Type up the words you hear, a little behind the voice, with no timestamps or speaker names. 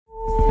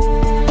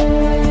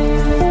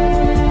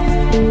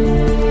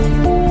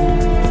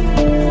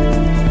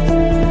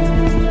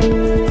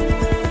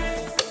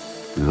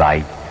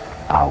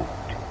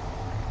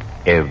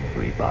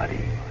everybody.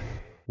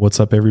 What's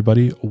up,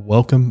 everybody?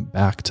 Welcome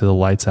back to the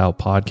Lights Out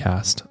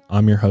podcast.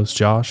 I'm your host,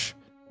 Josh,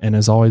 and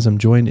as always, I'm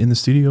joined in the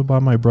studio by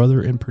my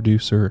brother and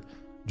producer,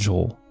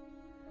 Joel.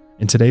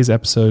 In today's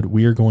episode,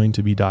 we are going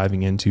to be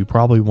diving into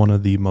probably one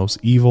of the most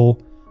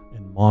evil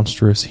and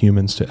monstrous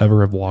humans to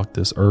ever have walked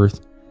this earth,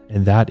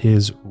 and that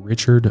is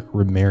Richard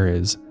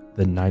Ramirez,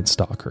 the Night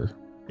Stalker.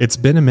 It's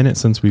been a minute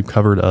since we've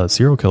covered a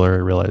serial killer. I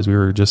realized we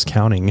were just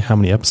counting how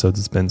many episodes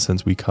it's been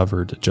since we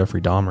covered Jeffrey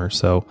Dahmer,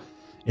 so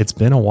it's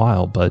been a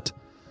while, but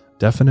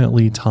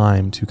definitely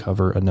time to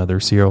cover another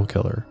serial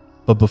killer.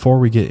 But before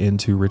we get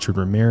into Richard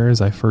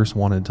Ramirez, I first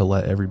wanted to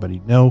let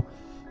everybody know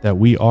that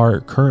we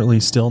are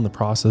currently still in the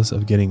process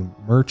of getting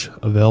merch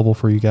available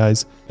for you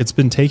guys. It's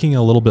been taking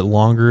a little bit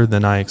longer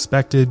than I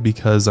expected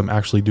because I'm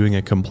actually doing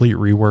a complete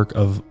rework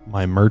of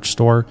my merch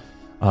store.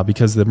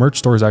 Because the merch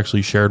store is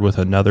actually shared with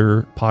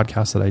another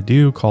podcast that I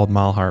do called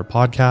Mile Higher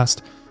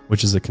Podcast,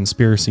 which is a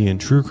conspiracy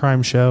and true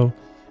crime show.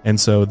 And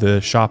so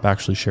the shop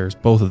actually shares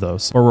both of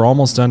those. But we're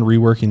almost done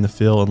reworking the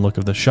feel and look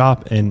of the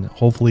shop, and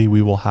hopefully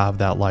we will have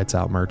that Lights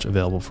Out merch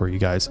available for you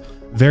guys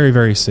very,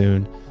 very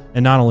soon.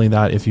 And not only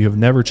that, if you have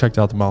never checked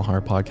out the Mile Higher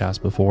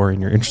Podcast before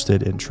and you're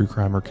interested in true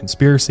crime or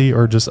conspiracy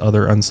or just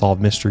other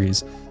unsolved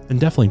mysteries, then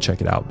definitely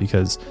check it out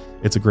because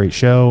it's a great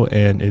show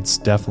and it's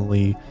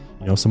definitely,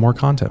 some more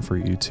content for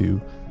you to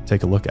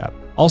take a look at.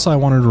 Also, I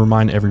wanted to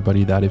remind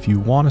everybody that if you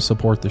want to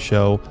support the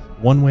show,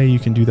 one way you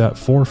can do that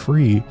for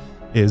free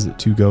is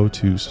to go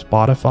to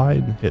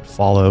Spotify and hit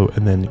follow,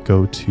 and then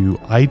go to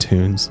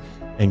iTunes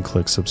and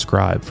click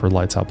subscribe for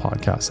Lights Out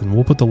Podcast. And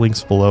we'll put the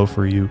links below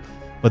for you.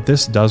 But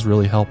this does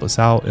really help us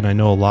out. And I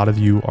know a lot of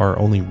you are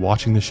only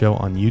watching the show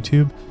on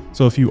YouTube.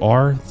 So if you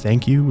are,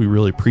 thank you. We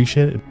really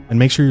appreciate it. And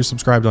make sure you're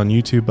subscribed on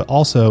YouTube. But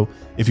also,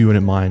 if you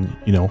wouldn't mind,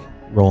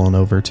 rolling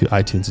over to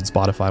iTunes and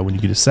Spotify when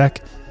you get a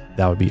sec,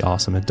 that would be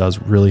awesome. It does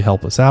really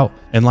help us out.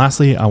 And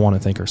lastly, I want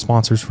to thank our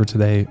sponsors for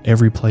today,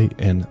 EveryPlate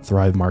and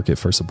Thrive Market,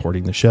 for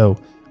supporting the show.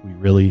 We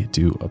really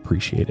do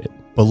appreciate it.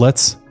 But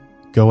let's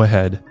go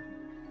ahead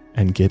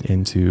and get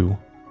into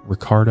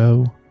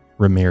Ricardo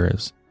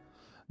Ramirez.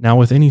 Now,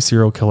 with any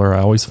serial killer,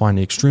 I always find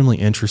it extremely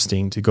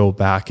interesting to go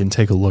back and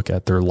take a look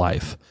at their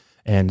life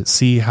and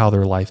see how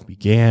their life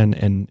began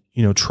and,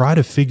 try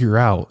to figure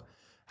out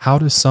how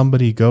does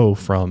somebody go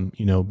from,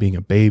 being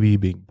a baby,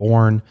 being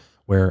born,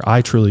 where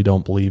I truly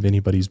don't believe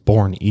anybody's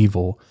born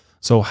evil.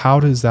 So how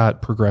does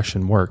that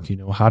progression work?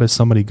 How does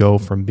somebody go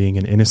from being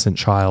an innocent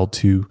child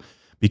to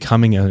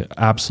becoming an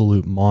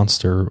absolute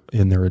monster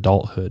in their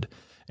adulthood?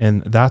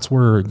 And that's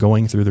where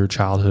going through their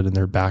childhood and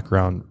their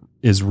background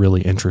is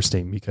really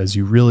interesting, because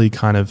you really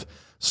kind of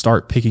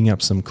start picking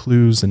up some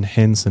clues and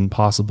hints and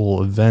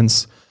possible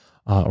events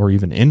or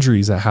even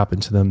injuries that happen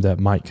to them that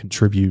might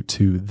contribute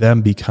to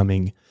them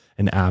becoming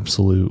an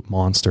absolute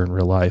monster in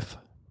real life.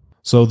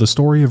 So the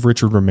story of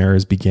Richard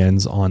Ramirez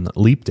begins on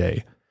Leap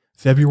Day,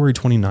 February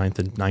 29th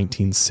in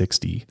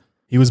 1960.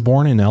 He was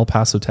born in El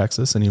Paso,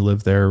 Texas, and he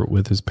lived there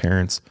with his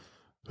parents,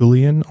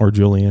 Julian,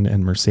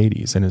 and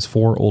Mercedes, and his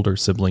four older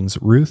siblings,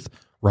 Ruth,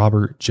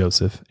 Robert,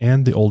 Joseph,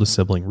 and the oldest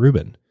sibling,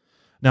 Ruben.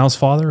 Now, his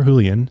father,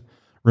 Julian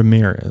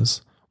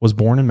Ramirez, was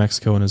born in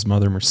Mexico, and his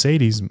mother,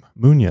 Mercedes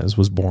Munoz,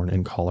 was born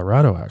in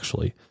Colorado,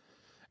 actually.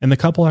 And the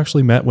couple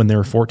actually met when they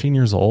were 14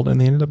 years old, and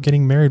they ended up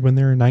getting married when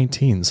they were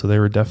 19. So they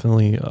were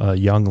definitely a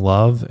young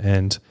love,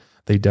 and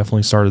they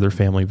definitely started their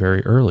family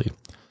very early.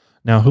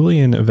 Now,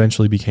 Julian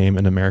eventually became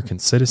an American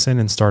citizen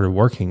and started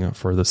working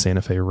for the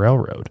Santa Fe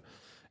Railroad.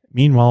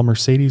 Meanwhile,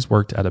 Mercedes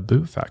worked at a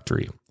boot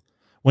factory.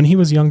 When he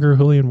was younger,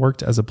 Julian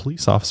worked as a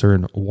police officer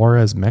in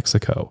Juarez,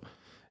 Mexico,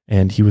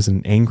 and he was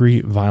an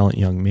angry, violent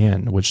young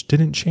man, which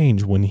didn't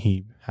change when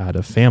he had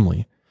a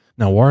family.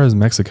 Now, Juarez,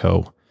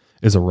 Mexico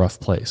is a rough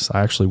place.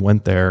 I actually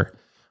went there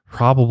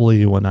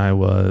probably when I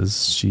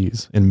was,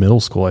 in middle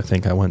school. I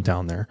think I went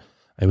down there.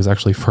 It was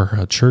actually for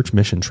a church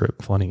mission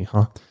trip. Funny,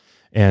 huh?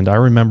 And I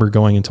remember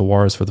going into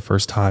Juarez for the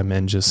first time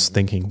and just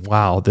thinking,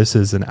 wow, this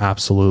is an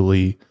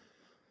absolutely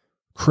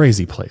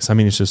crazy place. I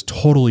mean, it's just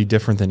totally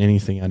different than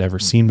anything I'd ever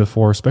seen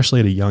before,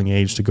 especially at a young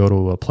age, to go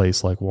to a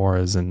place like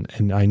Juarez.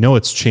 And I know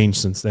it's changed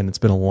since then. It's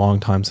been a long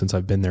time since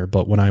I've been there.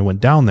 But when I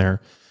went down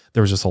there, there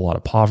was just a lot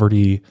of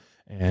poverty.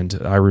 And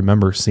I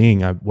remember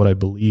seeing what I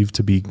believe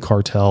to be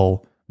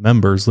cartel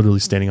members literally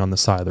standing on the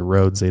side of the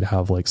roads. They'd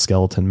have like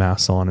skeleton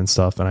masks on and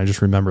stuff. And I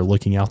just remember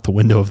looking out the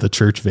window of the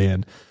church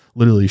van,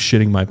 literally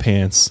shitting my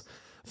pants,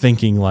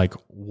 thinking like,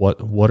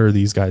 what are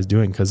these guys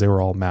doing? Because they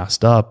were all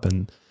masked up.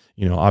 And,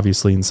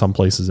 obviously in some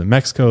places in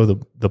Mexico,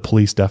 the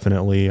police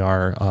definitely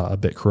are a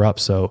bit corrupt.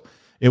 So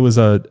it was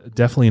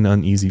definitely an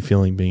uneasy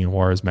feeling being in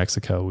Juarez,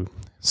 Mexico.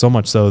 So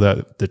much so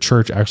that the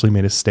church actually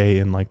made us stay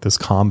in like this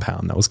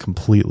compound that was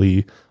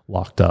completely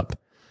locked up.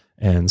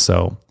 And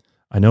so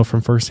I know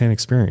from firsthand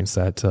experience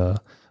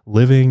that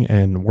living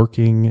and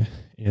working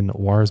in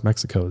Juarez,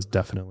 Mexico is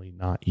definitely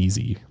not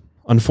easy.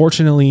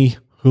 Unfortunately,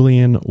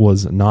 Julian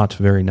was not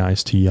very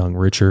nice to young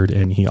Richard,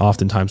 and he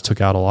oftentimes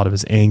took out a lot of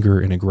his anger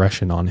and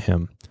aggression on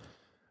him.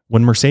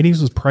 When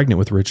Mercedes was pregnant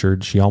with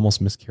Richard, she almost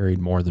miscarried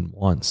more than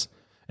once,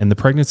 and the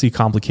pregnancy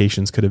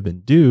complications could have been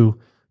due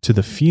to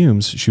the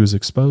fumes she was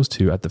exposed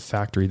to at the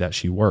factory that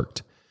she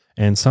worked.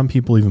 And some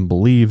people even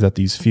believe that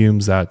these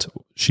fumes that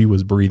she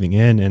was breathing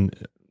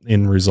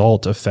in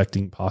result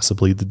affecting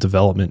possibly the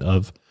development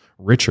of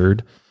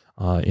Richard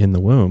in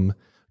the womb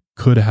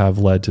could have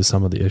led to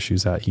some of the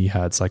issues that he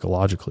had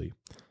psychologically.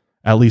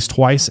 At least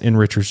twice in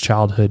Richard's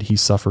childhood, he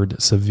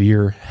suffered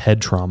severe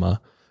head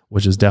trauma,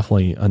 which is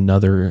definitely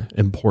another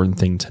important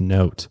thing to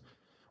note.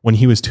 When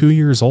he was 2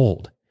 years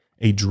old,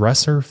 a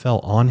dresser fell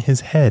on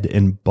his head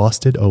and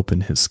busted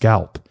open his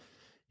scalp.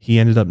 He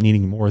ended up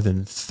needing more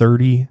than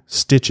 30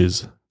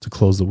 stitches to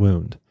close the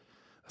wound.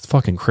 That's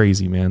fucking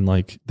crazy, man.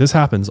 Like, this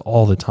happens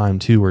all the time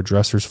too, where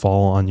dressers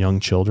fall on young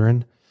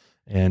children.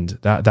 And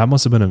that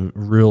must have been a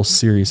real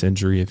serious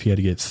injury if he had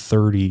to get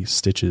 30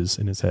 stitches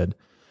in his head.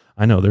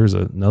 I know there's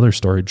another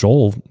story.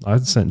 I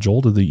sent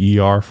Joel to the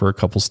ER for a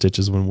couple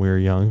stitches when we were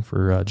young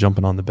for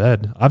jumping on the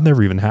bed. I've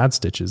never even had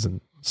stitches,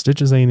 and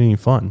stitches ain't any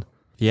fun.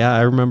 Yeah,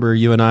 I remember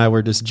you and I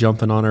were just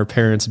jumping on our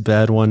parents'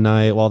 bed one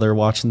night while they're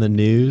watching the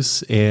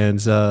news,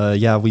 and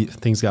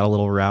things got a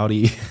little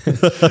rowdy,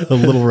 a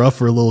little rough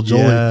for a little Joel.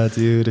 Yeah,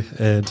 dude.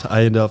 And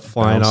I ended up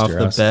flying off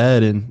the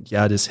bed, and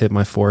I just hit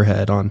my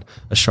forehead on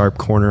a sharp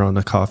corner on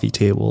the coffee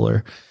table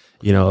or,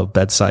 a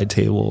bedside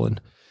table,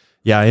 and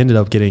I ended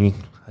up getting,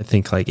 I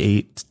think, like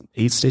eight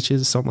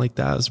stitches, something like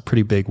that. It was a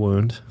pretty big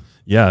wound.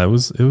 Yeah, it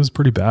was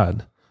pretty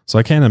bad. So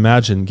I can't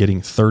imagine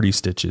getting 30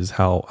 stitches.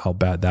 How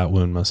bad that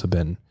wound must have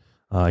been.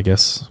 I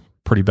guess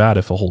pretty bad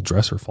if a whole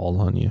dresser falls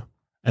on you.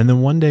 And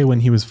then one day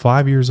when he was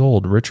 5 years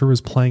old, Richard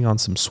was playing on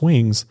some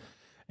swings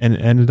and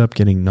ended up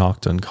getting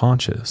knocked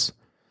unconscious.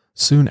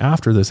 Soon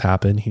after this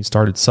happened, he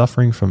started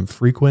suffering from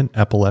frequent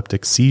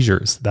epileptic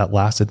seizures that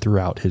lasted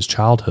throughout his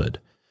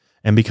childhood.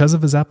 And because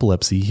of his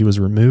epilepsy, he was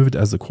removed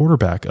as the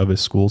quarterback of his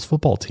school's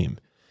football team.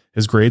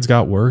 His grades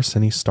got worse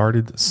and he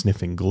started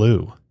sniffing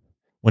glue.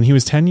 When he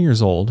was 10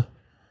 years old,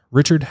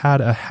 Richard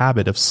had a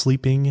habit of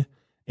sleeping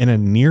in a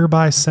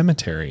nearby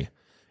cemetery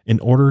in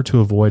order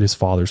to avoid his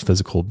father's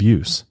physical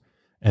abuse.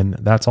 And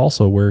that's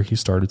also where he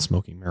started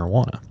smoking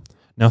marijuana.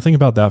 Now think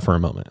about that for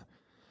a moment.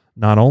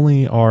 Not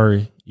only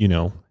are,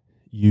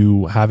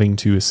 you having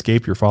to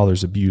escape your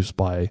father's abuse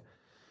by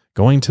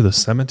going to the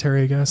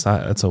cemetery, I guess,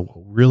 that's a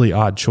really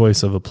odd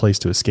choice of a place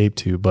to escape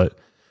to, but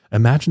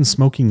imagine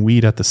smoking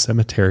weed at the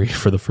cemetery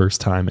for the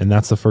first time, and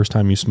that's the first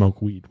time you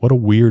smoke weed. What a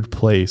weird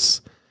place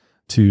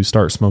to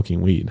start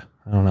smoking weed.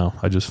 I don't know.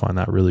 I just find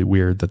that really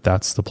weird that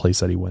that's the place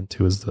that he went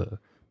to, is the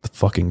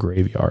fucking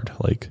graveyard.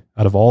 Like,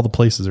 out of all the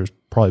places, there's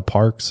probably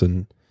parks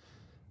and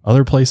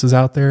other places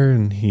out there,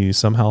 and he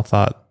somehow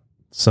thought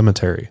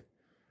cemetery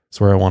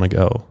is where I want to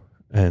go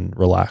and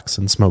relax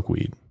and smoke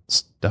weed.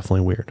 It's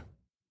definitely weird.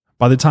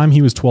 By the time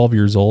he was 12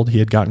 years old, he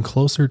had gotten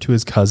closer to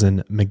his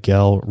cousin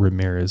Miguel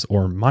Ramirez,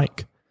 or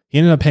Mike. He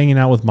ended up hanging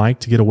out with Mike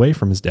to get away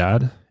from his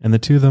dad, and the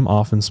two of them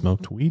often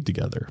smoked weed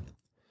together.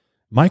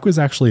 Mike was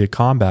actually a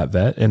combat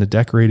vet and a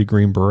decorated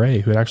Green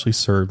Beret who had actually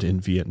served in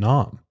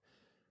Vietnam.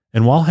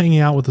 And while hanging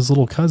out with his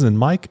little cousin,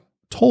 Mike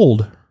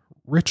told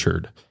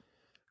Richard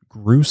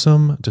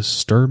gruesome,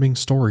 disturbing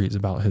stories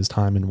about his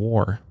time in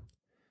war.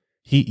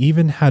 He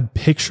even had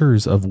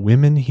pictures of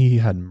women he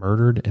had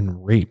murdered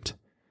and raped.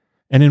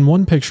 And in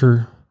one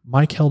picture,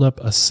 Mike held up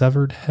a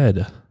severed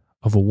head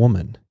of a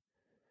woman.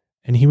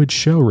 And he would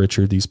show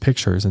Richard these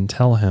pictures and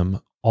tell him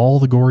all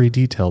the gory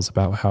details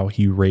about how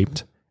he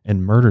raped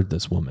and murdered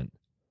this woman.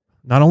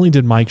 Not only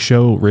did Mike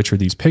show Richard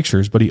these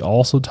pictures, but he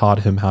also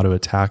taught him how to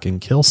attack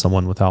and kill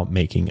someone without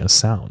making a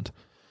sound.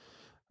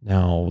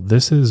 Now,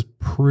 this is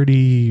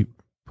pretty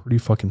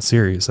fucking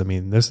serious. I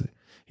mean,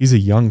 he's a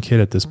young kid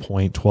at this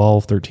point,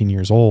 12, 13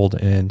 years old,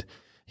 and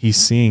he's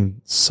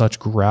seeing such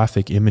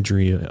graphic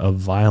imagery of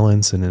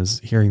violence and is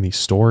hearing these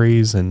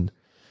stories. And,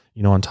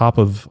 on top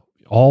of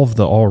all of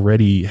the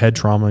already head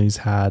trauma he's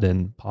had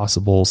and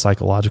possible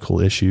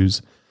psychological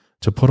issues,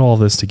 to put all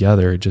this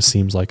together, it just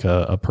seems like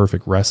a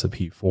perfect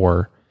recipe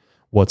for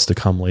what's to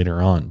come later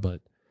on.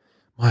 But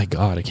my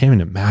God, I can't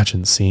even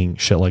imagine seeing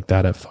shit like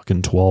that at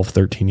fucking 12,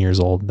 13 years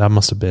old. That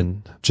must have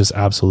been just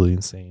absolutely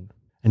insane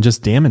and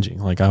just damaging.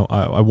 Like,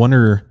 I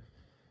wonder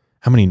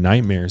how many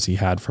nightmares he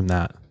had from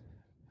that.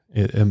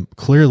 It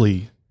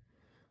clearly,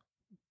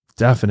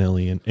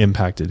 definitely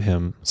impacted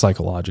him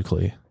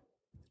psychologically.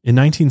 In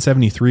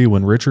 1973,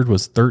 when Richard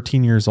was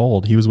 13 years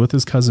old, he was with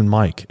his cousin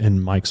Mike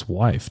and Mike's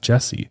wife,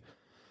 Jessie.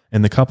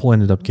 And the couple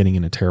ended up getting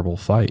in a terrible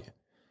fight.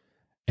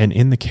 And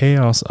in the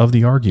chaos of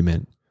the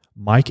argument,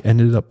 Mike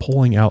ended up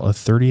pulling out a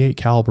 .38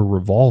 caliber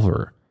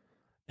revolver.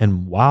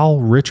 And while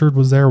Richard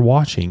was there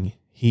watching,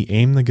 he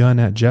aimed the gun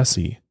at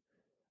Jessie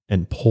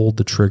and pulled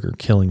the trigger,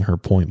 killing her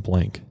point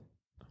blank.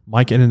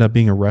 Mike ended up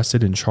being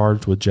arrested and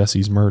charged with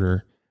Jessie's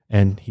murder,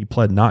 and he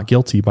pled not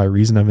guilty by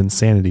reason of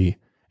insanity.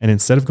 And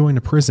instead of going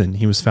to prison,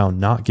 he was found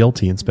not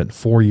guilty and spent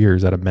 4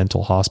 years at a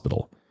mental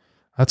hospital.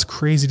 That's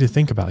crazy to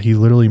think about. He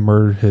literally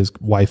murdered his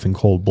wife in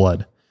cold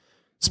blood,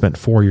 spent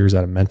 4 years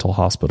at a mental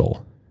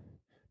hospital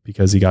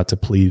because he got to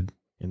plead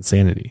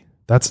insanity.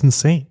 That's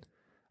insane.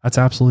 That's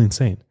absolutely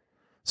insane.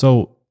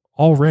 So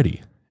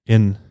already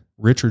in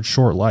Richard's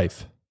short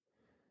life,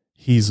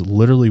 He's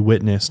literally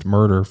witnessed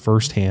murder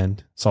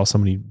firsthand, saw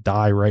somebody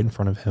die right in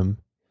front of him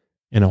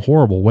in a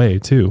horrible way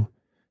too.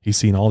 He's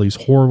seen all these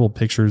horrible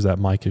pictures that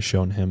Mike has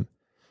shown him.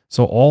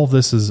 So all of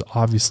this is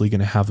obviously going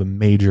to have a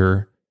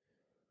major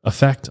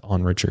effect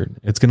on Richard.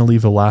 It's going to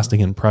leave a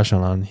lasting impression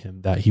on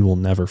him that he will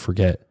never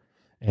forget.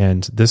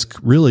 And this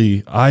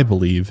really, I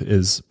believe,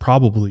 is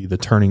probably the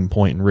turning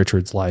point in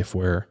Richard's life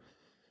where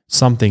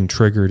something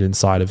triggered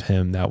inside of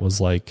him that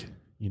was like,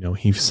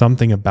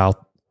 something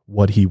about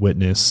what he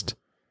witnessed,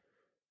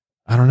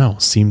 I don't know,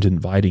 seemed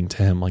inviting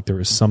to him. Like there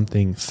was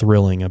something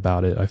thrilling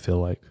about it, I feel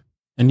like.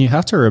 And you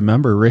have to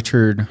remember,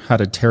 Richard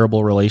had a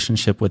terrible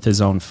relationship with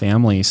his own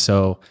family.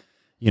 So,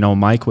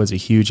 Mike was a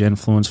huge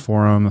influence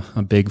for him,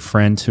 a big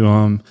friend to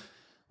him,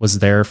 was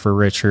there for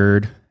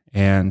Richard.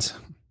 And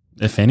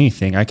if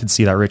anything, I could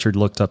see that Richard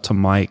looked up to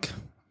Mike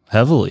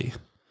heavily.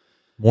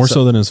 More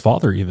so than his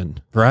father even.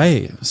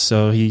 Right.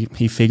 So he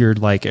figured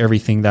like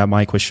everything that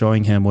Mike was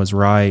showing him was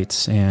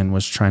right and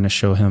was trying to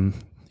show him,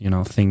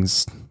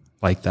 things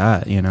like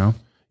that,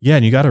 Yeah,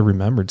 and you got to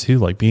remember too,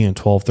 like being a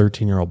 12,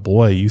 13-year-old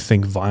boy, you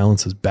think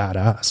violence is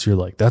badass. You're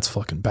like, that's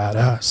fucking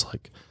badass.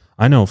 Like,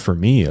 I know for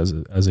me as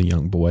a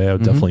young boy, I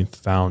definitely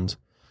found,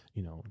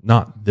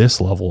 not this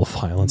level of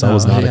violence. I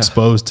was not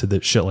exposed to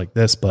this shit like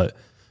this, but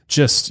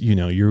just,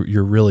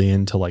 you're really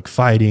into like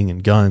fighting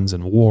and guns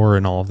and war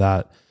and all of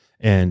that.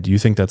 And you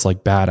think that's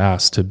like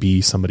badass to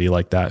be somebody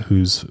like that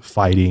who's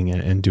fighting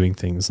and doing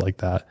things like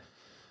that.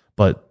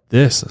 But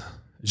this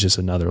is just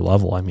another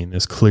level. I mean,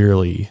 this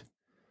clearly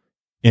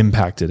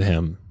impacted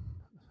him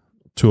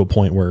to a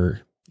point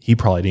where he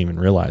probably didn't even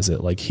realize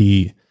it. Like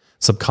he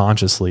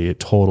subconsciously, it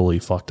totally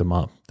fucked him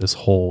up, this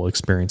whole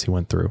experience he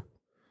went through.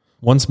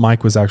 Once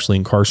Mike was actually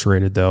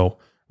incarcerated though,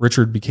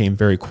 Richard became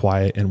very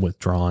quiet and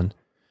withdrawn.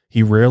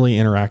 He rarely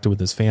interacted with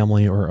his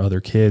family or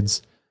other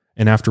kids.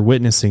 And after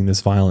witnessing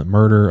this violent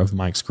murder of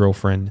Mike's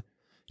girlfriend,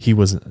 he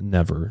was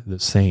never the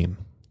same.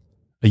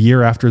 A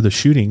year after the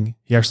shooting,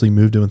 he actually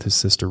moved in with his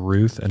sister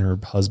Ruth and her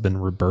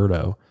husband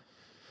Roberto.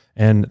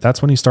 And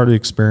that's when he started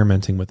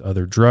experimenting with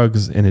other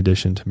drugs in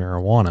addition to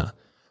marijuana.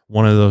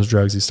 One of those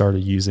drugs he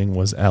started using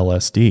was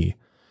LSD.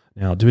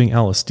 Now, doing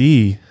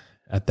LSD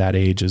at that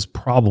age is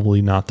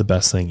probably not the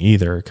best thing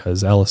either,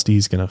 because LSD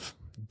is going to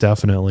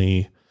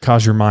definitely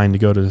cause your mind to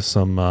go to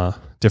some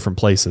different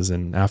places.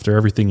 And after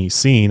everything he's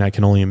seen, I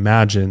can only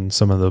imagine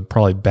some of the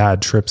probably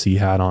bad trips he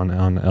had on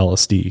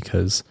LSD,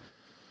 because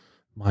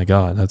my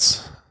God,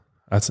 that's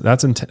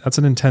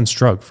an intense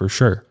drug for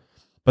sure.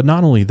 But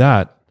not only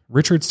that,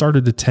 Richard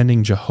started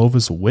attending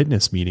Jehovah's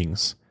Witness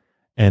meetings,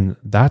 and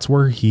that's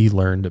where he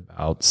learned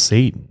about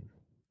Satan.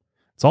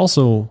 It's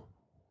also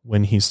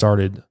when he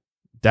started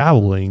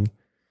dabbling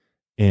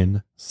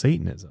in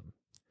Satanism.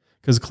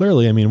 Because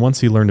clearly, I mean, once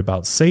he learned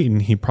about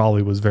Satan, he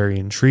probably was very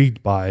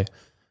intrigued by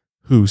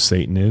who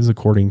Satan is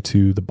according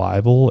to the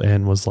Bible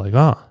and was like,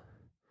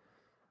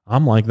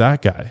 I'm like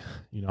that guy.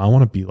 I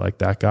want to be like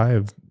that guy.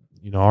 I've,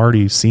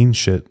 already seen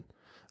shit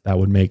that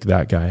would make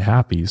that guy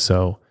happy.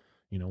 So,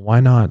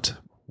 why not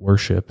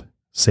worship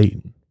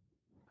Satan?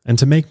 And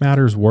to make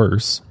matters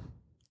worse,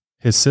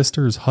 his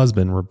sister's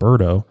husband,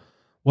 Roberto,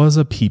 was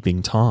a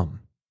peeping Tom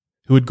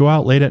who would go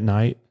out late at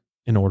night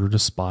in order to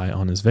spy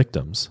on his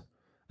victims.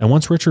 And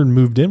once Richard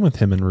moved in with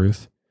him and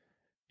Ruth,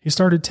 he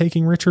started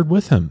taking Richard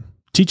with him,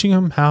 teaching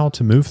him how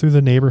to move through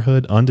the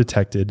neighborhood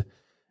undetected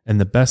and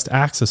the best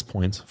access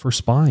points for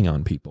spying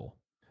on people.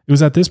 It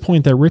was at this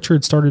point that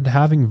Richard started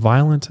having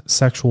violent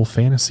sexual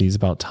fantasies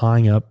about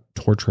tying up,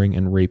 torturing,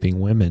 and raping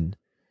women.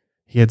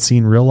 He had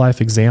seen real-life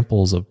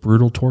examples of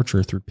brutal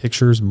torture through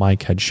pictures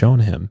Mike had shown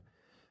him,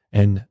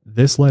 and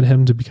this led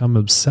him to become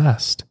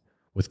obsessed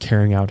with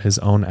carrying out his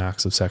own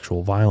acts of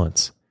sexual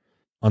violence.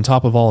 On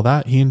top of all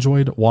that, he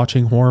enjoyed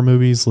watching horror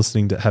movies,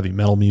 listening to heavy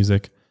metal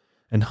music,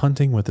 and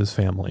hunting with his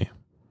family.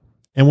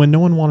 And when no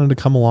one wanted to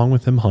come along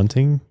with him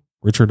hunting,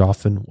 Richard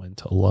often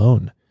went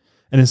alone.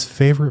 And his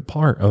favorite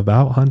part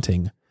about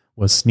hunting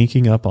was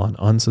sneaking up on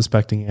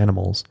unsuspecting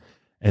animals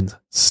and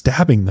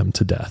stabbing them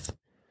to death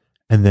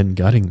and then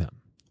gutting them.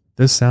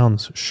 This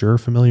sounds sure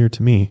familiar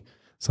to me.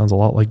 Sounds a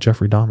lot like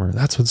Jeffrey Dahmer.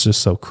 That's what's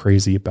just so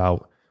crazy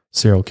about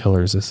serial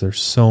killers, is there's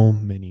so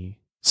many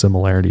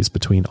similarities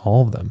between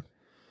all of them.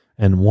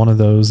 And one of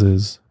those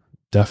is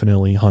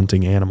definitely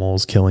hunting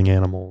animals, killing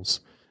animals,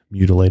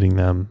 mutilating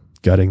them,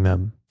 gutting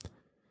them.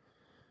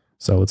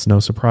 So it's no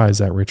surprise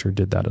that Richard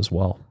did that as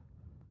well.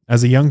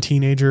 As a young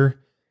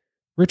teenager,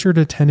 Richard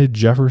attended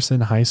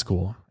Jefferson High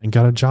School and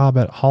got a job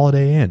at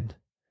Holiday Inn,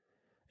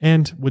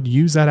 and would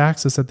use that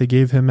access that they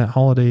gave him at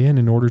Holiday Inn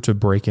in order to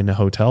break into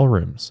hotel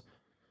rooms.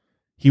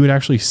 He would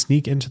actually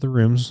sneak into the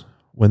rooms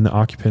when the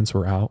occupants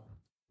were out,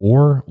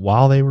 or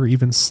while they were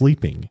even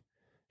sleeping.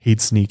 He'd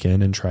sneak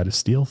in and try to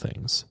steal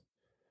things.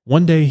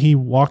 One day he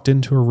walked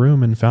into a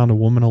room and found a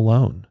woman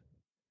alone,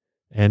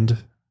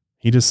 and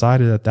he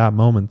decided at that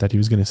moment that he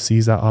was going to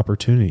seize that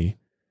opportunity,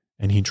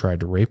 and he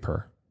tried to rape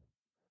her.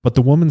 But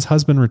the woman's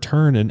husband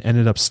returned and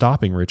ended up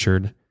stopping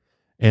Richard,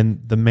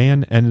 and the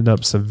man ended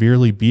up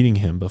severely beating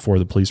him before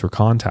the police were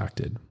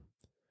contacted.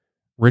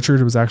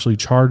 Richard was actually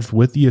charged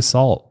with the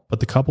assault,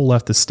 but the couple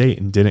left the state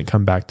and didn't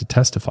come back to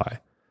testify.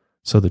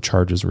 So the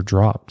charges were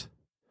dropped.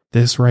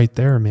 This right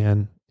there,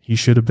 man, he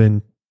should have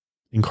been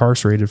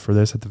incarcerated for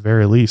this at the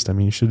very least. I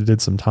mean, he should have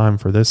did some time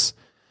for this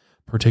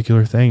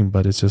particular thing,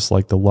 but it's just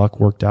like the luck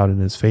worked out in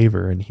his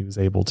favor and he was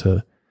able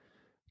to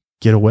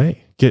get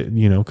away,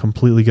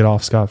 completely get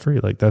off scot-free.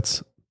 Like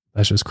that's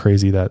just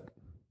crazy that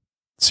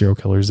serial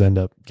killers end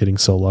up getting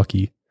so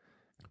lucky.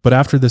 But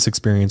after this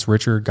experience,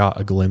 Richard got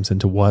a glimpse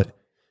into what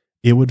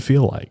it would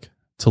feel like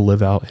to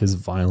live out his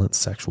violent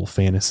sexual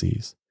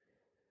fantasies.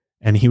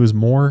 And he was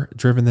more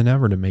driven than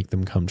ever to make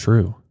them come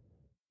true.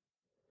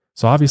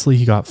 So obviously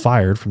he got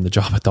fired from the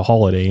job at the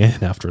Holiday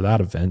Inn after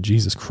that event.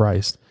 Jesus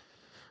Christ.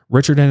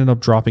 Richard ended up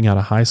dropping out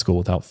of high school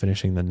without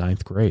finishing the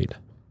 9th grade.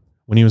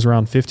 When he was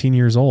around 15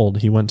 years old,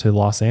 he went to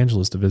Los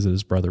Angeles to visit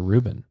his brother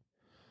Ruben.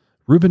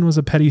 Ruben was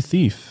a petty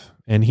thief,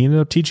 and he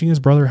ended up teaching his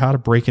brother how to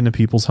break into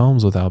people's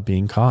homes without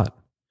being caught.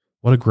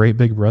 What a great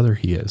big brother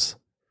he is.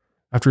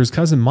 After his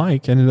cousin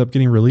Mike ended up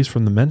getting released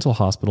from the mental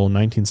hospital in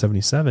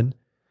 1977,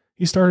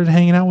 he started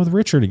hanging out with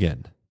Richard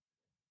again.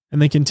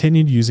 And they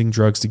continued using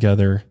drugs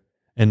together,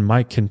 and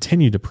Mike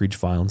continued to preach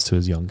violence to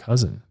his young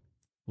cousin.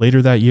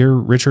 Later that year,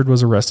 Richard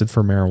was arrested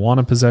for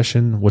marijuana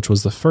possession, which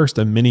was the first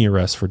of many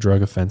arrests for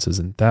drug offenses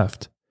and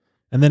theft.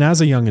 And then as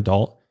a young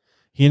adult,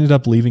 he ended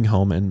up leaving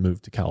home and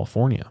moved to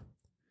California.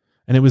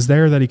 And it was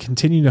there that he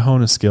continued to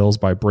hone his skills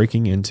by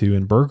breaking into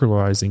and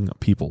burglarizing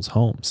people's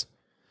homes.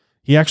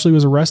 He actually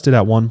was arrested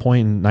at one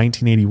point in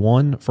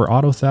 1981 for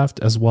auto theft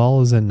as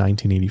well as in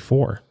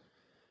 1984.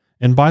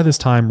 And by this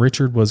time,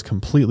 Richard was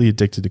completely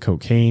addicted to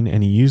cocaine,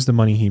 and he used the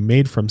money he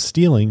made from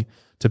stealing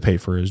to pay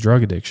for his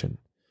drug addiction.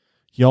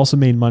 He also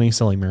made money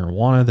selling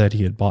marijuana that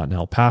he had bought in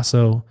El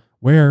Paso,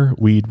 where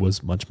weed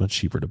was much, much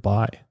cheaper to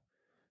buy.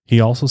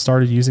 He also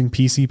started using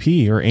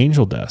PCP or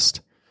angel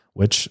dust,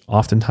 which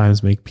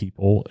oftentimes make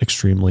people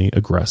extremely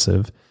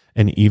aggressive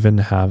and even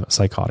have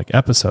psychotic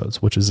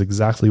episodes, which is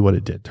exactly what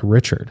it did to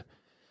Richard.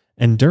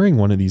 And during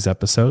one of these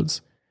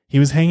episodes, he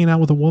was hanging out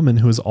with a woman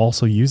who was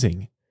also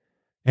using,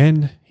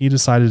 and he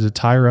decided to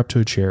tie her up to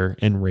a chair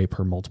and rape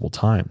her multiple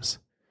times,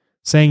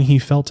 saying he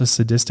felt a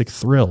sadistic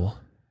thrill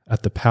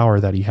at the power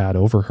that he had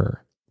over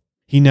her.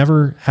 He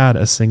never had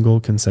a single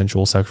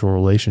consensual sexual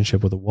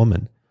relationship with a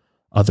woman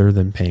other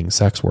than paying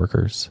sex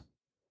workers.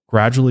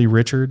 Gradually,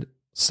 Richard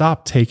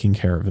stopped taking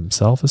care of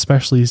himself,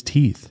 especially his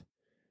teeth.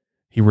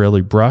 He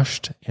rarely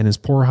brushed, and his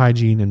poor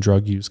hygiene and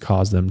drug use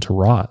caused them to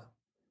rot.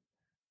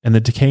 And the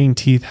decaying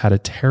teeth had a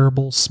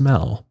terrible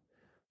smell,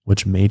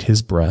 which made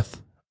his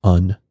breath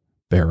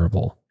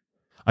unbearable.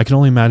 I can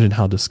only imagine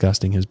how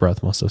disgusting his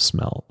breath must have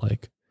smelled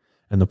like.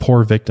 And the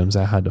poor victims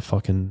that had to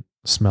fucking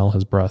smell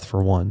his breath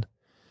for one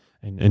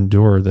and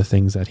endure the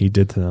things that he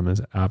did to them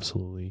is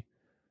absolutely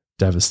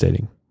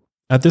devastating.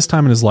 At this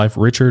time in his life,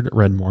 Richard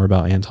read more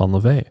about Anton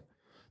LaVey,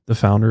 the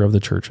founder of the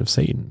Church of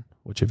Satan,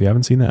 which if you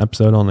haven't seen that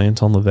episode on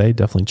Anton LaVey,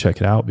 definitely check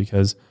it out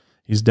because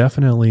he's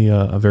definitely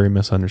a very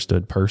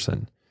misunderstood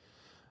person.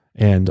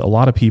 And a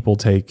lot of people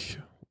take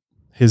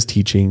his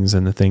teachings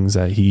and the things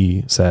that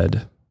he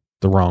said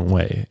the wrong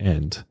way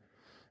and,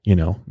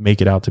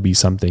 make it out to be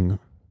something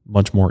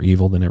much more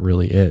evil than it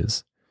really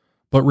is.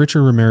 But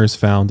Richard Ramirez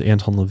found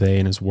Anton LaVey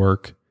and his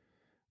work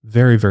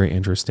very, very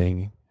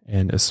interesting,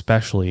 and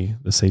especially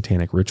the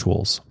satanic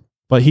rituals.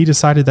 But he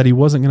decided that he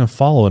wasn't going to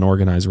follow an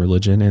organized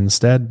religion and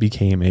instead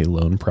became a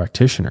lone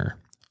practitioner.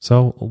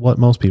 So what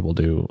most people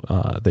do,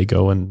 they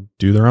go and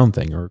do their own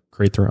thing or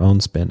create their own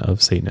spin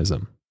of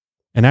Satanism.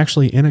 And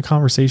actually, in a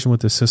conversation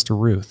with his sister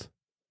Ruth,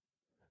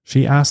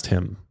 she asked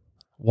him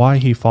why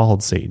he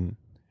followed Satan.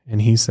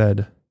 And he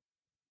said,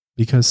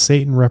 because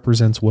Satan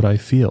represents what I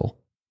feel.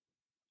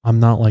 I'm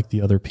not like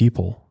the other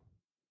people.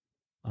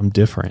 I'm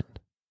different.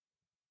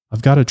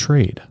 I've got a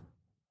trade.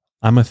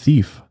 I'm a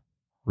thief,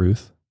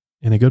 Ruth,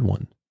 and a good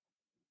one.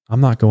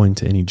 I'm not going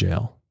to any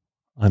jail.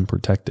 I'm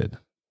protected.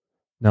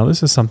 Now,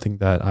 this is something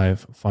that I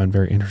find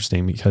very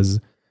interesting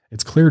because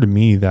it's clear to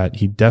me that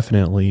he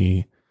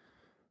definitely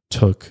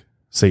took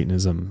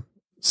Satanism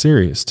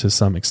serious to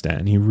some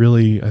extent.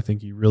 I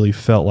think he really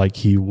felt like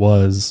he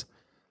was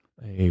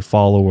a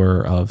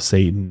follower of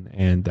Satan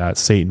and that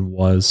Satan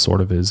was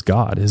sort of his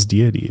God, his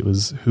deity. It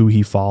was who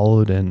he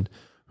followed and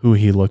who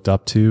he looked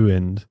up to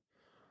and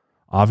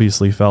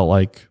obviously felt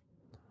like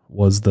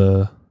was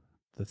the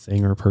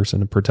thing or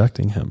person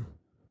protecting him.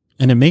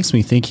 And it makes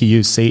me think he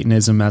used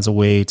Satanism as a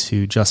way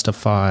to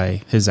justify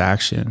his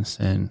actions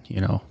and,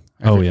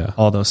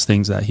 all those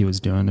things that he was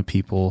doing to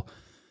people,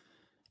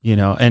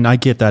 and I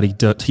get that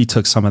he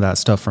took some of that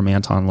stuff from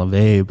Anton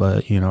LaVey,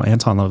 but,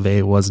 Anton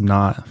LaVey was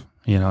not,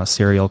 a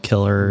serial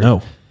killer.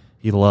 No,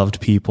 he loved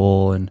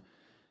people. And,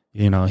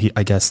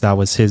 I guess that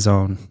was his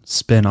own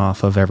spin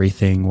off of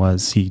everything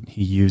was he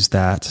used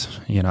that,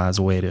 as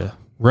a way to,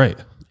 right.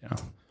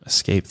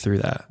 Escape through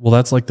that. Well,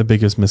 that's like the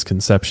biggest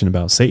misconception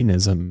about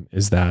Satanism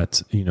is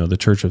that, the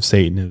Church of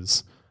Satan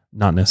is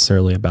not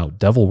necessarily about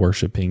devil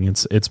worshiping.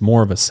 It's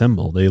more of a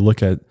symbol. They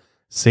look at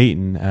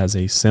Satan as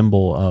a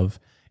symbol of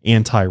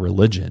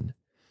anti-religion.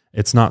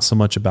 It's not so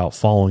much about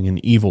following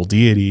an evil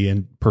deity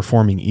and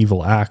performing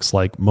evil acts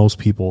like most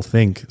people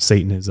think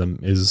Satanism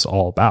is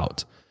all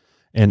about.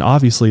 And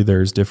obviously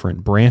there's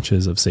different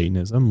branches of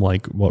Satanism,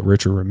 like what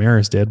Richard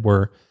Ramirez did,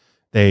 where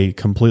they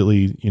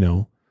completely,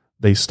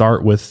 they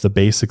start with the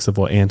basics of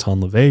what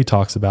Anton LaVey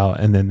talks about,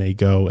 and then they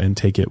go and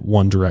take it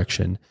one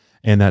direction.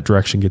 And that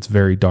direction gets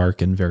very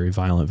dark and very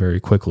violent very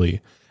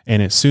quickly.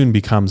 And it soon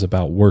becomes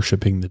about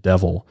worshiping the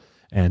devil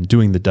and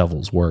doing the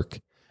devil's work.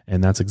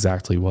 And that's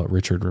exactly what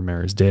Richard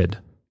Ramirez did.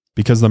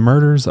 Because the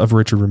murders of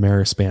Richard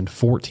Ramirez spanned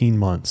 14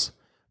 months,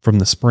 from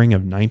the spring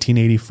of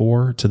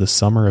 1984 to the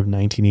summer of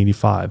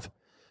 1985,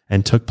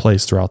 and took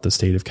place throughout the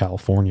state of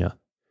California.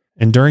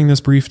 And during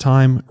this brief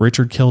time,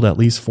 Richard killed at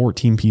least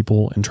 14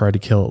 people and tried to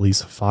kill at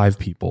least 5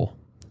 people.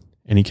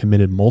 And he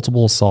committed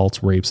multiple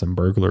assaults, rapes, and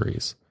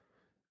burglaries.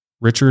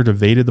 Richard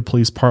evaded the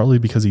police partly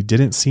because he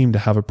didn't seem to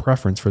have a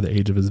preference for the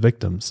age of his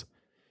victims.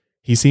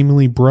 He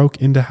seemingly broke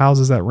into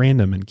houses at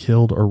random and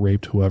killed or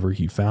raped whoever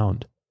he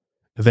found.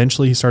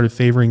 Eventually, he started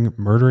favoring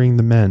murdering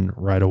the men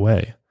right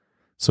away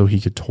so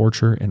he could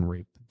torture and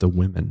rape the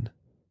women.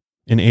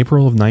 In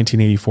April of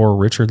 1984,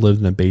 Richard lived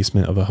in the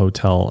basement of a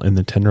hotel in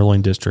the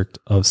Tenderloin district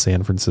of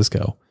San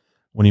Francisco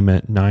when he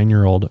met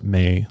 9-year-old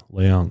May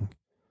Leung.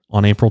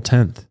 On April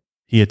 10th,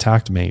 he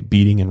attacked May,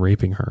 beating and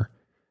raping her,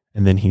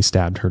 and then he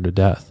stabbed her to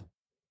death.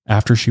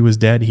 After she was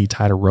dead, he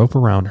tied a rope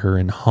around her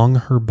and hung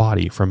her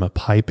body from a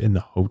pipe in the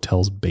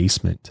hotel's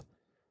basement.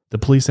 The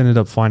police ended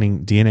up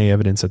finding DNA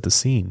evidence at the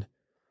scene,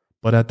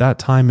 but at that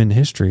time in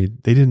history,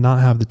 they did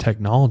not have the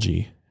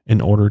technology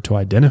in order to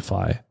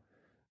identify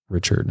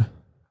Richard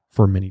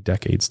for many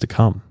decades to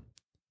come.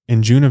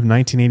 In June of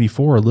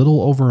 1984, a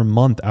little over a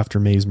month after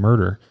May's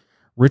murder,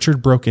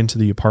 Richard broke into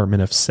the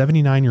apartment of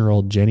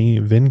 79-year-old Jenny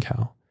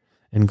Vincow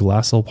in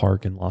Glassell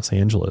Park in Los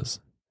Angeles.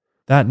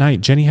 That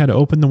night, Jenny had to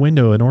open the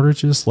window in order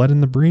to just let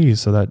in the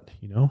breeze so that,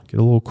 get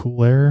a little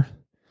cool air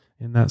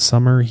in that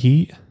summer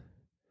heat.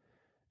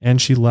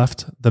 And she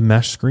left the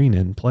mesh screen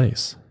in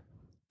place.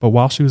 But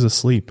while she was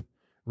asleep,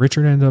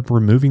 Richard ended up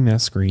removing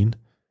that screen,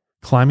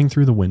 climbing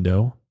through the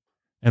window,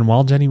 and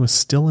while Jenny was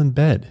still in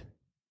bed,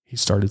 he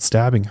started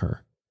stabbing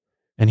her.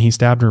 And he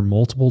stabbed her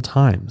multiple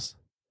times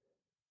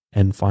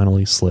and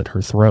finally slit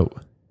her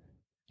throat.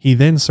 He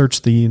then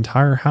searched the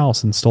entire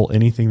house and stole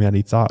anything that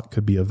he thought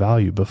could be of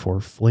value before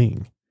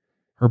fleeing.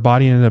 Her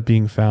body ended up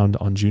being found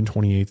on June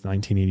 28,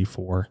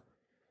 1984,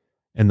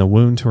 and the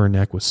wound to her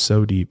neck was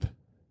so deep,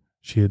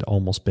 she had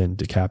almost been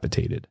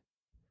decapitated.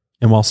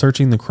 And while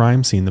searching the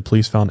crime scene, the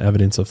police found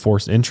evidence of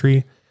forced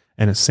entry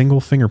and a single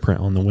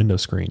fingerprint on the window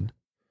screen.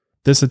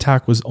 This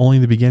attack was only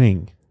the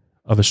beginning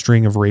of a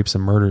string of rapes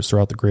and murders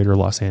throughout the greater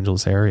Los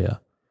Angeles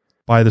area.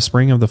 By the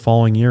spring of the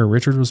following year,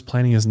 Richard was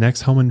planning his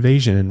next home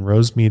invasion in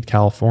Rosemead,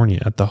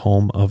 California, at the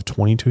home of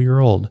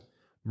 22-year-old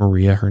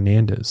Maria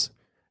Hernandez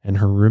and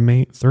her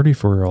roommate,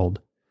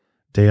 34-year-old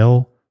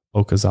Dale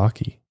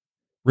Okazaki.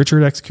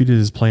 Richard executed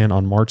his plan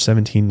on March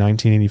 17,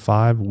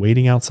 1985,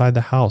 waiting outside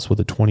the house with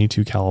a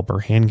 .22 caliber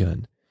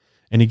handgun.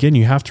 And again,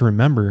 you have to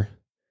remember,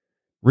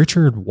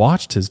 Richard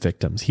watched his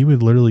victims. He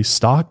would literally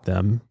stalk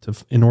them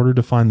in order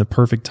to find the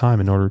perfect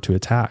time in order to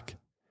attack.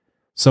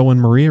 So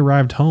when Maria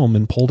arrived home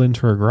and pulled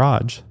into her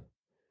garage,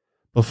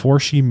 before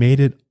she made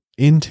it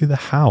into the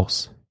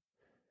house,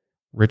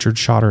 Richard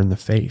shot her in the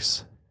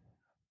face.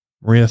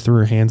 Maria threw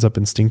her hands up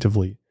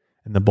instinctively,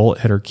 and the bullet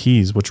hit her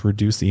keys, which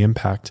reduced the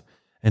impact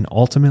and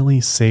ultimately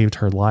saved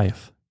her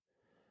life.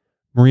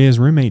 Maria's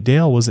roommate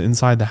Dale was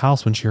inside the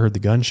house when she heard the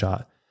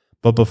gunshot,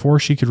 but before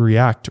she could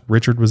react,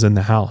 Richard was in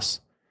the house,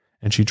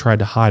 and she tried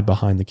to hide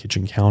behind the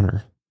kitchen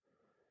counter.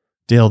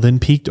 Dale then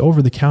peeked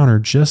over the counter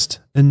just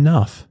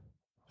enough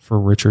for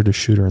Richard to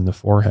shoot her in the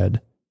forehead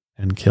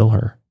and kill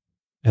her.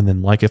 And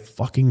then, like a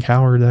fucking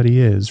coward that he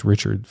is,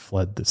 Richard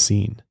fled the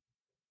scene.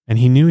 And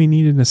he knew he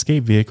needed an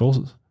escape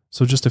vehicle,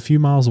 so just a few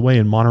miles away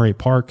in Monterey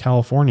Park,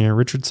 California,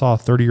 Richard saw a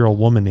 30-year-old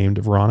woman named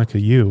Veronica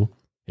Yu,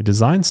 a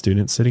design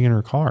student, sitting in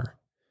her car.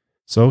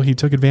 So he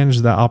took advantage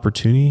of that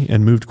opportunity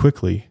and moved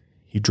quickly.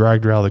 He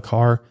dragged her out of the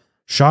car,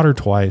 shot her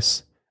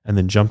twice, and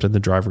then jumped in the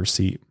driver's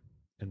seat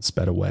and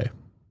sped away.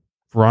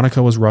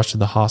 Veronica was rushed to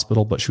the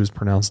hospital, but she was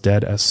pronounced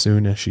dead as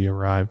soon as she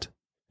arrived.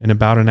 In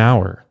about an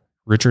hour,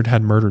 Richard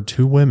had murdered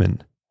 2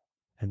 women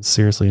and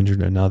seriously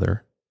injured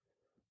another.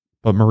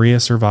 But Maria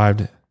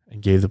survived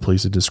and gave the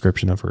police a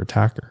description of her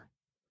attacker.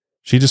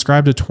 She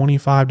described a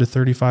 25 to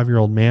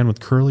 35-year-old man with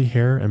curly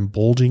hair and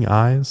bulging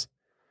eyes.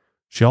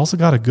 She also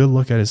got a good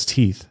look at his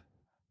teeth,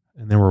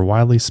 and they were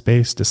widely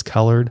spaced,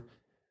 discolored,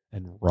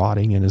 and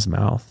rotting in his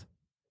mouth.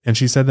 And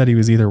she said that he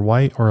was either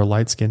white or a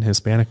light-skinned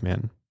Hispanic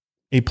man.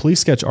 A police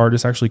sketch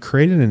artist actually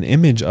created an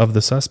image of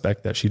the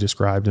suspect that she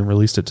described and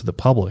released it to the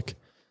public.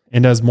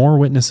 And as more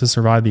witnesses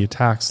survived the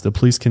attacks, the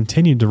police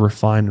continued to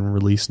refine and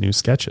release new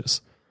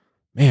sketches.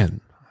 Man,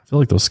 I feel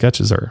like those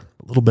sketches are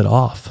a little bit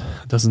off.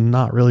 It does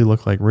not really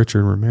look like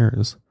Richard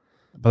Ramirez.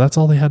 But that's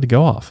all they had to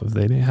go off of.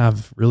 They didn't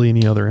have really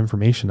any other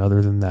information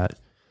other than that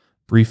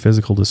brief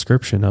physical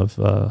description of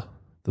the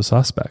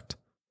suspect.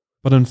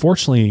 But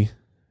unfortunately,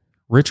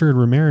 Richard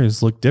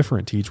Ramirez looked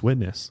different to each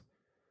witness.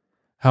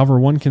 However,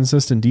 one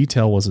consistent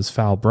detail was his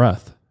foul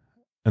breath,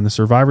 and the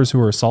survivors who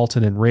were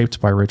assaulted and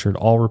raped by Richard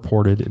all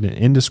reported an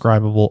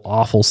indescribable,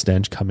 awful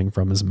stench coming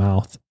from his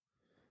mouth.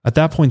 At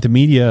that point, the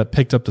media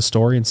picked up the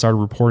story and started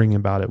reporting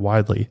about it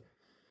widely.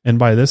 And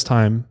by this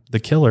time, the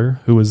killer,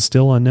 who was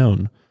still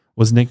unknown,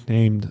 was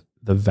nicknamed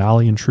the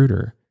Valley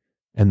Intruder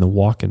and the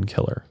Walk-In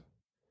Killer.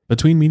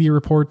 Between media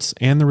reports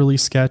and the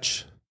release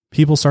sketch,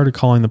 people started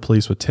calling the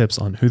police with tips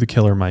on who the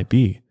killer might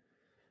be.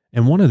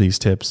 And one of these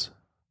tips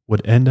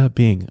would end up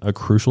being a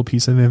crucial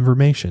piece of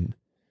information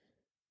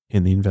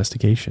in the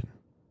investigation.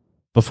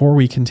 Before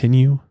we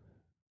continue,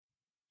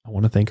 I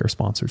want to thank our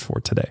sponsors for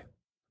today.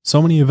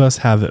 So many of us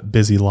have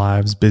busy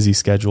lives, busy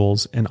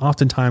schedules, and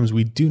oftentimes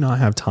we do not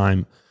have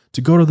time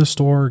to go to the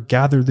store,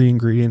 gather the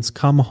ingredients,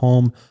 come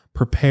home,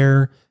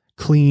 prepare,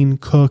 clean,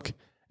 cook,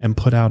 and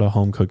put out a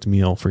home-cooked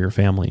meal for your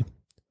family.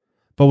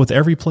 But with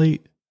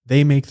EveryPlate,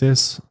 they make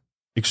this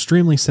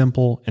extremely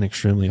simple and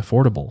extremely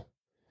affordable.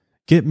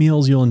 Get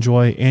meals you'll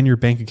enjoy and your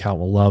bank account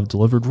will love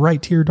delivered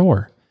right to your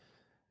door.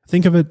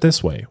 Think of it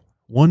this way.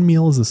 One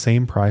meal is the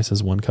same price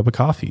as one cup of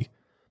coffee.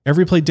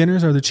 EveryPlate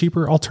dinners are the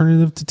cheaper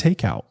alternative to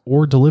takeout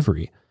or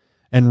delivery.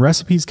 And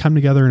recipes come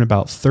together in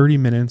about 30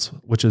 minutes,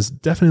 which is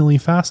definitely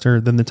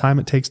faster than the time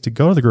it takes to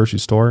go to the grocery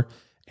store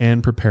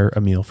and prepare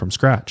a meal from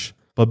scratch.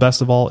 But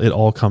best of all, it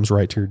all comes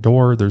right to your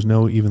door. There's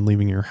no even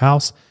leaving your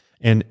house,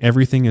 and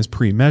everything is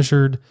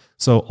pre-measured.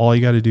 So all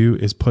you got to do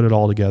is put it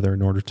all together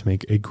in order to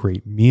make a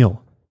great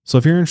meal. So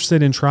if you're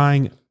interested in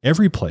trying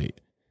EveryPlate,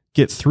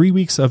 get 3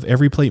 weeks of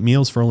EveryPlate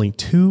meals for only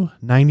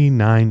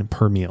 $2.99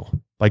 per meal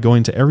by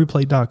going to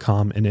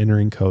everyplate.com and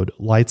entering code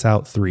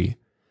LIGHTSOUT3.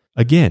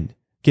 Again,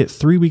 get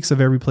 3 weeks of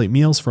EveryPlate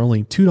meals for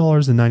only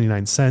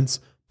 $2.99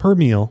 per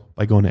meal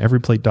by going to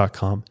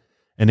everyplate.com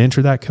and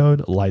enter that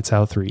code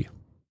LIGHTSOUT3.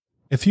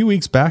 A few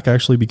weeks back, I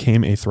actually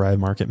became a Thrive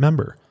Market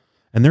member,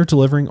 and they're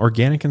delivering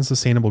organic and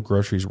sustainable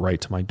groceries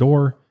right to my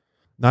door.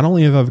 Not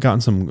only have I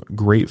gotten some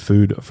great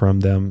food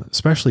from them,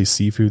 especially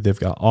seafood. They've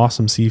got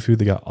awesome seafood.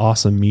 They got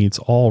awesome meats,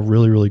 all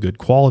really, really good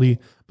quality,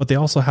 but they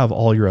also have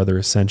all your other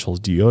essentials: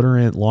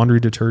 deodorant,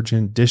 laundry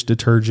detergent, dish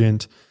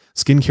detergent,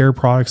 skincare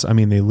products. I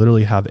mean, they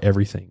literally have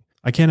everything.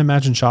 I can't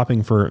imagine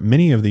shopping for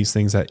many of these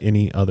things at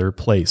any other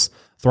place.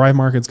 Thrive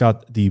Market's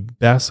got the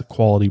best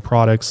quality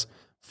products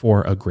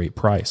for a great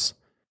price.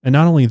 And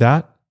not only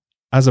that,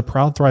 as a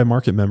proud Thrive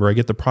Market member, I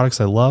get the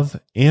products I love,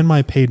 and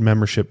my paid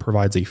membership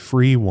provides a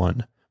free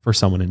one for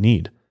someone in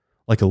need,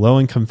 like a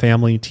low-income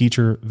family,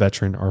 teacher,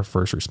 veteran, or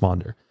first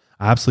responder.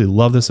 I absolutely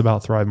love this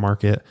about Thrive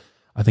Market.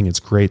 I think it's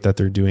great that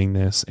they're doing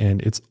this,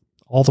 and it's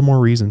all the more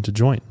reason to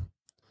join.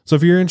 So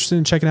if you're interested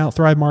in checking out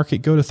Thrive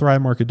Market, go to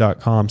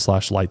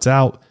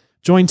thrivemarket.com/lightsout.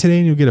 Join today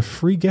and you'll get a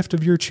free gift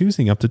of your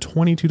choosing up to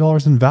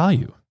 $22 in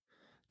value.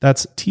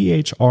 That's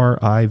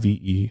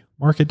THRIVE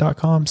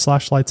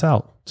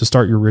market.com/lightsout to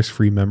start your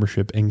risk-free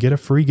membership and get a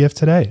free gift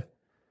today.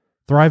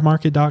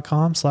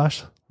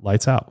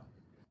 thrivemarket.com/lightsout.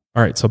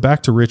 All right, so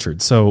back to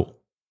Richard. So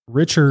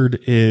Richard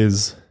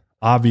is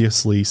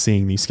obviously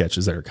seeing these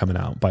sketches that are coming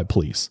out by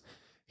police.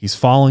 He's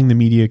following the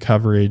media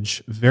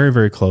coverage very,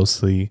 very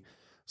closely.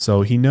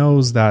 So he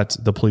knows that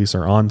the police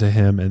are onto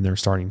him and they're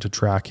starting to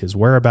track his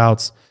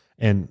whereabouts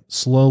and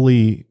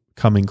slowly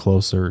coming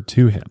closer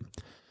to him.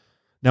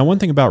 Now, one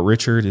thing about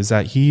Richard is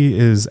that he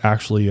is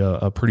actually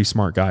a pretty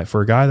smart guy.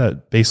 For a guy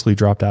that basically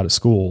dropped out of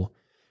school,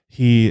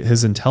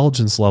 his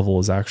intelligence level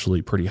is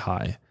actually pretty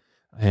high.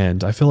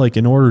 And I feel like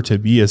in order to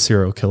be a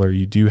serial killer,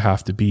 you do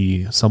have to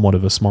be somewhat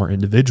of a smart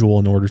individual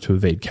in order to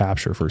evade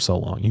capture for so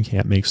long. You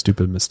can't make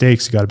stupid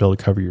mistakes. You got to be able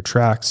to cover your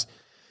tracks.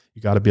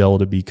 You got to be able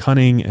to be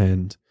cunning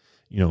and,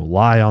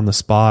 lie on the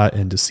spot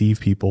and deceive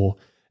people.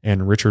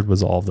 And Richard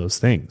was all of those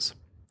things.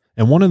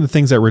 And one of the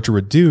things that Richard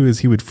would do is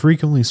he would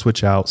frequently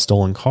switch out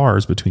stolen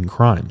cars between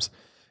crimes.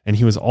 And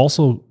he was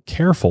also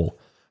careful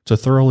to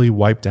thoroughly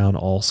wipe down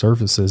all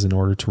surfaces in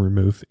order to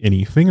remove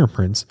any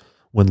fingerprints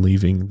when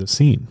leaving the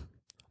scene.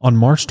 On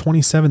March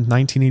 27,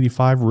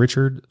 1985,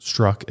 Richard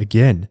struck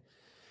again.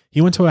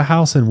 He went to a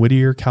house in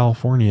Whittier,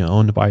 California,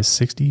 owned by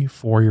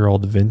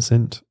 64-year-old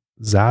Vincent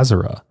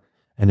Zazzara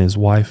and his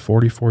wife,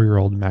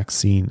 44-year-old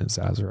Maxine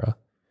Zazzara.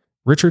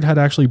 Richard had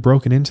actually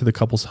broken into the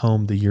couple's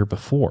home the year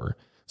before,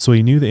 so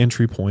he knew the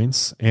entry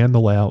points and the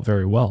layout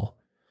very well.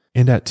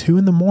 And at 2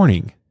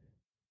 a.m,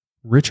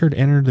 Richard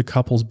entered the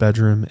couple's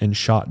bedroom and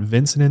shot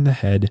Vincent in the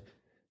head,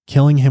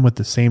 killing him with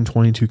the same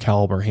 .22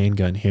 caliber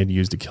handgun he had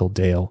used to kill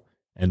Dale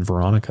and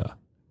Veronica.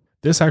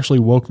 This actually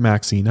woke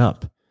Maxine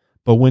up,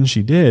 but when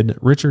she did,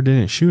 Richard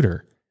didn't shoot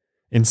her.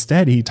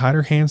 Instead, he tied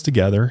her hands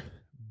together,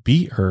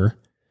 beat her,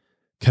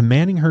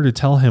 commanding her to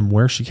tell him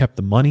where she kept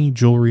the money,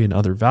 jewelry, and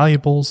other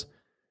valuables.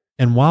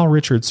 And while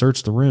Richard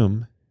searched the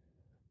room,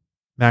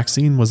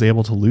 Maxine was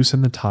able to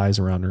loosen the ties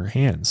around her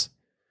hands.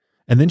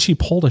 And then she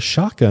pulled a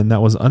shotgun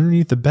that was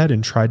underneath the bed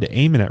and tried to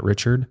aim it at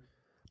Richard,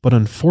 but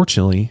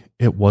unfortunately,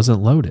 it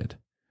wasn't loaded.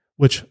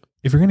 Which,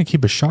 if you're going to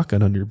keep a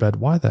shotgun under your bed,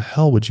 why the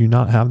hell would you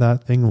not have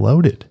that thing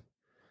loaded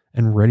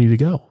and ready to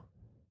go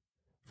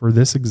for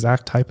this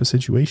exact type of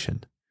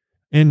situation?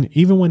 And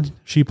even when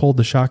she pulled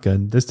the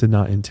shotgun, this did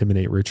not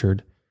intimidate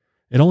Richard.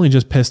 It only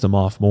just pissed him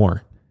off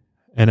more.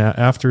 And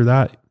after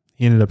that,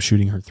 he ended up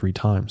shooting her 3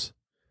 times.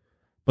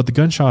 But the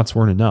gunshots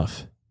weren't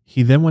enough.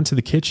 He then went to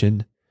the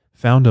kitchen,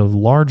 found a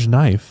large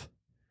knife,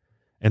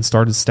 and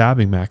started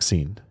stabbing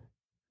Maxine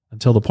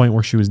until the point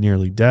where she was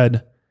nearly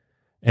dead.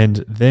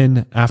 And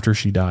then after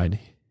she died,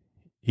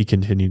 he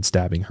continued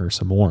stabbing her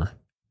some more.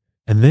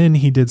 And then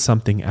he did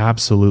something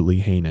absolutely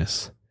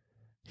heinous.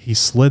 He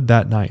slid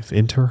that knife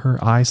into her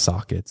eye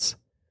sockets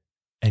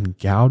and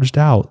gouged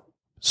out,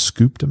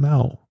 scooped them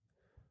out,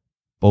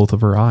 both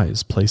of her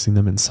eyes, placing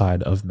them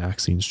inside of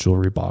Maxine's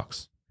jewelry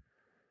box.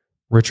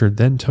 Richard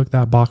then took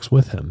that box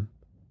with him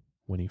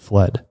when he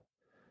fled.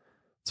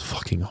 It's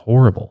fucking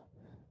horrible.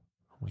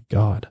 Oh my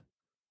God.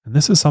 And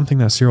this is something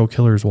that serial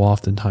killers will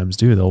oftentimes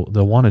do.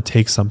 They'll want to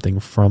take something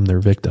from their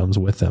victims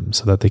with them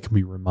so that they can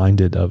be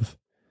reminded of,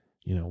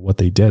 what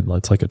they did.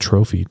 It's like a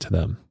trophy to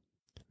them.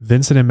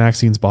 Vincent and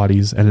Maxine's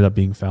bodies ended up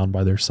being found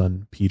by their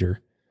son,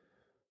 Peter,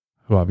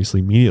 who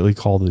obviously immediately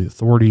called the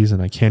authorities.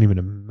 And I can't even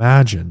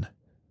imagine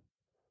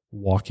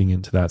walking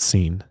into that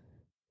scene,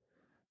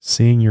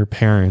 seeing your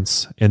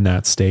parents in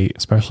that state,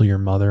 especially your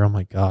mother. Oh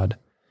my God,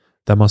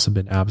 that must have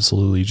been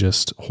absolutely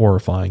just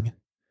horrifying.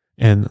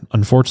 And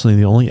unfortunately,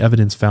 the only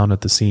evidence found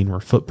at the scene were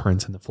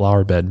footprints in the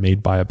flower bed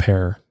made by a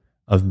pair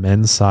of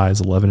men's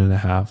size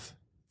 11.5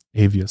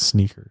 Avia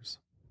sneakers.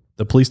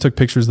 The police took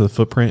pictures of the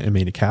footprint and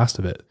made a cast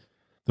of it.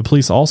 The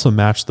police also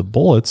matched the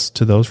bullets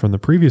to those from the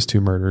previous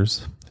 2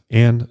 murders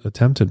and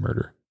attempted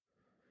murder.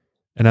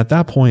 And at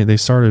that point, they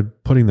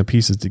started putting the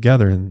pieces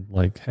together and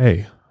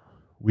hey,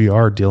 we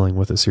are dealing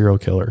with a serial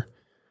killer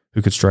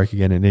who could strike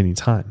again at any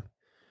time,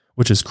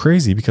 which is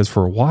crazy because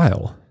for a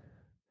while,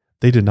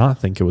 they did not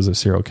think it was a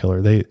serial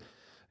killer.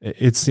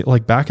 It's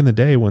like back in the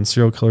day when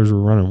serial killers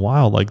were running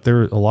wild,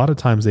 a lot of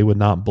times they would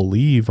not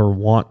believe or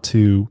want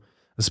to,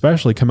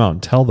 especially come out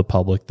and tell the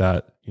public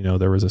that,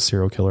 there was a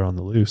serial killer on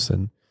the loose.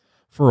 And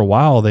for a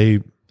while, they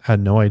had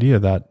no idea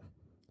that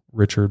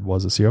Richard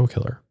was a serial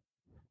killer.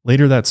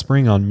 Later that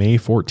spring, on May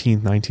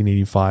 14th,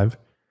 1985,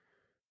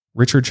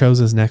 Richard chose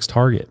his next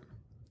target,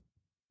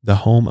 the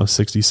home of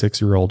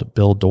 66-year-old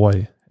Bill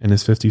Doy and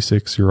his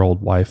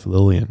 56-year-old wife,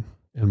 Lillian,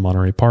 in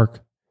Monterey Park.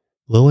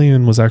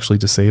 Lillian was actually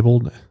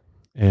disabled,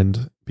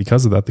 and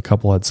because of that, the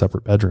couple had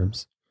separate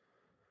bedrooms.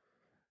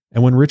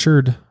 And when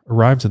Richard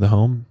arrived at the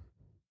home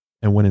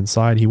and went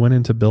inside, he went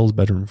into Bill's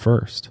bedroom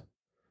first.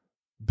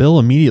 Bill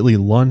immediately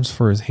lunged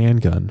for his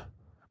handgun,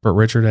 but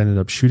Richard ended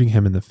up shooting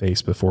him in the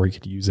face before he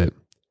could use it.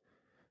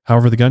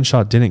 However, the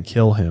gunshot didn't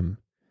kill him,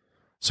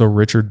 so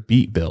Richard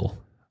beat Bill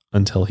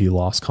until he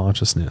lost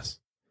consciousness.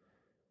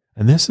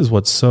 And this is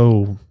what's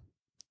so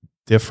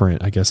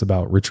different, I guess,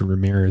 about Richard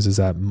Ramirez is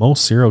that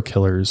most serial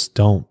killers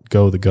don't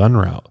go the gun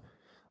route.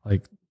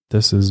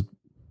 This is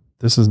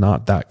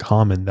not that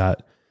common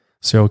that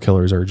serial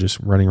killers are just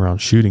running around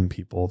shooting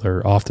people.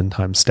 They're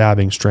oftentimes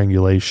stabbing,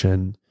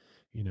 strangulation,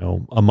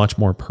 a much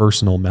more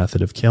personal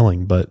method of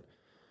killing, but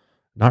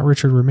not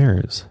Richard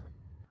Ramirez.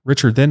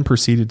 Richard then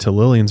proceeded to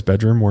Lillian's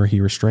bedroom where he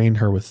restrained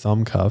her with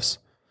thumb cuffs,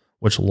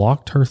 which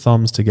locked her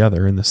thumbs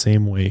together in the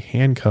same way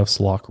handcuffs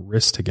lock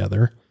wrists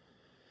together.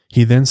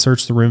 He then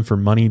searched the room for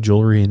money,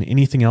 jewelry, and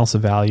anything else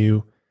of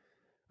value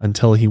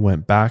until he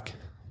went back.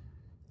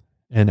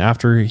 And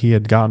after he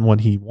had gotten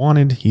what he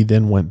wanted, he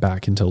then went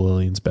back into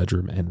Lillian's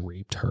bedroom and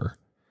raped her.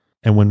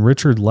 And when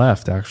Richard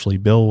left, actually,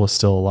 Bill was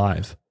still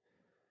alive,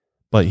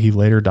 but he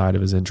later died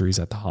of his injuries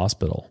at the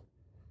hospital.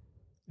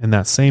 In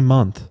that same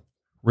month,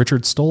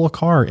 Richard stole a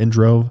car and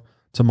drove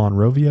to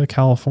Monrovia,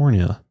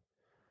 California.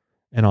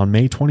 And on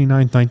May 29,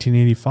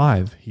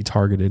 1985, he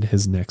targeted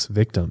his next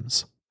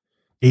victims.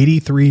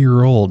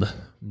 83-year-old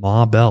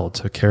Ma Bell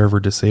took care of her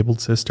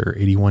disabled sister,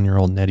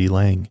 81-year-old Nettie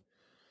Lang.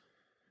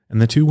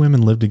 And the 2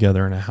 women lived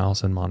together in a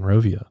house in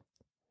Monrovia.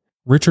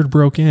 Richard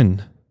broke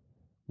in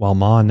while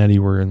Ma and Nettie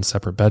were in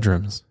separate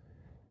bedrooms.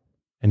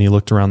 And he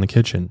looked around the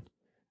kitchen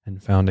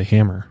and found a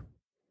hammer.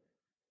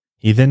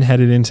 He then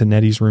headed into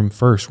Nettie's room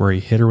first, where he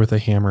hit her with a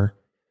hammer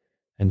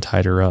and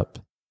tied her up.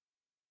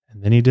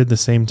 And then he did the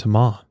same to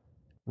Ma.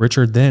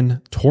 Richard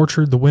then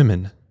tortured the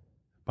women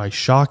by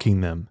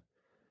shocking them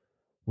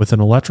with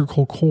an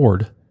electrical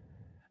cord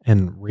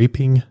and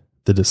raping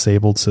the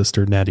disabled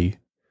sister Nettie.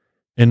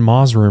 In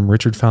Ma's room,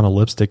 Richard found a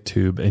lipstick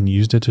tube and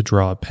used it to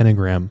draw a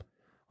pentagram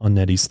on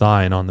Nettie's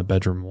thigh and on the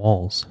bedroom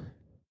walls.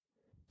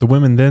 The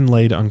women then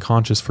laid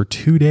unconscious for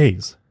 2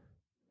 days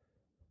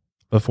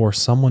before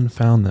someone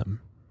found them.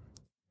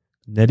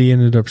 Nettie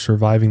ended up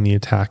surviving the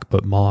attack,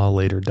 but Ma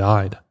later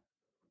died.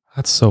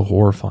 That's so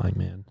horrifying,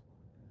 man.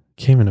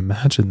 Can't even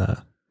imagine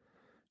that.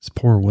 These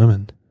poor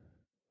women.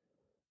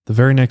 The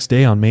very next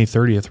day, on May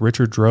 30th,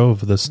 Richard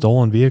drove the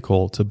stolen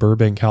vehicle to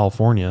Burbank,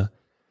 California,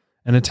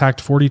 and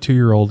attacked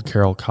 42-year-old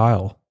Carol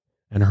Kyle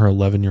and her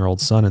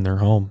 11-year-old son in their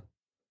home.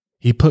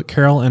 He put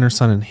Carol and her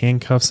son in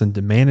handcuffs and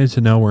demanded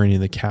to know where any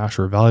of the cash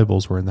or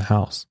valuables were in the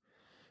house.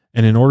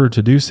 And in order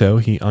to do so,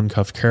 he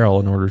uncuffed Carol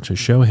in order to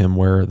show him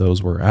where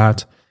those were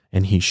at,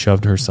 and he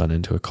shoved her son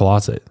into a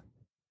closet.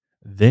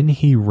 Then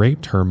he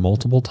raped her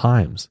multiple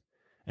times,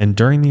 and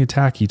during the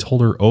attack, he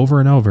told her over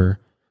and over,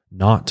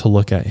 not to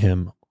look at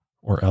him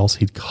or else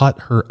he'd cut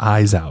her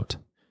eyes out.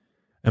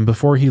 And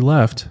before he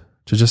left,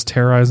 to just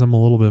terrorize him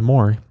a little bit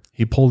more,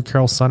 he pulled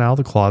Carol's son out of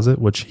the closet,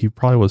 which he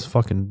probably was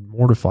fucking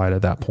mortified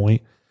at that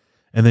point,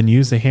 and then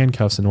used the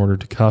handcuffs in order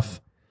to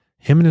cuff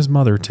him and his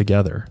mother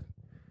together.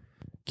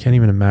 Can't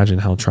even imagine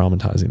how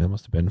traumatizing that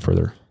must have been for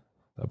that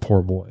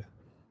poor boy.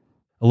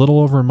 A little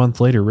over a month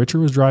later, Richard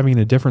was driving in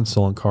a different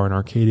stolen car in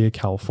Arcadia,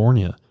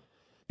 California.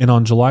 And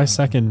on July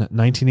 2nd,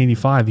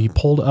 1985, he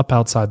pulled up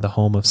outside the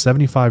home of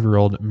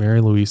 75-year-old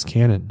Mary Louise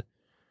Cannon.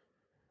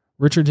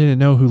 Richard didn't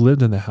know who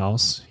lived in the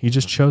house. He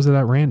just chose it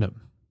at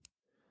random.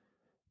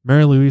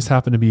 Mary Louise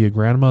happened to be a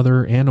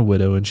grandmother and a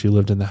widow, and she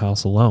lived in the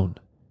house alone.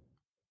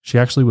 She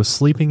actually was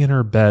sleeping in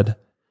her bed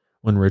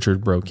when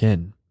Richard broke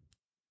in.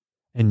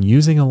 And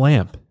using a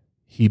lamp,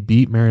 he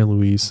beat Mary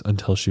Louise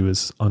until she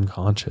was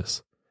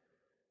unconscious.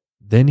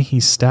 Then he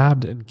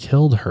stabbed and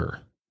killed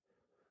her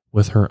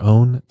with her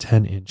own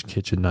 10-inch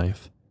kitchen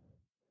knife.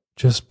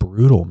 Just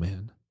brutal,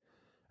 man.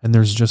 And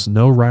there's just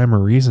no rhyme or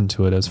reason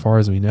to it as far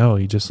as we know.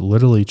 He just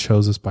literally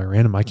chose this by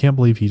random. I can't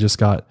believe he just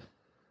got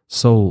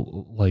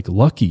so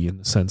lucky in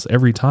the sense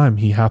every time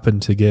he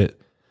happened to get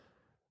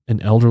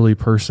an elderly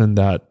person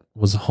that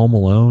was home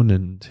alone,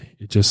 and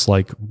it just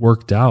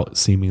worked out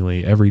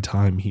seemingly every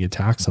time he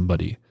attacked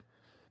somebody.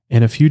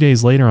 And a few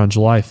days later on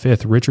July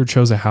 5th, Richard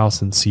chose a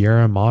house in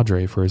Sierra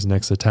Madre for his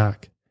next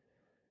attack.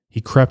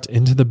 He crept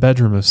into the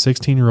bedroom of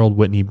 16-year-old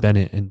Whitney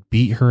Bennett and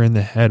beat her in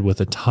the head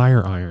with a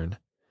tire iron.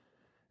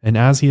 And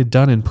as he had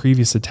done in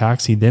previous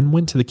attacks, he then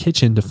went to the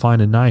kitchen to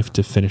find a knife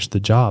to finish the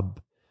job,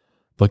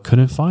 but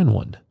couldn't find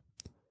one.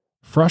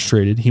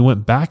 Frustrated, he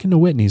went back into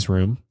Whitney's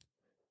room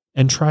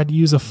and tried to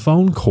use a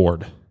phone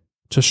cord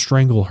to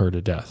strangle her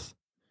to death.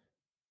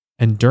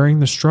 And during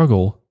the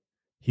struggle,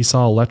 he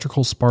saw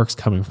electrical sparks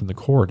coming from the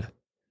cord.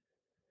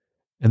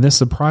 And this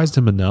surprised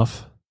him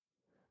enough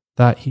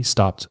that he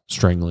stopped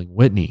strangling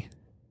Whitney.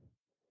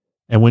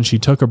 And when she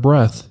took a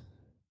breath,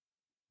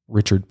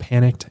 Richard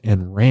panicked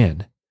and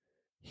ran.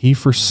 He,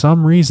 for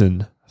some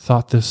reason,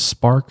 thought this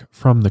spark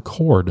from the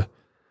cord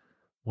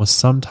was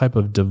some type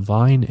of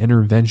divine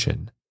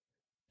intervention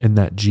and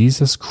that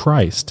Jesus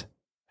Christ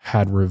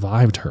had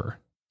revived her.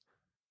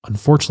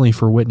 Unfortunately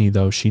for Whitney,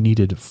 though, she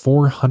needed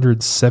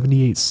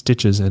 478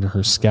 stitches in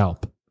her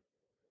scalp,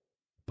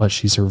 but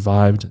she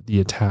survived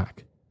the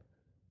attack.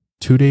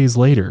 2 days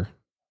later,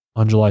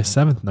 on July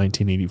 7th,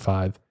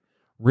 1985,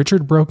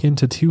 Richard broke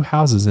into 2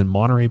 houses in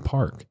Monterey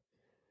Park.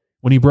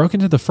 When he broke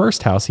into the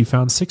first house, he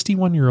found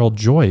 61-year-old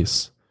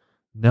Joyce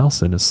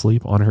Nelson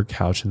asleep on her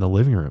couch in the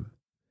living room.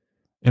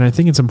 And I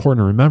think it's important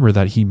to remember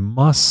that he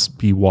must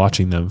be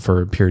watching them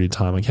for a period of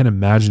time. I can't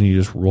imagine he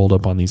just rolled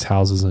up on these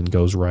houses and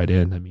goes right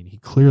in. I mean, he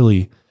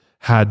clearly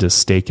had to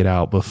stake it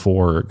out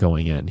before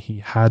going in. He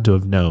had to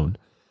have known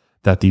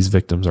that these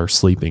victims are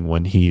sleeping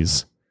when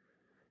he's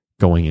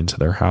going into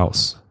their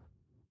house.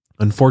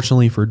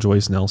 Unfortunately for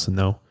Joyce Nelson,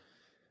 though,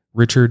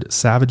 Richard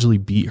savagely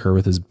beat her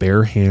with his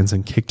bare hands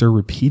and kicked her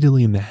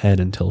repeatedly in the head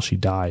until she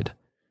died.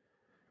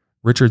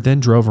 Richard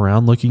then drove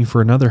around looking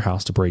for another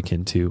house to break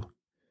into,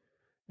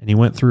 and he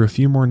went through a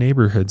few more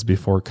neighborhoods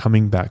before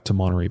coming back to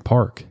Monterey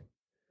Park.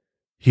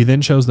 He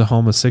then chose the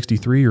home of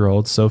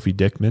 63-year-old Sophie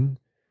Dickman,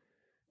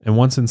 and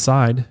once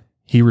inside,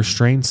 he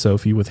restrained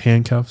Sophie with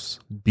handcuffs,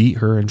 beat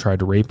her, and tried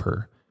to rape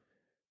her.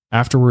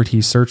 Afterward,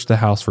 he searched the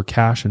house for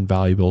cash and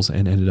valuables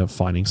and ended up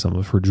finding some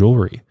of her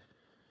jewelry.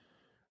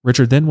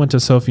 Richard then went to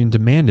Sophie and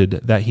demanded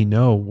that he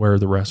know where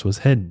the rest was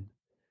hidden,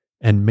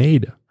 and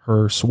made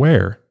her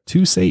swear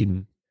to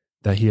Satan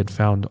that he had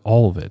found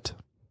all of it.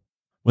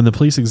 When the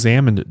police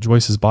examined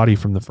Joyce's body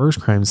from the first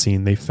crime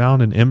scene, they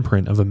found an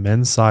imprint of a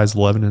men's size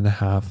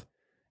 11.5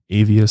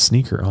 Avia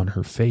sneaker on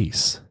her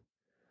face.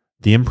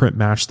 The imprint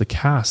matched the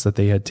cast that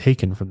they had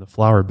taken from the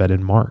flower bed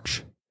in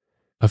March.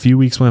 A few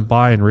weeks went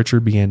by and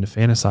Richard began to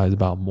fantasize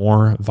about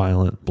more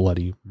violent,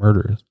 bloody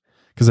murders.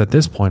 Because at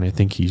this point, I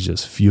think he's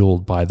just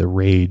fueled by the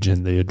rage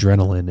and the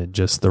adrenaline and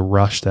just the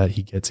rush that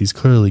he gets. He's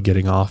clearly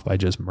getting off by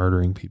just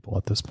murdering people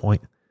at this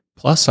point.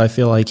 Plus, I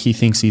feel like he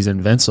thinks he's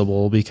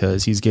invincible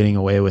because he's getting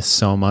away with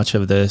so much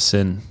of this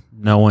and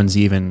no one's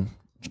even,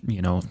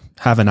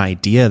 have an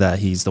idea that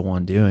he's the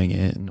one doing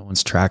it. No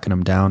one's tracking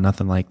him down,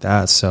 nothing like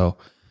that. So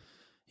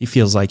he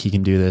feels like he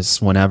can do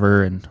this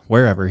whenever and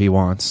wherever he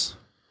wants.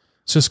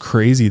 It's just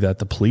crazy that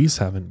the police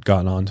haven't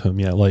gotten onto him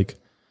yet.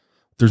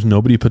 There's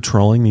nobody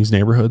patrolling these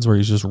neighborhoods where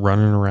he's just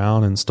running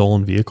around in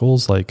stolen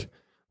vehicles.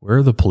 Where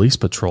are the police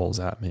patrols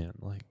at, man?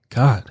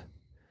 God,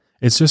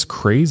 it's just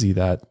crazy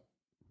that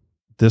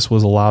this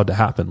was allowed to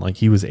happen.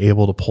 He was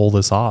able to pull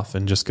this off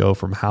and just go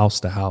from house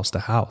to house to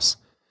house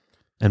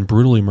and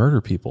brutally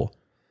murder people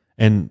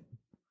and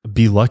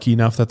be lucky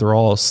enough that they're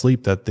all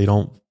asleep, that they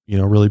don't,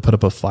 really put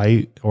up a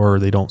fight or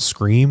they don't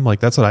scream.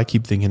 That's what I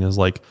keep thinking is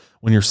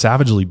when you're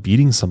savagely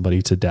beating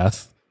somebody to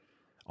death,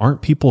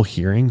 aren't people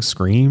hearing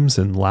screams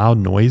and loud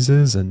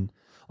noises? And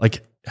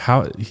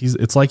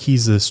it's like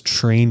he's this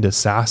trained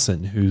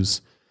assassin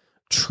who's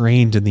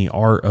trained in the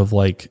art of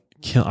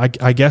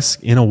I guess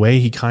in a way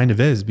he kind of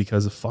is,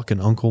 because of fucking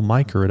Uncle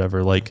Mike or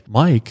whatever. Like,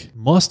 Mike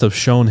must have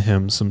shown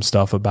him some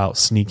stuff about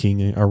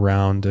sneaking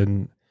around,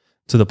 and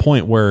to the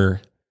point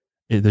where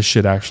this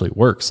shit actually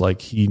works.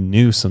 Like, he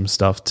knew some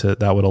stuff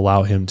that would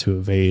allow him to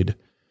evade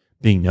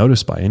being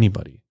noticed by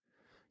anybody.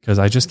 Because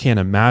I just can't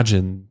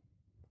imagine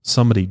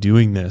somebody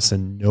doing this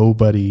and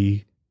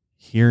nobody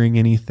hearing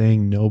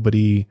anything,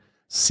 nobody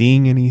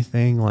seeing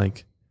anything.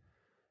 Like,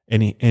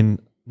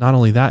 and not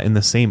only that, in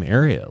the same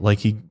area. Like,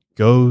 he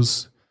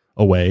goes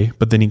away,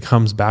 but then he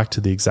comes back to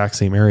the exact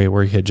same area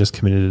where he had just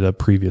committed a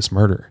previous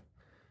murder.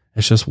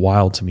 It's just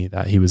wild to me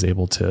that he was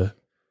able to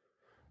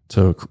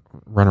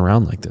run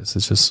around like this.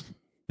 It's just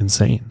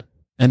insane.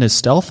 And his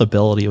stealth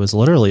ability was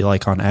literally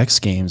like on X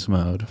Games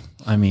mode.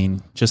 I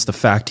mean, just the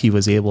fact he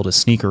was able to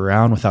sneak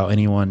around without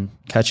anyone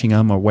catching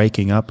him or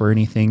waking up or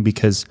anything,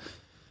 because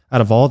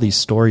out of all these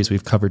stories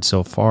we've covered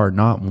so far,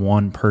 not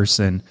one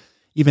person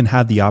even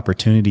had the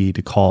opportunity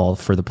to call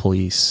for the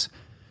police.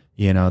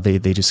 You know, they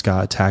just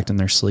got attacked in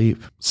their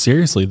sleep.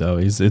 Seriously, though,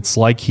 it's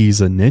like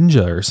he's a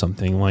ninja or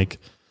something. Like,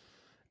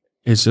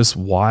 it's just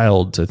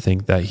wild to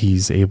think that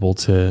he's able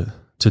to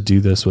do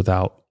this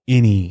without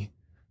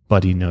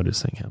anybody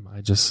noticing him.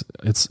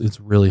 It's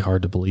really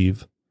hard to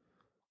believe.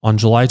 On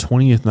July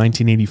 20th,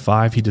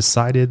 1985, he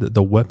decided that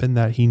the weapon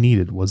that he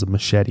needed was a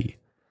machete.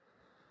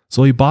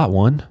 So he bought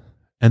one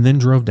and then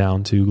drove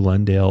down to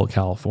Glendale,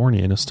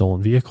 California in a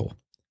stolen vehicle.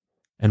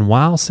 And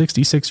while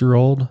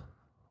 66-year-old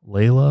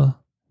Layla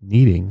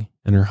Needing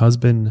and her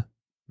husband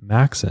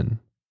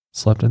Maxon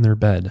slept in their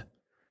bed,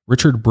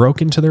 Richard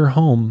broke into their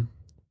home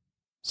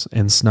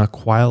and snuck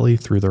quietly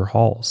through their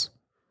halls.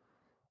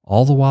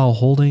 All the while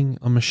holding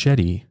a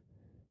machete,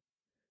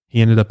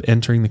 he ended up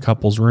entering the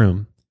couple's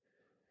room.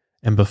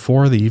 And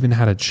before they even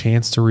had a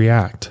chance to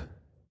react,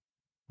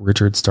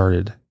 Richard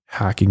started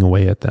hacking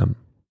away at them.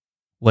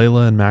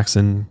 Layla and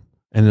Maxon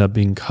ended up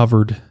being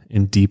covered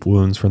in deep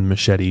wounds from the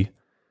machete,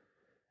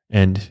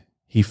 and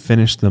he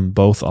finished them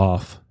both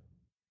off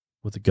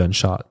with a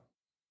gunshot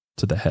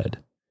to the head.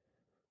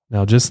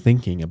 Now, just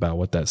thinking about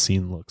what that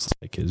scene looks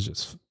like is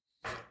just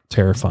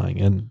terrifying.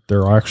 And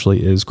there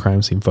actually is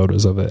crime scene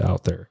photos of it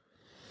out there,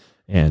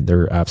 and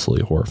they're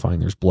absolutely horrifying.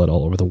 There's blood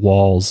all over the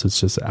walls.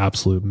 It's just an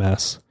absolute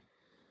mess.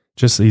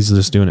 He's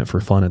just doing it for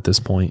fun at this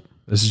point.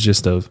 This is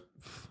just a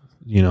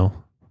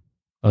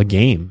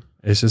game.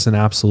 It's just an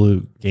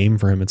absolute game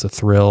for him. It's a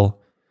thrill,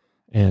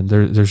 and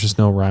there's just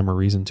no rhyme or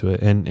reason to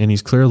it. And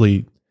he's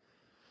clearly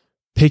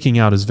picking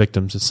out his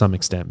victims to some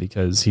extent,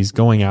 because he's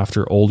going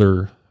after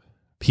older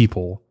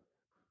people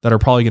that are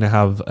probably going to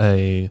have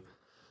a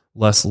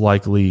less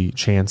likely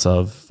chance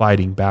of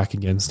fighting back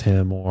against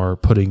him or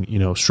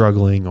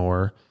struggling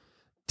or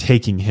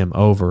taking him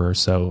over or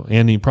so.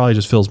 And he probably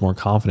just feels more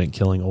confident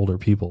killing older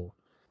people.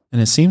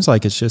 And it seems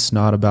like it's just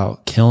not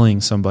about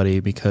killing somebody,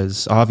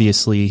 because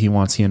obviously he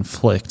wants to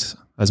inflict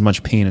as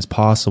much pain as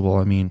possible.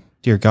 I mean,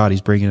 dear God,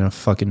 he's bringing a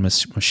fucking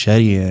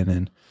machete in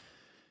and,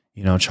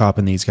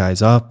 chopping these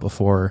guys up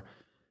before,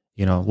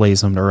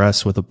 lays them to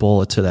rest with a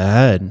bullet to the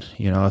head.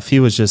 If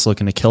he was just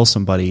looking to kill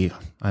somebody,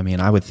 I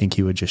mean, I would think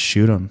he would just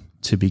shoot them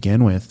to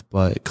begin with,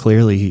 but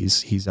clearly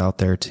he's out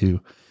there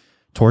to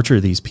torture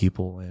these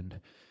people. And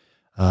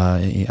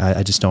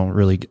I just don't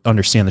really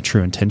understand the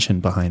true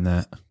intention behind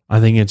that. I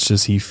think it's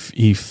just he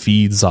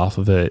feeds off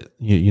of it,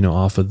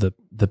 off of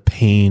the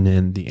pain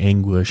and the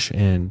anguish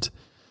and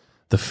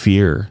the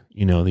fear,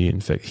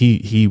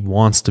 he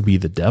wants to be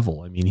the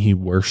devil. I mean, he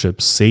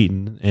worships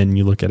Satan, and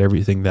you look at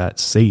everything that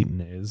Satan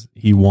is,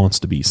 he wants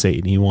to be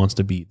Satan. He wants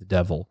to be the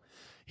devil.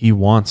 He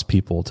wants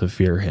people to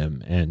fear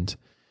him. And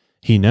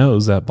he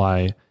knows that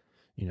by,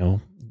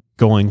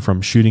 going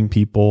from shooting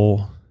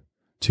people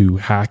to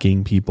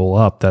hacking people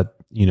up, that,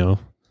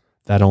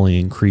 that only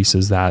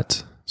increases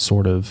that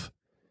sort of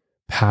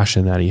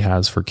passion that he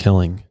has for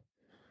killing,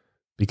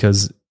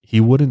 because he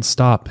wouldn't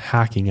stop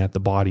hacking at the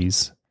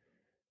bodies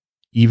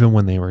even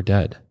when they were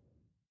dead.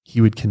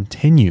 He would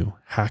continue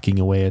hacking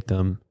away at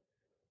them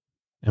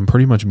and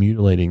pretty much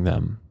mutilating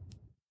them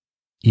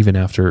even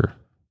after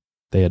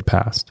they had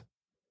passed.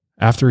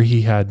 After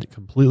he had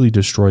completely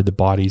destroyed the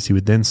bodies, he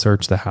would then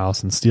search the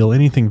house and steal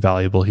anything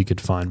valuable he could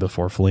find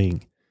before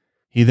fleeing.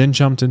 He then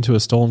jumped into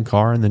a stolen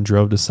car and then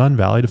drove to Sun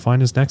Valley to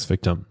find his next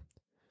victim.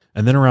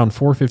 And then around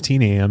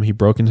 4:15 a.m., he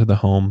broke into the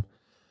home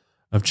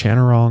of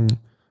Chanarong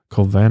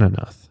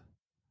Kovananath,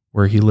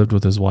 where he lived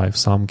with his wife,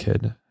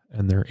 Samkid,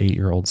 and their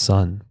 8-year-old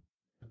son.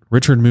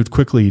 Richard moved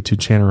quickly to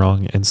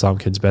Chanarong and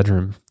Samkid's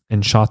bedroom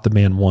and shot the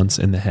man once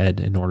in the head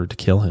in order to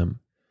kill him.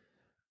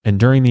 And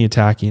during the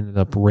attack, he ended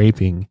up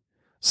raping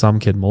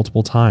Samkid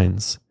multiple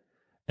times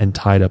and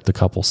tied up the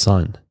couple's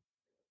son.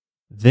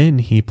 Then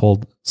he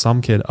pulled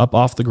Samkid up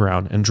off the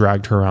ground and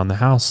dragged her around the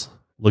house,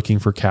 looking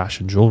for cash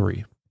and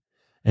jewelry.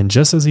 And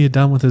just as he had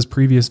done with his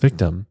previous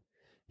victim,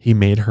 he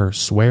made her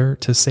swear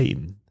to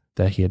Satan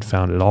that he had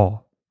found it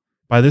all.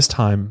 By this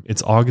time,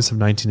 it's August of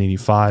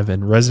 1985,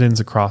 and residents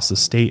across the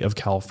state of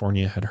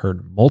California had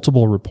heard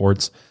multiple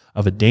reports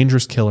of a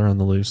dangerous killer on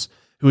the loose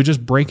who would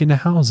just break into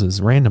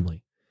houses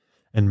randomly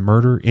and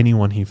murder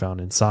anyone he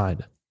found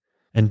inside.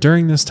 And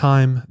during this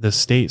time, the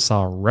state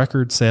saw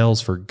record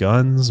sales for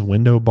guns,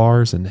 window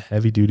bars, and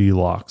heavy-duty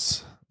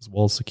locks, as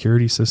well as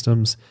security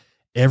systems.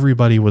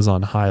 Everybody was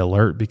on high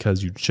alert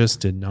because you just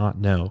did not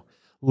know.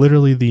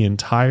 Literally, the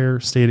entire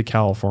state of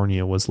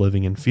California was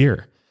living in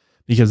fear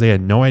because they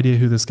had no idea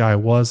who this guy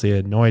was. They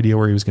had no idea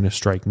where he was going to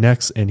strike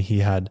next, and he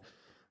had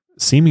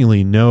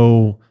seemingly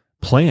no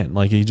plan.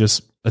 Like, he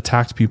just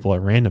attacked people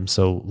at random.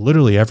 So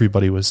literally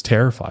everybody was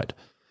terrified.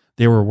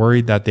 They were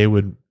worried that they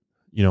would,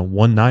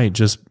 one night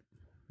just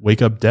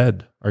wake up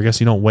dead. Or I guess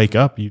you don't wake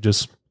up, you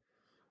just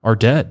are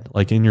dead,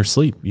 like in your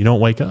sleep. You don't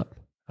wake up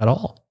at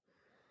all.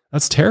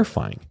 That's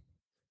terrifying.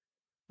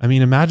 I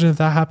mean, imagine if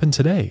that happened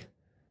today.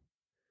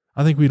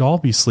 I think we'd all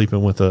be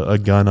sleeping with a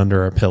gun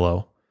under our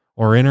pillow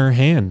or in our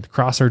hand,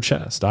 across our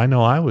chest. I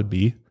know I would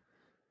be.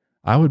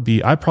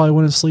 I probably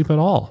wouldn't sleep at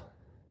all.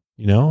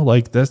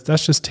 Like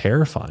that's just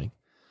terrifying.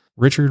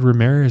 Richard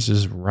Ramirez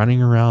is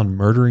running around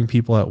murdering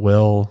people at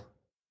will,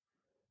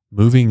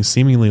 moving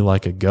seemingly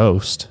like a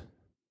ghost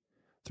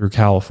through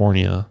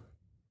California,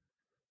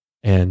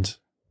 and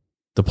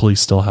the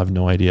police still have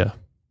no idea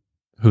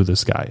who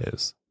this guy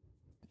is.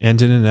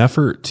 And in an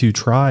effort to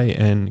try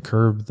and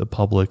curb the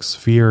public's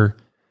fear,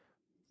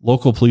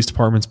 local police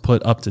departments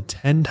put up to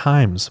 10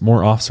 times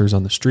more officers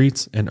on the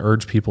streets and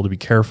urged people to be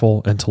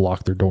careful and to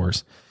lock their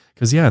doors.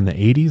 Because in the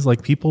 80s,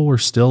 like, people were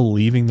still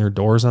leaving their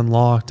doors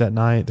unlocked at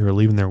night. They were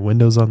leaving their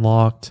windows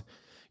unlocked.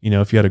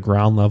 If you had a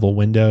ground level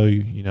window,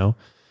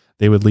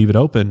 they would leave it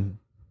open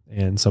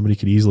and somebody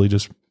could easily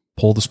just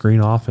pull the screen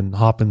off and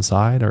hop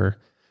inside or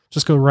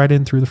just go right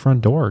in through the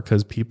front door.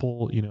 Because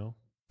people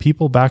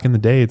back in the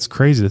day, it's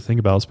crazy to think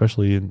about,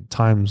 especially in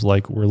times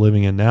like we're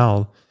living in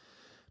now.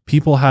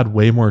 People had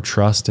way more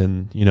trust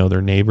in,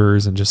 their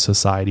neighbors and just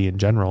society in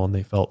general, and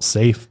they felt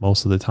safe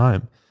most of the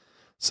time.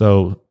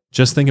 So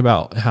just think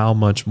about how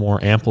much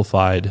more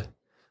amplified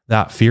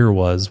that fear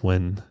was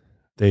when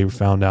they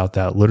found out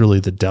that literally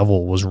the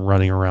devil was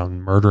running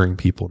around murdering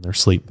people in their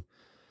sleep.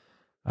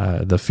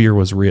 The fear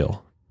was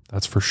real.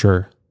 That's for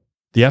sure.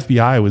 The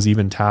FBI was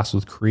even tasked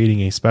with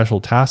creating a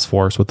special task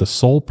force with the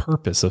sole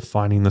purpose of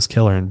finding this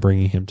killer and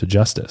bringing him to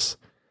justice.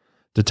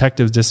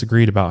 Detectives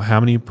disagreed about how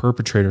many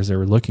perpetrators they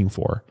were looking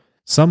for.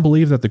 Some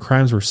believed that the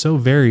crimes were so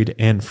varied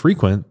and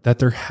frequent that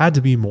there had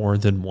to be more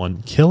than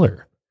one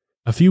killer.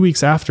 A few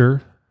weeks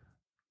after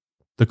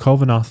the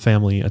Kavanaugh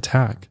family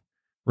attack,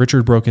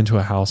 Richard broke into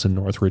a house in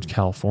Northridge,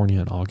 California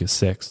on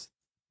August 6th.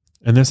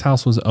 And this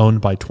house was owned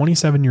by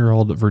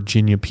 27-year-old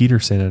Virginia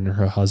Peterson and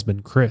her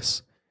husband,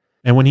 Chris.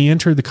 And when he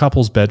entered the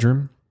couple's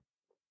bedroom,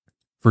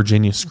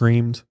 Virginia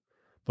screamed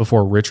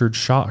before Richard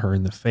shot her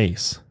in the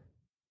face.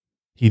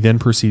 He then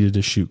proceeded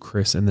to shoot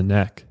Chris in the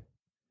neck.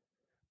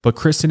 But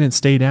Chris didn't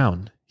stay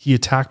down. He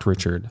attacked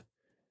Richard.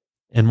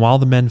 And while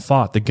the men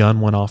fought, the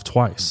gun went off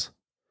twice,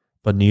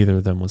 but neither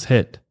of them was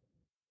hit.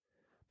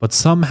 But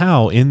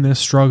somehow in this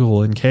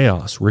struggle and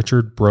chaos,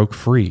 Richard broke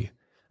free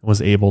and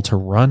was able to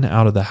run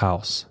out of the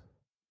house.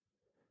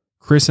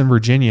 Chris and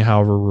Virginia,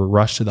 however, were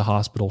rushed to the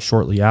hospital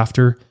shortly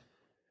after,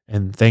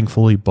 and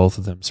thankfully both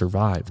of them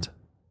survived.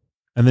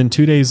 And then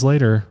 2 days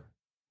later,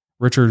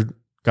 Richard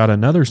got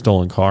another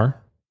stolen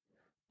car,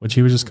 which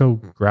he would just go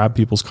grab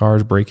people's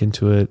cars, break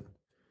into it,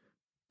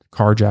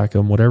 carjack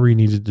them, whatever he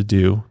needed to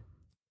do.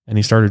 And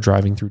he started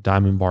driving through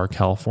Diamond Bar,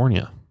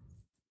 California.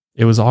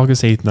 It was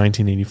August 8th,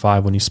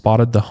 1985, when he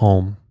spotted the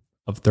home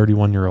of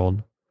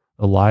 31-year-old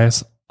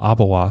Elias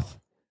Abawath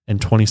and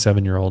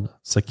 27-year-old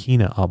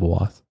Sakina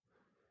Abawath.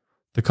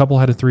 The couple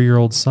had a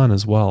 3-year-old son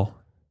as well,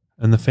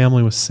 and the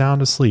family was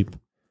sound asleep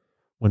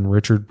when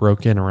Richard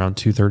broke in around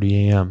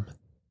 2:30 a.m.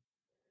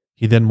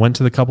 He then went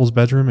to the couple's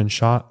bedroom and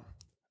shot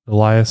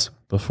Elias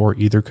before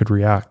either could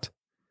react.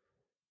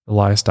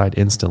 Elias died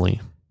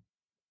instantly.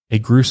 A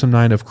gruesome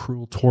night of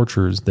cruel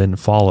tortures then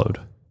followed.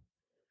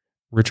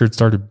 Richard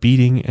started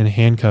beating and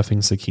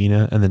handcuffing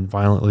Sakina and then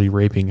violently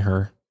raping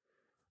her.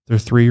 Their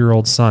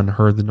 3-year-old son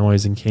heard the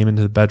noise and came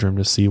into the bedroom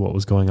to see what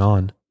was going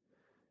on.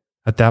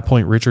 At that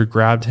point, Richard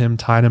grabbed him,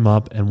 tied him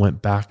up, and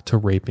went back to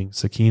raping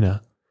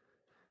Sakina.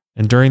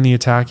 And during the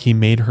attack, he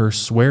made her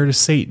swear to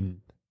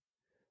Satan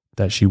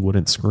that she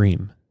wouldn't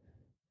scream.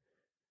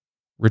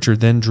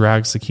 Richard then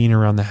dragged Sakina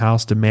around the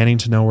house, demanding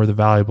to know where the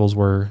valuables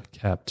were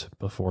kept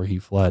before he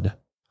fled.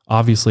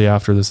 Obviously,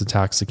 after this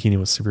attack, Sakina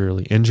was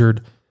severely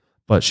injured,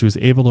 but she was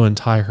able to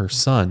untie her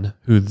son,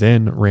 who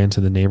then ran to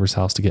the neighbor's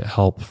house to get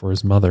help for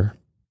his mother.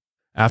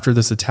 After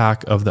this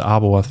attack of the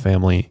Abawath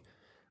family,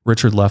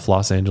 Richard left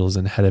Los Angeles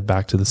and headed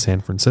back to the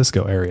San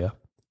Francisco area.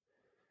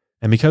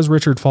 And because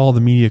Richard followed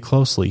the media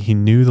closely, he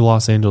knew the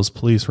Los Angeles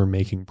police were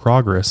making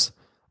progress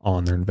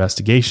on their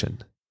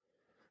investigation.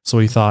 So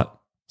he thought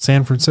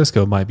San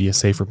Francisco might be a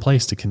safer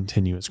place to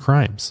continue his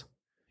crimes.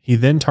 He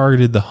then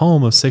targeted the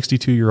home of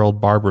 62-year-old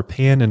Barbara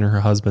Pan and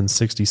her husband,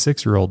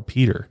 66-year-old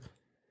Peter.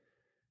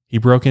 He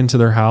broke into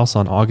their house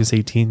on August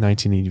 18,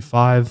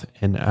 1985,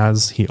 and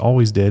as he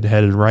always did,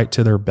 headed right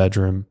to their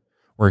bedroom,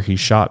 where he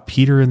shot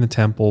Peter in the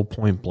temple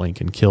point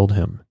blank and killed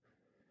him.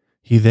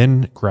 He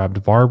then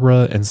grabbed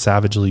Barbara and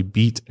savagely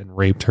beat and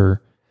raped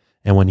her,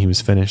 and when he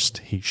was finished,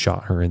 he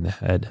shot her in the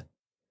head.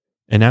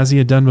 And as he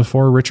had done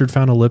before, Richard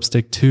found a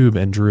lipstick tube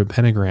and drew a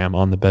pentagram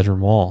on the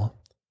bedroom wall,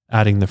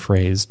 adding the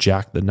phrase,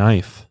 "Jack the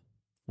Knife."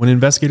 When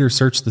investigators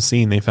searched the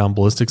scene, they found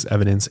ballistics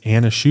evidence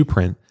and a shoe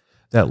print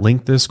that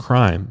linked this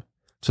crime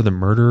to the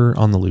murderer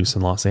on the loose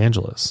in Los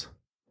Angeles.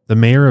 The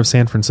mayor of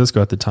San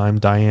Francisco at the time,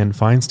 Dianne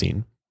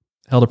Feinstein,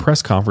 held a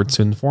press conference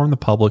to inform the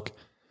public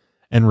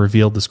and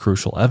revealed this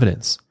crucial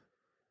evidence.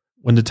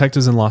 When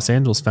detectives in Los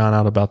Angeles found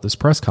out about this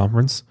press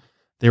conference,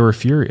 they were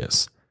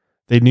furious.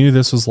 They knew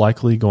this was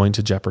likely going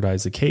to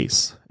jeopardize the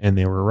case, and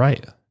they were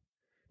right.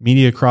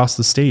 Media across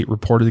the state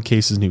reported the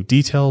case's new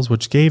details,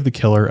 which gave the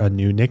killer a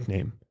new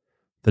nickname,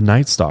 the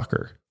Night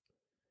Stalker.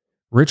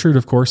 Richard,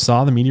 of course,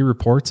 saw the media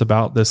reports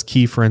about this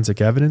key forensic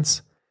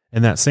evidence,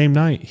 and that same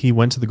night, he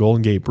went to the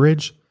Golden Gate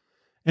Bridge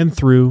and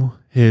threw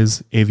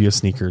his Avia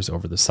sneakers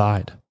over the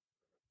side,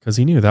 because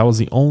he knew that was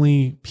the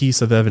only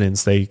piece of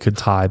evidence they could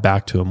tie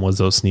back to him was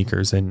those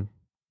sneakers. And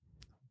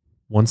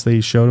once they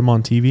showed him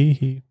on TV,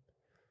 he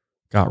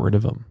got rid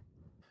of them.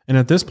 And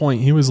at this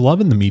point, he was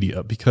loving the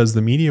media because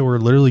the media were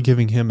literally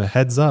giving him a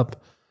heads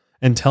up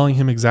and telling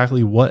him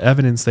exactly what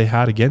evidence they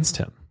had against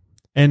him.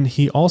 And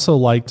he also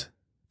liked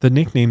the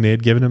nickname they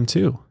had given him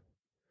too,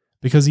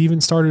 because he even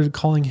started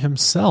calling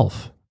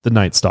himself the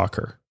Night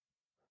Stalker.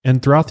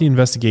 And throughout the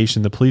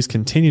investigation, the police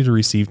continued to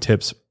receive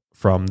tips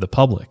from the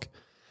public.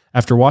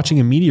 After watching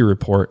a media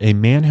report, a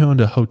man who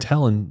owned a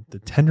hotel in the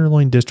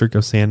Tenderloin district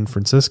of San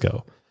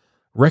Francisco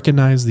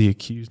recognized the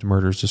accused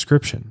murderer's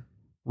description.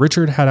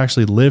 Richard had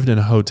actually lived in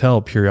a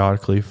hotel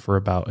periodically for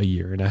about a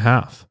year and a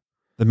half.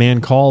 The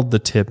man called the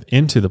tip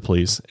into the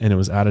police, and it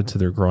was added to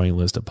their growing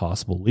list of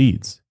possible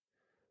leads.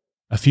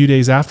 A few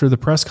days after the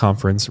press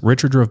conference,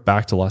 Richard drove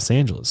back to Los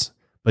Angeles,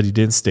 but he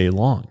didn't stay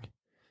long.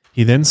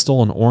 He then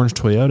stole an orange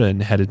Toyota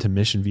and headed to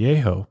Mission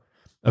Viejo,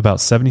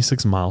 about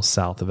 76 miles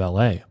south of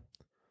LA.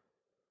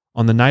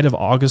 On the night of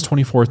August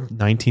 24th,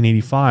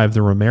 1985,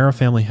 the Romero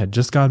family had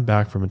just gotten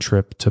back from a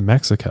trip to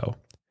Mexico.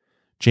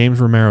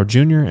 James Romero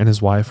Jr. and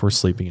his wife were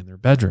sleeping in their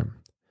bedroom.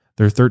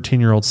 Their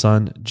 13-year-old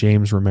son,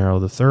 James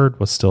Romero III,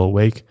 was still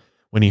awake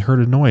when he heard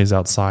a noise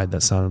outside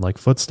that sounded like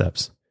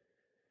footsteps.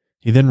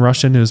 He then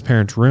rushed into his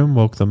parents' room,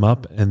 woke them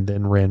up, and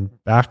then ran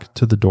back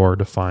to the door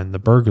to find the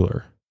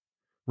burglar.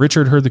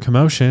 Richard heard the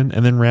commotion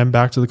and then ran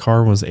back to the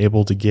car and was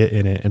able to get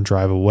in it and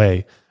drive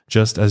away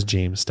just as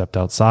James stepped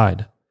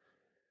outside.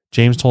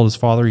 James told his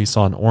father he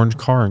saw an orange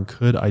car and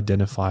could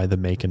identify the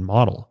make and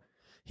model.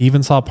 He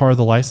even saw part of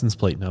the license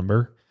plate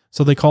number,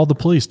 so they called the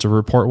police to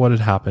report what had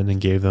happened and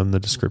gave them the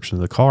description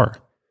of the car.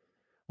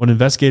 When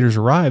investigators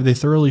arrived, they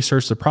thoroughly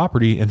searched the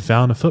property and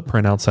found a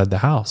footprint outside the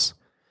house.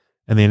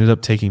 And they ended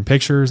up taking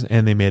pictures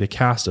and they made a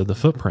cast of the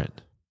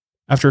footprint.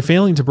 After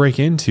failing to break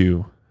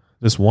into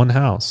this one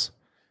house,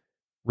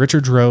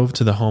 Richard drove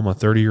to the home of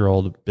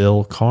 30-year-old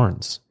Bill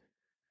Carnes.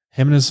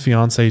 Him and his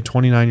fiancée,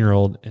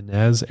 29-year-old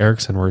Inez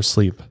Erickson, were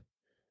asleep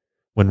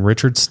when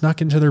Richard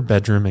snuck into their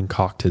bedroom and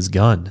cocked his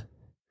gun.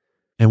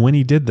 And when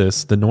he did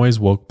this, the noise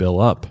woke Bill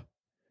up.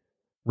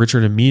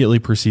 Richard immediately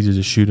proceeded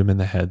to shoot him in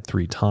the head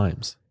 3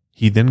 times.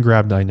 He then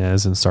grabbed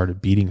Inez and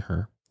started beating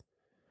her.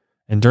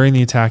 And during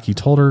the attack, he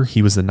told her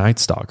he was the Night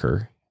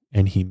Stalker,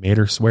 and he made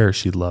her swear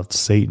she loved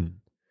Satan.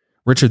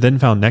 Richard then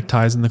found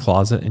neckties in the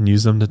closet and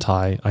used them to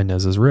tie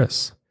Inez's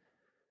wrists.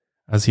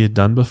 As he had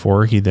done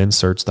before, he then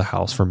searched the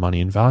house for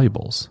money and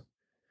valuables.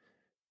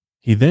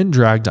 He then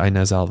dragged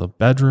Inez out of the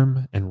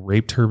bedroom and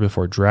raped her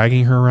before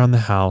dragging her around the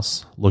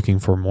house looking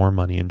for more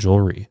money and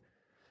jewelry.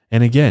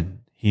 And again,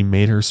 he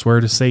made her swear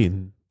to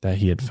Satan that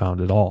he had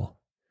found it all.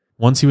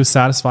 Once he was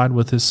satisfied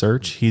with his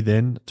search, he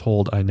then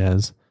told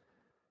Inez,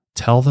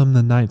 "Tell them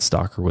the Night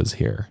Stalker was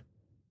here."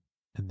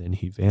 And then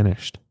he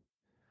vanished.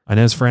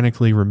 Inez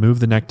frantically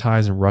removed the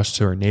neckties and rushed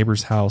to her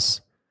neighbor's house.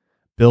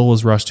 Bill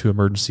was rushed to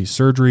emergency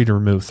surgery to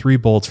remove 3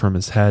 bullets from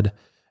his head,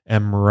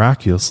 and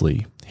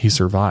miraculously, he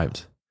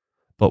survived.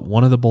 But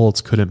one of the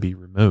bullets couldn't be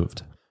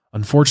removed.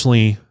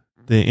 Unfortunately,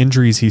 the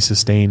injuries he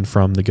sustained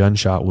from the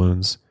gunshot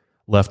wounds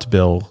left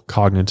Bill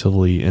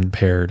cognitively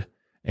impaired,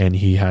 and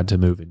he had to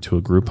move into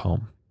a group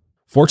home.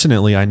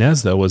 Fortunately,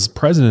 Inez, though, was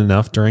present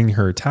enough during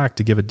her attack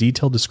to give a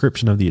detailed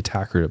description of the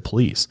attacker to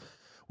police,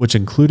 which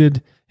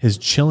included his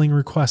chilling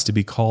request to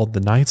be called the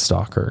Night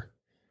Stalker.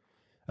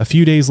 A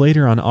few days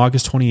later, on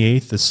August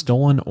 28th, the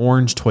stolen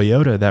orange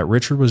Toyota that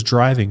Richard was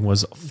driving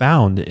was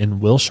found in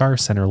Wilshire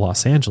Center,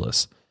 Los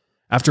Angeles.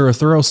 After a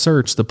thorough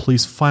search, the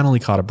police finally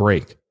caught a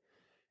break.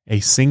 A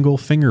single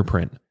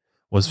fingerprint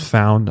was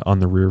found on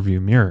the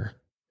rearview mirror.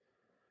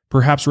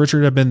 Perhaps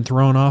Richard had been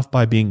thrown off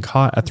by being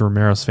caught at the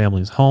Romero's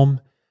family's home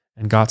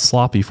and got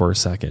sloppy for a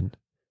second.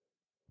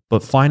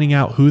 But finding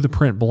out who the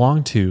print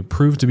belonged to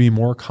proved to be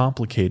more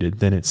complicated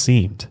than it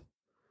seemed.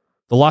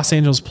 The Los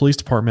Angeles Police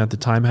Department at the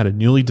time had a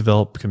newly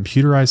developed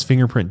computerized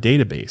fingerprint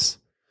database.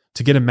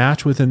 To get a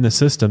match within the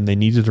system, they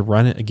needed to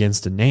run it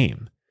against a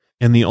name.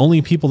 And the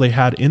only people they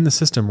had in the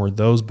system were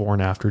those born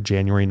after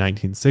January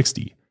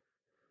 1960.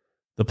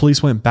 The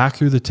police went back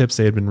through the tips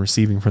they had been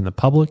receiving from the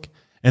public,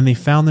 and they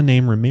found the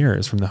name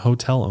Ramirez from the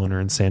hotel owner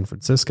in San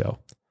Francisco.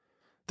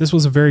 This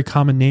was a very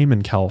common name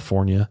in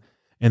California,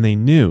 and they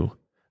knew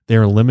They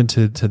are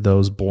limited to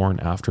those born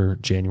after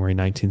January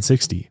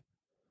 1960.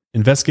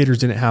 Investigators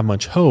didn't have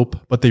much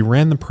hope, but they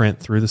ran the print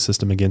through the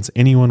system against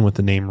anyone with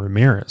the name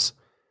Ramirez.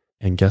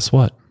 And guess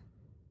what?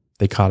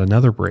 They caught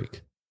another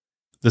break.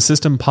 The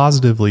system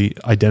positively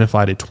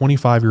identified a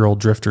 25-year-old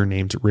drifter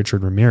named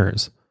Richard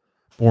Ramirez,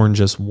 born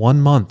just 1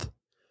 month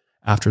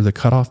after the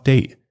cutoff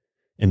date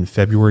in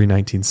February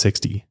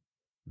 1960.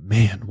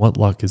 Man, what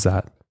luck is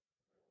that?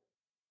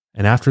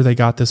 And after they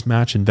got this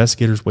match,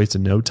 investigators wasted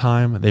no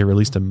time. They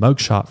released a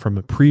mugshot from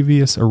a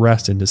previous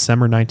arrest in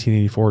December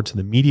 1984 to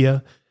the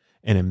media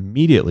and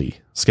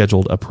immediately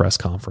scheduled a press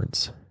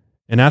conference.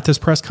 And at this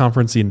press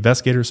conference, the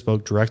investigators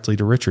spoke directly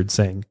to Richard,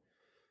 saying,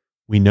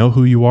 "We know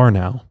who you are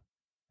now,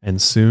 and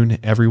soon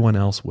everyone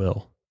else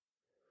will.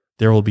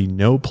 There will be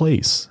no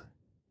place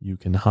you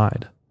can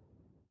hide."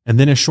 And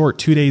then a short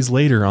 2 days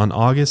later, on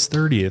August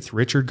 30th,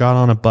 Richard got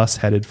on a bus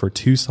headed for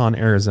Tucson,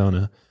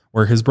 Arizona,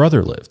 where his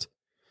brother lived.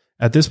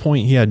 At this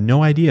point, he had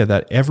no idea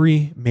that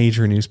every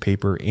major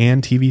newspaper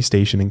and TV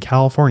station in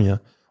California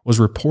was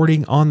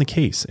reporting on the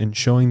case and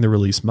showing the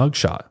released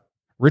mugshot.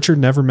 Richard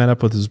never met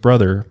up with his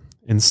brother.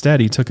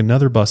 Instead, he took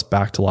another bus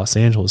back to Los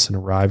Angeles and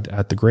arrived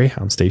at the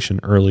Greyhound station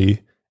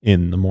early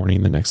in the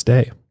morning the next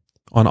day.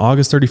 On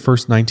August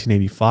 31st,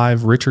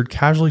 1985, Richard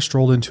casually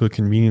strolled into a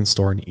convenience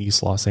store in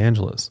East Los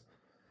Angeles.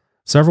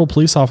 Several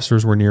police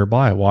officers were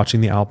nearby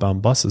watching the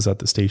outbound buses at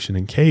the station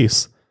in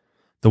case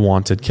the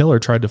wanted killer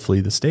tried to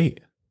flee the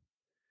state.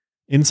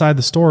 Inside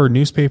the store,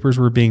 newspapers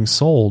were being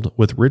sold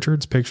with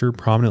Richard's picture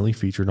prominently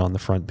featured on the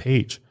front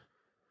page.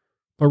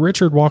 But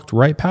Richard walked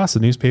right past the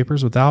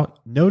newspapers without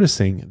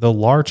noticing the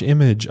large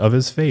image of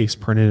his face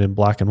printed in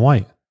black and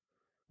white.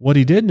 What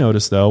he did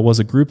notice, though, was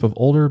a group of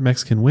older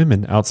Mexican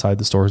women outside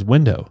the store's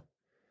window,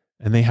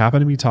 and they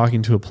happened to be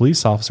talking to a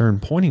police officer and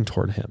pointing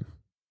toward him.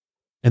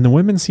 And the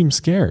women seemed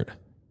scared,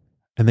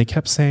 and they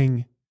kept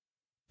saying,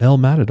 "El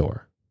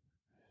Matador,"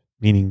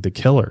 meaning the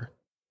killer.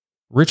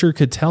 Richard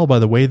could tell by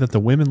the way that the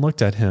women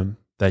looked at him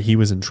that he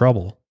was in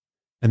trouble.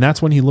 And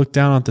that's when he looked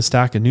down at the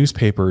stack of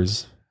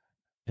newspapers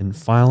and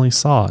finally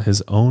saw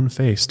his own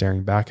face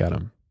staring back at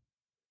him.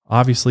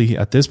 Obviously,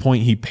 at this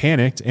point, he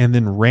panicked and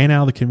then ran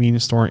out of the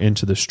convenience store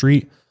into the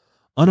street,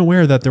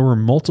 unaware that there were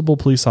multiple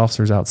police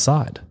officers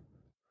outside.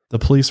 The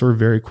police were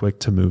very quick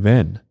to move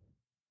in.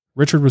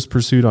 Richard was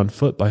pursued on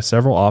foot by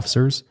several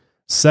officers,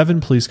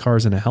 7 police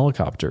cars, and a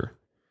helicopter.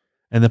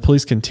 And the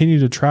police continued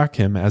to track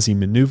him as he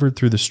maneuvered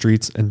through the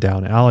streets and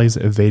down alleys,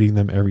 evading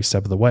them every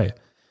step of the way.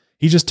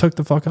 He just took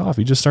the fuck off.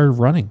 He just started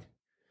running.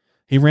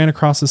 He ran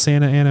across the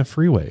Santa Ana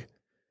freeway.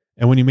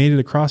 And when he made it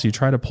across, he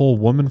tried to pull a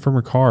woman from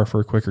her car for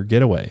a quicker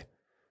getaway.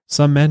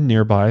 Some men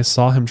nearby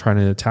saw him trying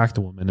to attack the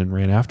woman and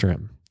ran after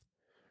him.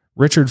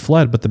 Richard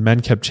fled, but the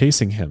men kept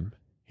chasing him.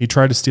 He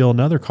tried to steal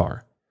another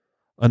car,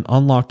 an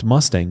unlocked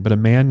Mustang, but a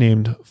man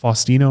named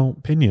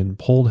Faustino Pinion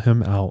pulled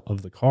him out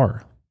of the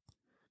car.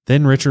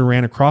 Then Richard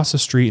ran across the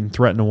street and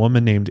threatened a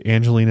woman named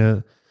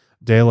Angelina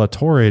De La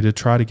Torre to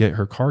try to get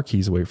her car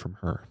keys away from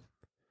her.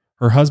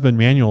 Her husband,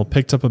 Manuel,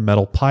 picked up a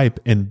metal pipe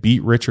and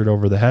beat Richard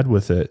over the head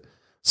with it,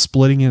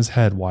 splitting his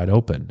head wide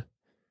open.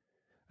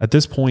 At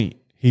this point,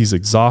 he's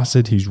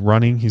exhausted, he's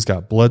running, he's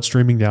got blood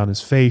streaming down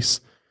his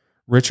face.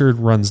 Richard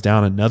runs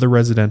down another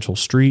residential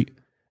street,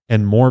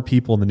 and more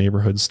people in the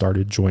neighborhood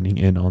started joining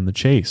in on the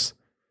chase.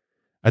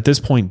 At this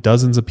point,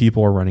 dozens of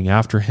people are running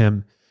after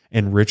him,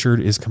 and Richard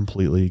is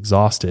completely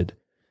exhausted.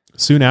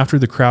 Soon after,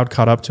 the crowd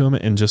caught up to him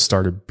and just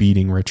started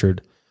beating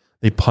Richard.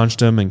 They punched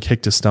him and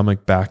kicked his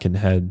stomach, back, and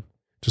head,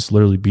 just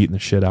literally beating the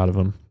shit out of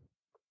him.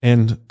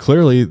 And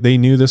clearly, they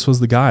knew this was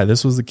the guy.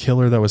 This was the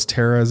killer that was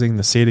terrorizing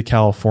the state of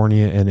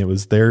California, and it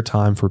was their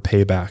time for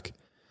payback.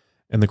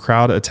 And the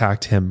crowd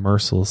attacked him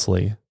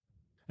mercilessly.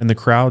 And the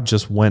crowd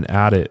just went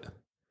at it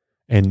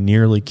and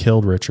nearly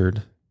killed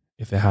Richard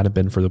if it hadn't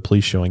been for the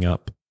police showing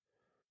up.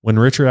 When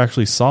Richard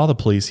actually saw the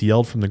police, he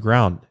yelled from the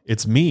ground,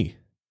 "It's me,"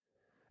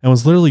 and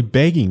was literally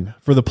begging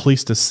for the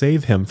police to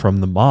save him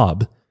from the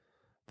mob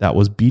that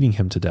was beating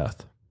him to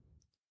death.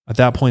 At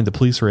that point, the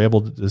police were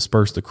able to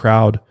disperse the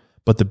crowd,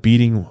 but the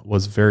beating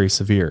was very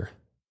severe.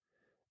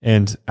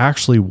 And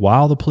actually,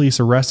 while the police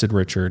arrested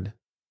Richard,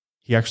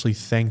 he actually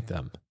thanked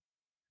them.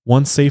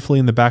 Once safely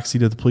in the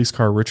backseat of the police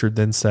car, Richard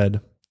then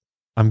said,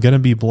 "I'm going to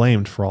be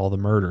blamed for all the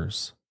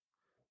murders."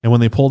 And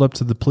when they pulled up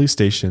to the police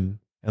station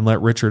and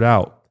let Richard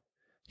out,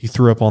 he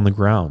threw up on the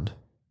ground,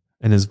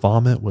 and his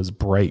vomit was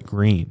bright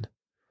green.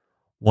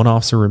 One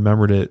officer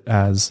remembered it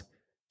as,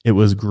 "It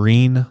was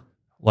green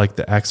like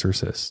The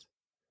Exorcist.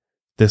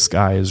 This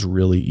guy is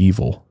really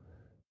evil."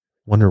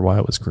 Wonder why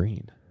it was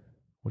green.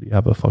 What, do you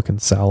have a fucking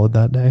salad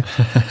that day?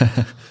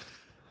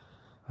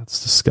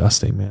 That's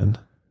disgusting, man.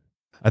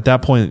 At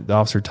that point, the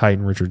officer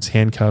tightened Richard's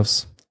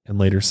handcuffs and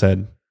later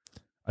said,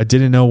 "I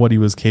didn't know what he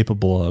was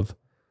capable of.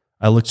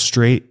 I looked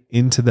straight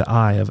into the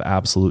eye of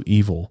absolute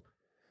evil.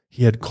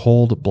 He had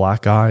cold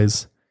black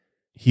eyes.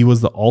 He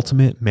was the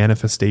ultimate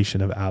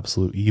manifestation of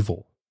absolute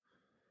evil."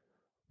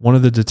 One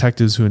of the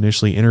detectives who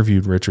initially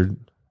interviewed Richard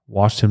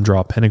watched him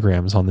draw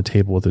pentagrams on the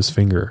table with his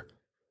finger.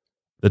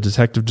 The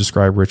detective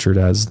described Richard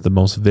as the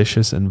most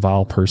vicious and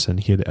vile person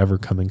he had ever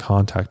come in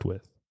contact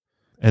with.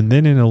 And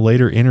then in a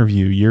later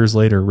interview, years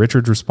later,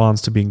 Richard's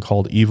response to being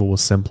called evil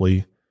was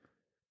simply,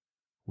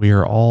 "We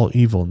are all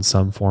evil in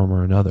some form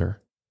or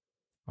another.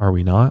 Are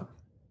we not?"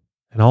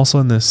 And also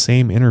in this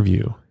same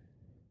interview,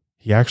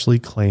 he actually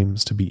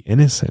claims to be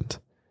innocent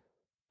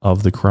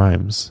of the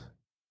crimes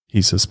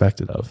he's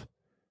suspected of.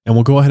 And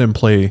we'll go ahead and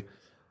play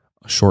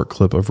a short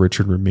clip of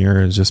Richard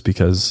Ramirez just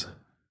because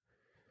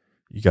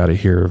you got to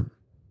hear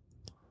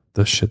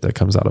the shit that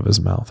comes out of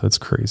his mouth. It's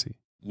crazy.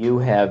 You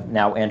have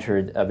now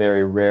entered a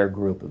very rare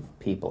group of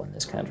people in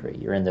this country.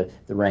 You're in the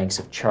ranks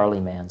of Charlie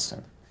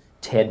Manson,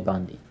 Ted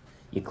Bundy.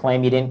 You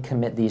claim you didn't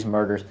commit these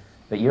murders,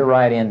 but you're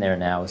right in there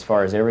now as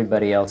far as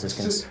everybody else is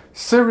concerned.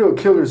 Serial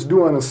killers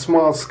do on a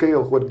small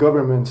scale what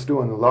governments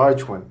do on a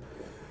large one.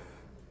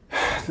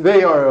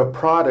 They are a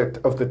product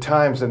of the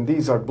times, and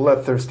these are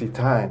bloodthirsty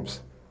times.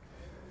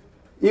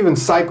 Even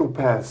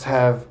psychopaths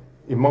have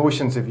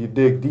emotions if you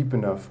dig deep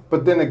enough,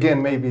 but then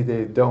again, maybe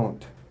they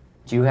don't.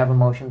 Do you have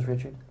emotions,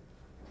 Richard?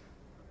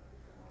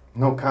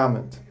 No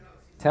comment.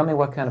 Tell me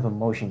what kind of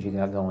emotions you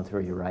got going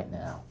through you right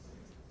now.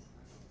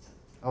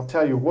 I'll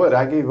tell you what,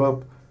 I gave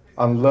up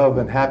on love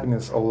and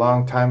happiness a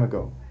long time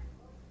ago.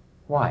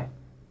 Why?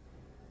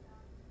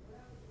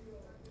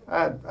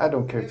 I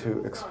don't care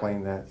to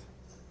explain that.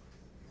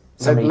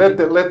 Let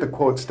the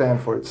quote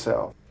stand for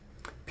itself.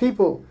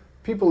 People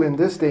in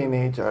this day and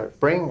age are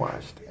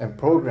brainwashed and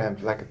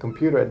programmed like a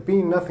computer at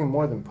being nothing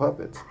more than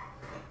puppets.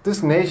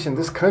 This nation,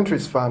 this country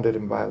is founded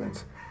in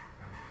violence.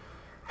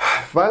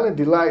 Violent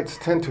delights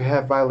tend to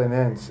have violent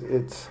ends.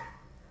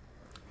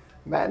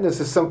 Madness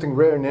is something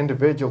rare in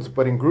individuals,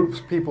 but in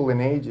groups, people,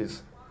 and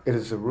ages, it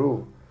is a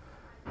rule.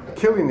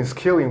 Killing is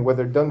killing,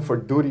 whether done for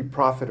duty,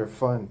 profit, or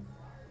fun.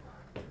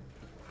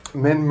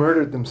 Men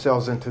murdered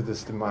themselves into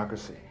this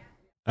democracy.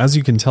 As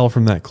you can tell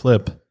from that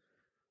clip,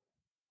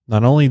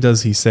 not only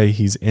does he say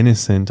he's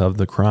innocent of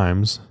the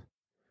crimes,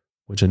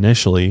 which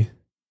initially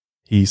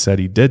he said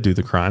he did do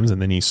the crimes,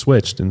 and then he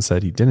switched and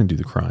said he didn't do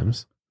the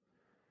crimes,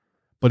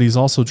 but he's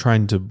also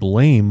trying to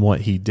blame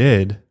what he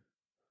did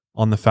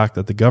on the fact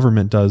that the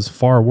government does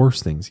far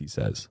worse things, he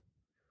says.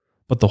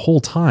 But the whole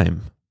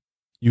time,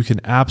 you can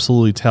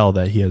absolutely tell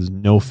that he has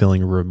no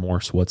feeling of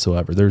remorse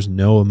whatsoever. There's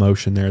no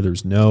emotion there.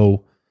 There's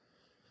no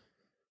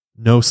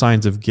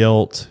signs of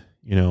guilt.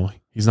 You know,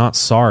 he's not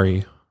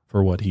sorry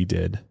for what he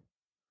did.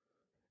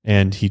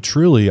 And he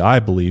truly, I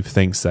believe,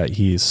 thinks that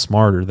he is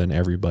smarter than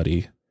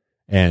everybody.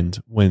 And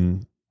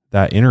when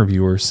that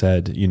interviewer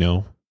said, you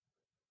know,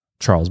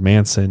 Charles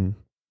Manson,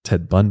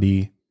 Ted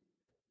Bundy,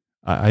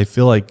 I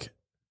feel like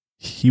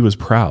he was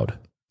proud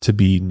to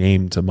be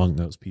named among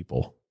those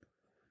people,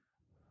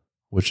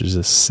 which is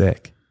just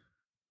sick.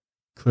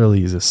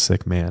 Clearly, he's a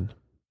sick man.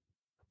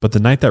 But the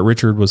night that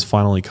Richard was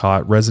finally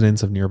caught,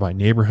 residents of nearby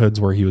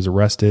neighborhoods where he was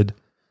arrested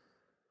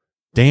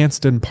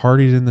danced and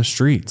partied in the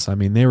streets. I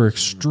mean, they were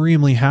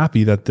extremely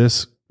happy that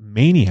this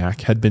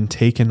maniac had been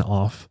taken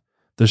off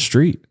the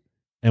street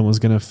and was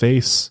going to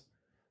face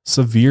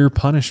severe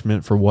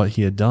punishment for what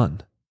he had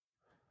done.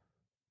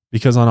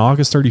 Because on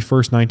August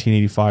 31st,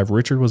 1985,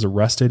 Richard was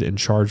arrested and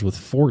charged with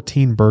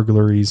 14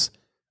 burglaries,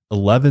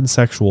 11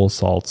 sexual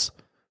assaults,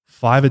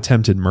 5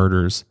 attempted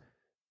murders,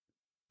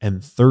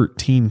 and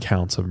 13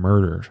 counts of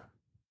murder.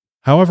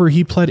 However,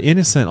 he pled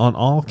innocent on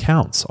all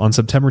counts on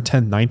September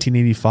 10,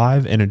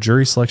 1985, and a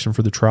jury selection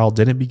for the trial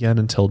didn't begin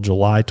until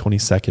July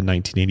 22nd,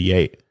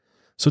 1988.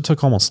 So it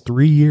took almost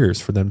 3 years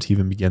for them to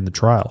even begin the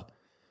trial.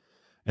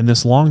 And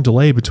this long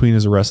delay between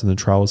his arrest and the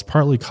trial was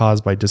partly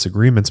caused by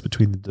disagreements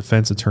between the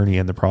defense attorney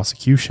and the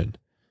prosecution.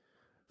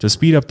 To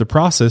speed up the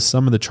process,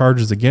 some of the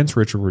charges against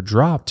Richard were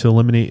dropped to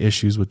eliminate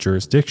issues with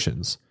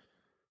jurisdictions.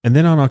 And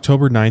then on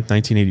October 9th,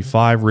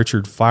 1985,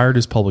 Richard fired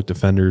his public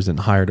defenders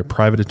and hired a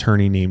private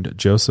attorney named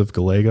Joseph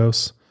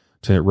Gallegos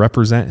to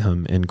represent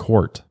him in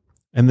court.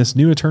 And this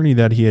new attorney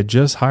that he had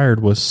just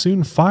hired was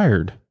soon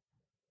fired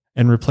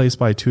and replaced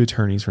by 2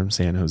 attorneys from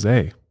San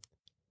Jose.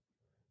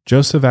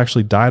 Joseph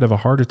actually died of a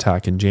heart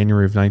attack in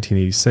January of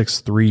 1986,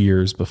 3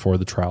 years before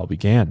the trial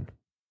began.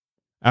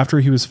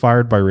 After he was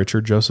fired by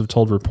Richard, Joseph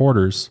told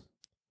reporters,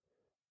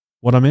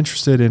 "What I'm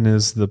interested in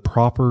is the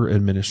proper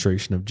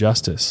administration of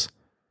justice.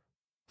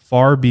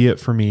 Far be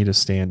it for me to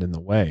stand in the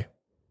way."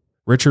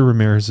 Richard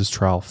Ramirez's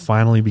trial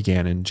finally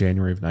began in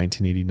January of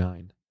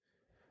 1989.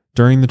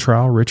 During the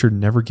trial, Richard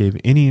never gave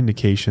any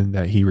indication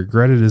that he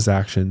regretted his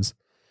actions,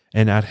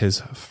 and at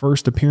his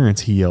first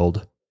appearance, he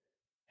yelled,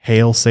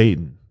 "Hail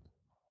Satan,"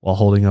 while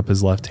holding up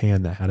his left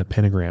hand that had a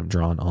pentagram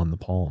drawn on the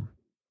palm.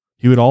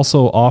 He would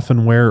also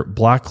often wear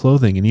black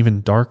clothing and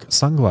even dark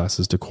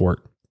sunglasses to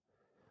court.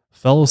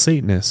 Fellow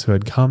Satanists who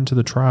had come to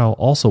the trial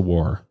also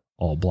wore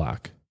all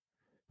black.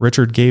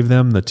 Richard gave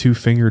them the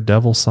 2-finger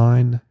devil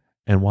sign,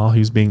 and while he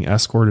was being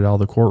escorted out of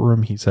the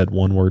courtroom, he said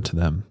one word to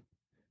them: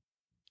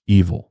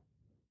 evil.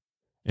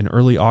 In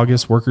early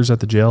August, workers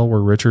at the jail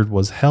where Richard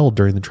was held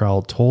during the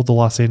trial told the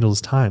Los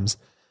Angeles Times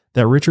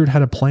that Richard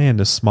had a plan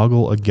to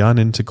smuggle a gun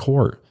into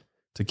court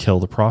to kill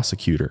the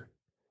prosecutor.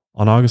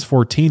 On August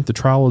 14th, the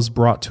trial was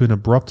brought to an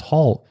abrupt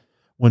halt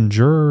when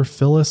juror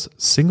Phyllis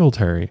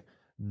Singletary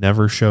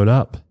never showed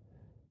up.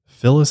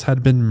 Phyllis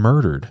had been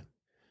murdered.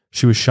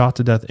 She was shot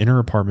to death in her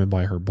apartment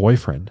by her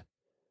boyfriend.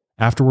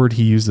 Afterward,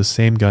 he used the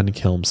same gun to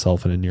kill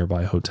himself in a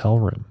nearby hotel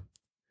room.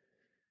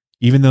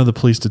 Even though the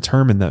police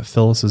determined that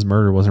Phyllis's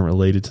murder wasn't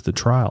related to the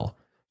trial,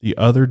 the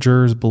other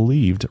jurors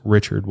believed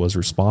Richard was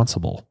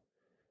responsible.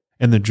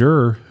 And the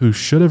juror who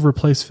should have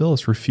replaced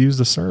Phyllis refused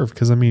to serve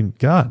because,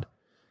 God,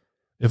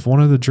 if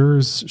one of the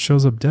jurors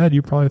shows up dead,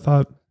 you probably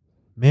thought,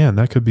 man,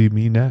 that could be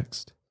me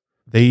next.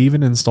 They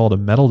even installed a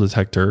metal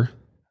detector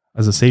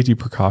as a safety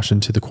precaution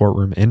to the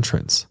courtroom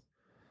entrance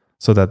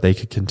so that they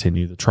could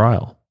continue the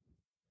trial.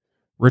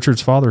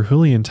 Richard's father,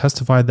 Julian,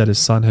 testified that his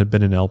son had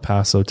been in El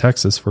Paso,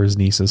 Texas for his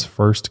niece's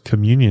first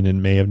communion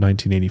in May of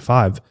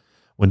 1985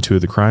 when two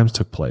of the crimes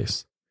took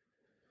place.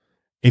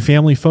 A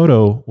family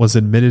photo was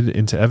admitted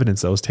into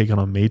evidence that was taken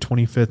on May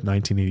 25th,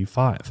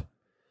 1985.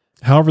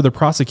 However, the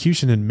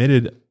prosecution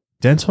admitted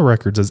dental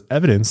records as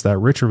evidence that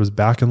Richard was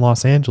back in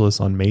Los Angeles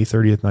on May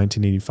 30th,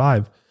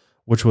 1985,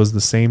 which was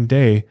the same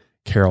day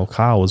Carol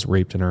Kyle was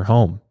raped in her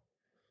home.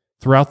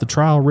 Throughout the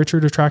trial,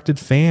 Richard attracted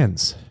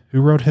fans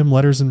who wrote him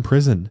letters in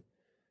prison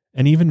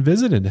and even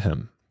visited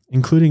him,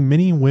 including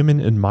many women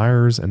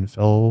admirers and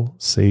fellow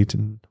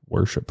Satan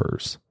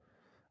worshipers.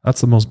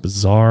 That's the most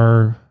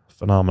bizarre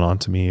phenomenon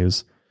to me,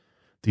 is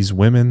these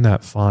women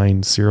that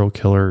find serial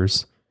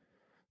killers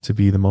to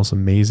be the most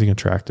amazing,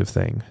 attractive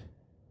thing.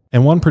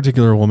 And one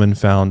particular woman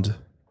found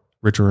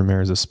Richard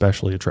Ramirez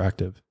especially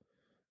attractive,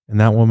 and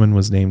that woman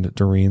was named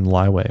Doreen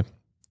Liway,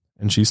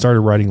 and she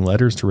started writing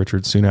letters to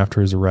Richard soon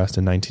after his arrest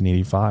in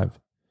 1985.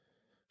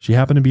 She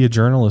happened to be a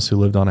journalist who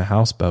lived on a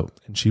houseboat,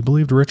 and she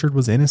believed Richard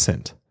was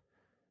innocent.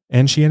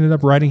 And she ended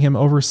up writing him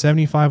over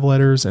 75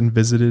 letters and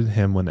visited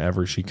him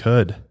whenever she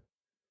could.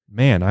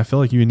 Man, I feel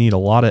like you need a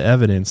lot of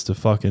evidence to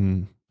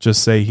fucking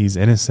just say he's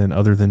innocent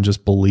other than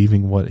just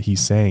believing what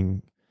he's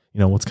saying,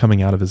 what's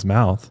coming out of his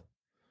mouth.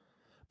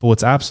 But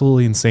what's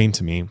absolutely insane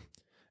to me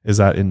is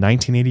that in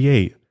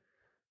 1988,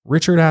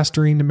 Richard asked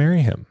Doreen to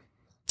marry him,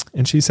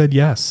 and she said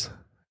yes,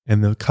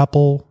 and the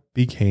couple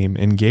became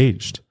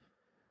engaged.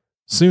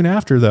 Soon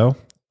after, though,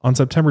 on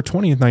September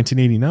 20th,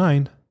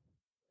 1989,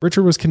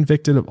 Richard was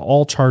convicted of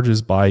all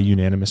charges by a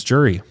unanimous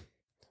jury.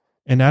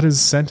 And at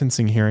his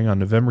sentencing hearing on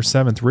November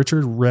 7th,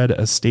 Richard read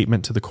a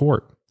statement to the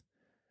court.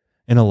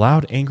 In a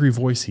loud, angry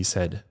voice, he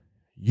said,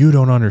 "You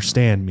don't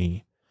understand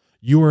me.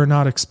 You are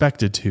not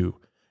expected to.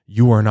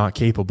 You are not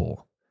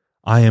capable.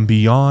 I am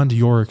beyond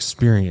your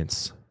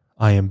experience.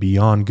 I am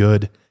beyond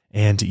good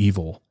and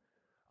evil.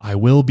 I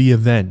will be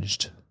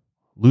avenged.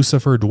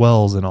 Lucifer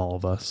dwells in all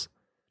of us.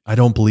 I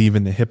don't believe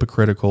in the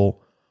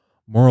hypocritical,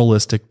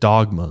 moralistic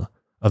dogma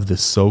of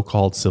this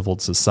so-called civil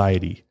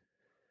society.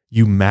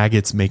 You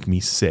maggots make me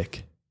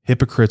sick.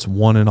 Hypocrites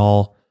one and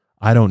all.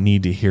 I don't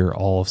need to hear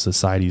all of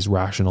society's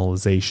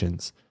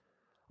rationalizations.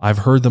 I've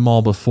heard them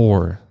all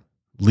before.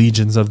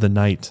 Legions of the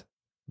night,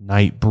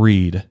 night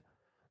breed.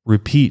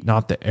 Repeat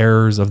not the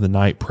errors of the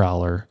night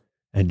prowler,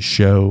 and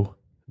show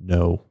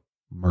no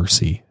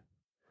mercy."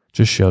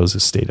 Just shows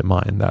his state of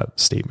mind, that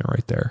statement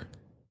right there.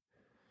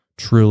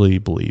 Truly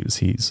believes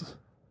he's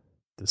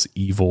this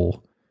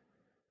evil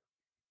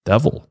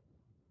devil.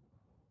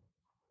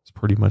 It's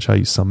pretty much how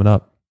you sum it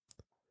up.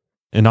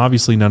 And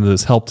obviously none of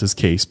this helped his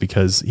case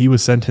because he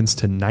was sentenced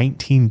to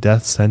 19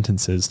 death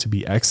sentences to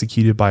be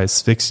executed by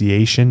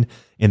asphyxiation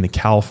in the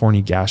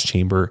California gas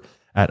chamber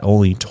at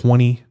only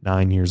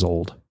 29 years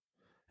old.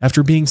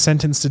 After being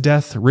sentenced to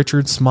death,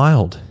 Richard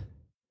smiled,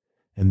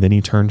 and then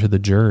he turned to the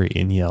jury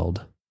and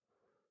yelled,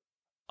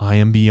 "I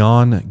am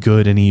beyond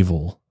good and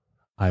evil.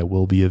 I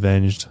will be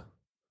avenged.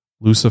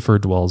 Lucifer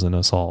dwells in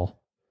us all.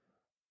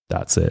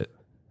 That's it."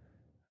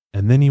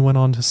 And then he went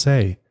on to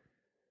say,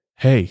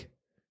 "Hey,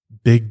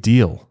 big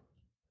deal.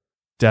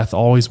 Death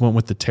always went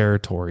with the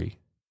territory.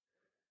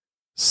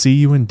 See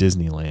you in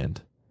Disneyland."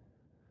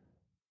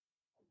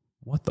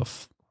 What the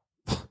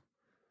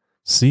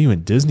See you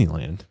in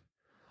Disneyland?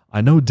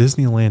 I know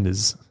Disneyland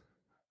it's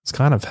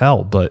kind of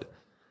hell, but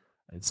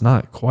it's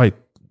not quite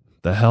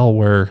the hell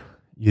where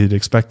you'd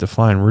expect to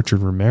find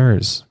Richard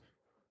Ramirez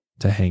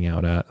to hang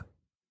out at.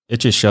 It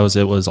just shows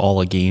it was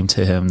all a game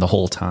to him the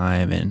whole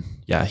time. And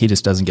yeah, he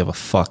just doesn't give a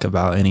fuck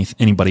about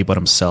anybody but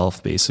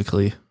himself,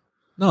 basically.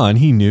 No, and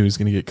he knew he was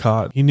going to get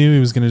caught. He knew he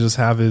was going to just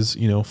have his,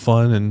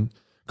 fun and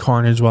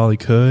carnage while he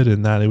could,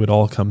 and that it would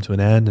all come to an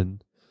end.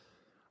 And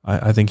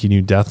I think he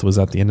knew death was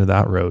at the end of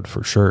that road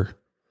for sure.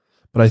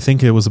 But I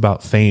think it was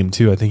about fame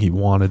too. I think he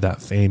wanted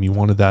that fame. He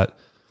wanted that,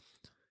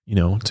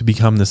 to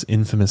become this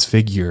infamous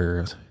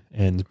figure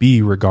and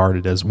be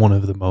regarded as one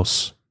of the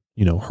most,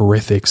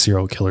 horrific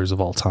serial killers of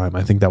all time.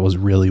 I think that was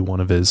really one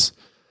of his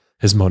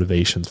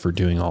motivations for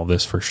doing all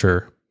this for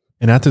sure.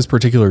 And at this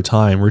particular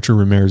time, Richard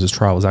Ramirez's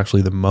trial was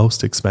actually the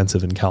most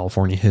expensive in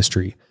California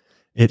history.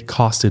 It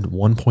costed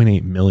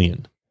 $1.8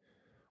 million,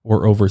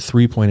 or over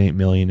 $3.8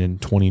 million in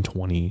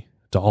 2020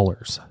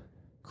 dollars.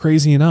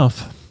 Crazy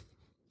enough,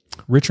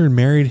 Richard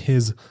married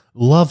his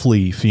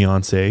lovely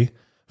fiancée,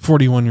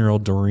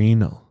 41-year-old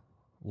Doreen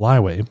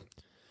Lyway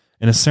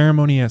in a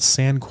ceremony at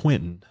San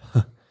Quentin.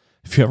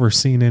 If you ever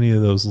seen any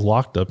of those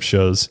locked up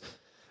shows,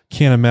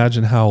 can't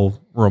imagine how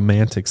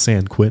romantic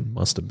San Quentin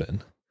must have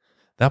been.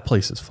 That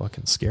place is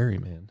fucking scary,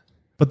 man.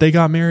 But they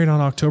got married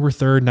on October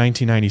 3rd,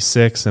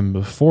 1996, and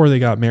before they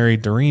got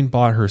married, Doreen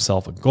bought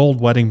herself a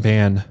gold wedding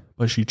band,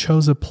 but she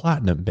chose a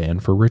platinum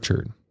band for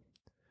Richard.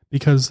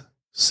 Because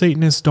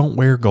Satanists don't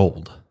wear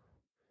gold.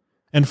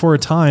 And for a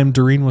time,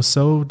 Doreen was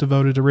so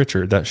devoted to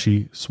Richard that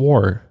she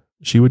swore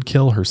she would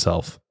kill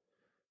herself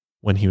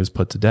when he was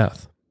put to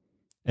death.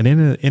 And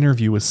in an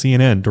interview with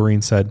CNN,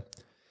 Doreen said,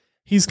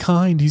 "He's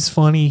kind, he's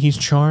funny, he's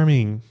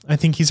charming. I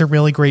think he's a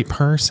really great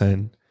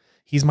person.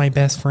 He's my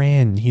best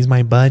friend. He's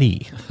my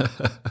buddy."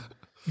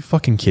 You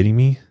fucking kidding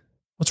me?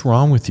 What's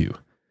wrong with you?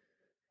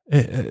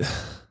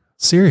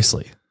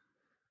 Seriously.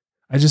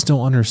 I just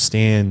don't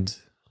understand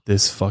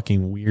this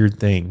fucking weird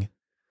thing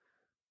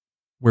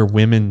where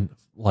women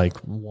like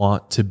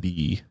want to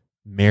be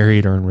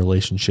married or in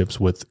relationships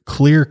with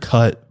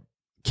clear-cut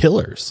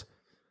killers,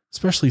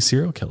 especially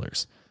serial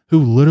killers,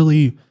 who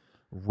literally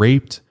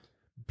raped,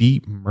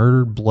 beat,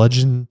 murdered,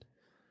 bludgeoned,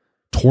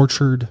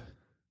 tortured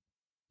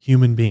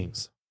human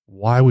beings.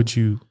 Why would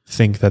you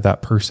think that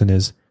that person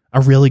is a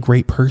really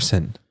great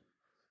person?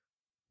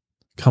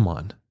 Come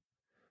on.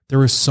 There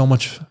was so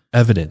much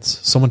evidence,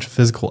 so much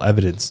physical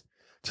evidence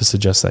to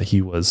suggest that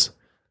he was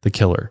the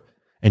killer.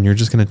 And you're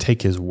just going to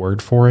take his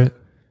word for it?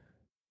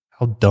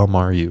 How dumb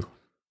are you?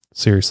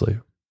 Seriously.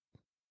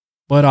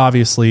 But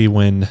obviously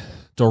when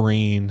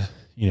Doreen,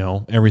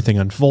 everything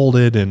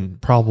unfolded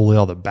and probably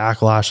all the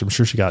backlash, I'm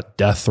sure she got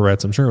death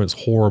threats. I'm sure it was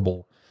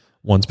horrible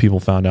once people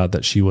found out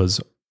that she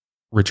was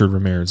Richard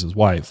Ramirez's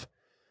wife.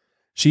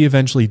 She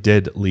eventually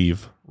did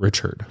leave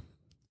Richard.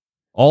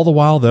 All the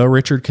while, though,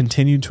 Richard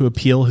continued to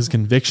appeal his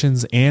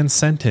convictions and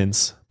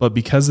sentence, but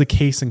because the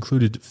case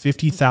included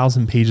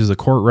 50,000 pages of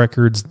court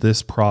records,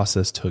 this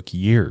process took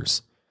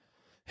years.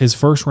 His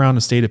first round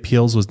of state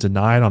appeals was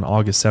denied on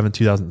August 7,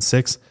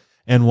 2006,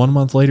 and 1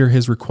 month later,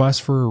 his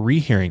request for a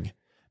rehearing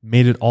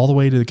made it all the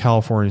way to the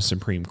California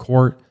Supreme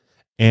Court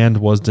and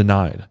was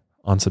denied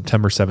on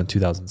September 7,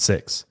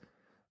 2006.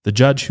 The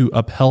judge who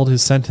upheld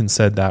his sentence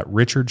said that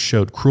Richard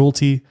showed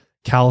cruelty,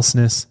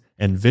 callousness,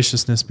 and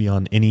viciousness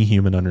beyond any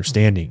human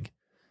understanding.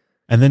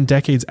 And then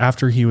decades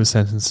after he was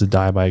sentenced to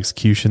die by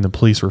execution, the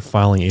police were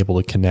finally able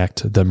to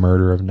connect the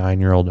murder of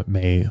 9-year-old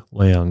May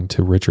Leung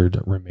to Richard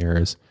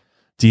Ramirez.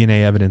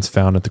 DNA evidence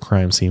found at the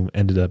crime scene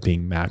ended up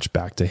being matched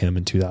back to him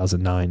in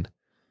 2009.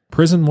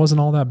 Prison wasn't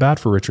all that bad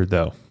for Richard,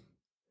 though.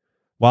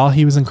 While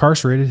he was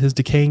incarcerated, his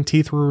decaying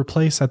teeth were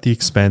replaced at the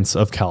expense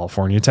of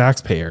California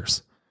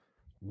taxpayers.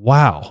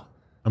 Wow.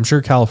 I'm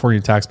sure California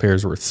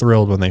taxpayers were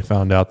thrilled when they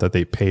found out that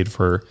they paid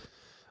for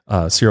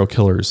serial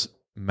killer's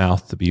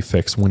mouth to be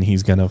fixed when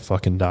he's going to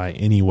fucking die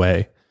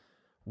anyway.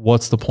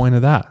 What's the point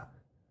of that?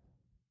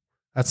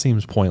 That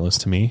seems pointless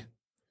to me.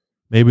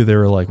 Maybe they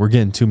were like, we're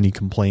getting too many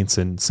complaints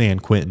in San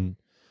Quentin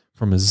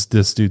from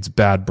this dude's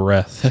bad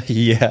breath.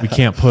 Yeah. We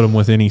can't put him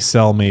with any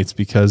cellmates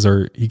because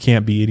he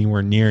can't be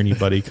anywhere near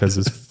anybody because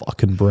his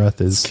fucking breath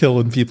is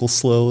killing people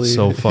slowly.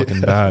 So fucking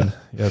bad.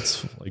 Yeah,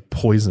 it's like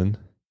poison.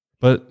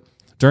 But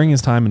during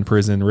his time in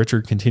prison,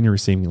 Richard continued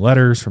receiving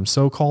letters from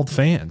so-called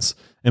fans,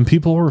 and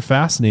people were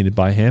fascinated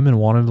by him and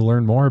wanted to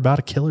learn more about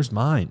a killer's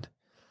mind.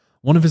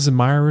 One of his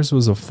admirers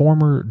was a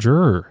former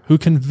juror who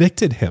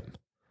convicted him.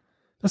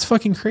 That's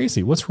fucking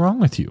crazy. What's wrong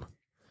with you?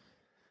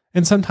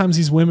 And sometimes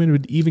these women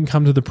would even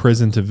come to the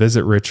prison to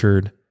visit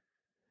Richard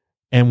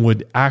and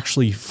would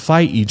actually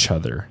fight each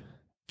other,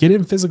 get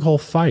in physical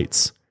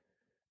fights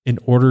in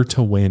order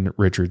to win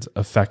Richard's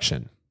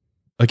affection.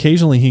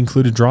 Occasionally, he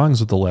included drawings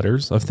with the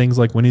letters of things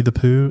like Winnie the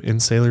Pooh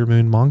and Sailor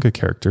Moon manga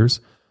characters,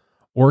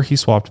 or he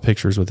swapped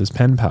pictures with his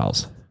pen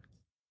pals.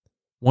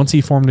 Once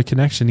he formed a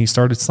connection, he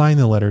started signing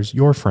the letters,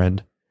 "Your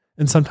friend,"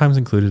 and sometimes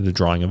included a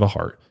drawing of a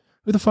heart.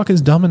 Who the fuck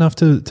is dumb enough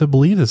to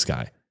believe this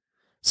guy?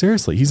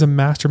 Seriously, he's a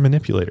master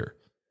manipulator.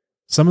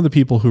 Some of the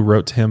people who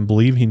wrote to him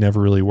believe he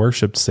never really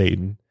worshipped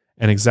Satan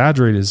and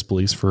exaggerated his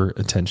beliefs for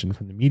attention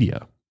from the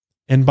media.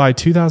 And by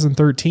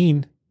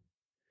 2013,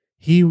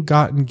 he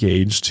got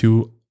engaged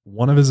to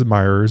one of his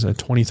admirers, a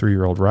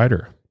 23-year-old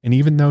writer. And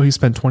even though he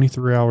spent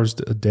 23 hours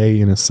a day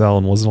in a cell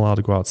and wasn't allowed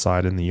to go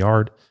outside in the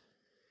yard,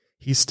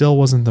 he still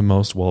wasn't the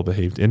most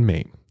well-behaved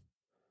inmate.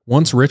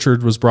 Once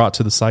Richard was brought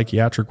to the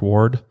psychiatric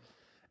ward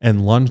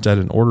and lunged at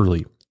an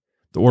orderly.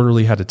 The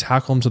orderly had to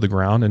tackle him to the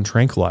ground and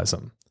tranquilize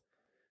him.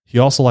 He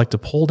also liked to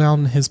pull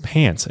down his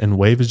pants and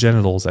wave his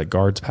genitals at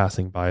guards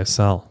passing by his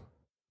cell.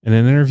 In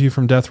an interview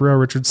from Death Row,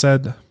 Richard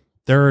said,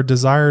 "There are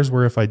desires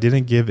where if I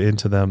didn't give in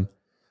to them,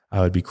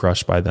 I would be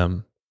crushed by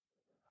them.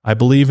 I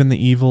believe in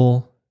the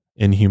evil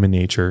in human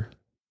nature.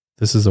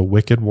 This is a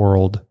wicked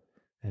world,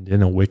 and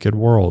in a wicked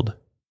world,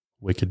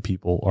 wicked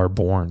people are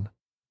born."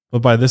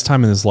 But by this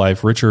time in his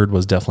life, Richard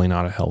was definitely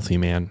not a healthy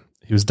man.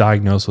 He was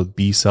diagnosed with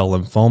B-cell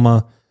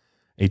lymphoma,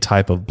 a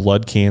type of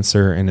blood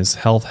cancer, and his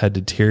health had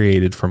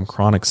deteriorated from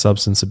chronic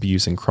substance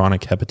abuse and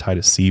chronic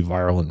hepatitis C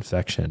viral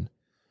infection.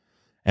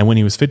 And when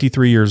he was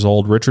 53 years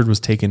old, Richard was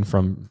taken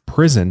from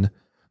prison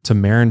to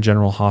Marin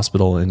General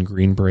Hospital in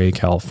Green Bay,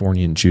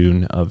 California in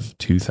June of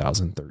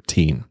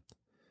 2013.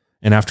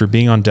 And after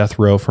being on death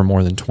row for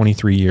more than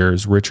 23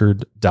 years,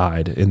 Richard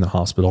died in the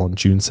hospital on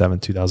June 7,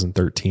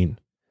 2013.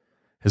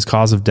 His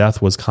cause of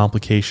death was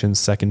complications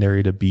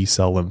secondary to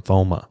B-cell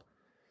lymphoma.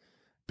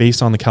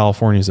 Based on the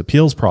California's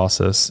appeals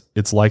process,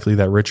 it's likely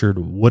that Richard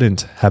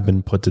wouldn't have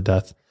been put to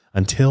death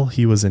until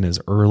he was in his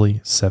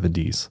early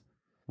 70s.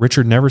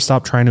 Richard never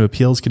stopped trying to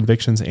appeal his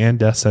convictions and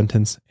death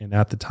sentence, and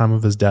at the time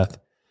of his death,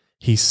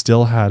 he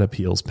still had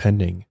appeals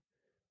pending.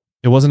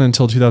 It wasn't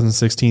until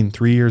 2016,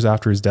 3 years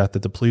after his death,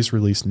 that the police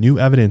released new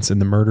evidence in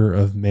the murder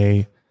of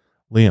Mei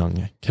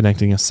Leung,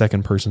 connecting a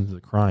second person to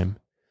the crime.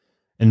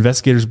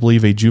 Investigators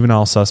believe a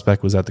juvenile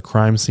suspect was at the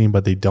crime scene,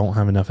 but they don't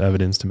have enough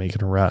evidence to make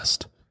an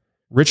arrest.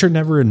 Richard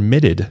never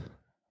admitted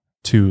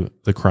to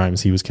the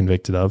crimes he was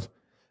convicted of,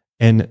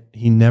 and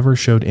he never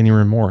showed any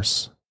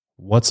remorse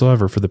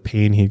whatsoever for the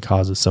pain he had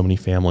caused to so many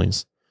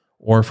families,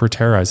 or for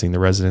terrorizing the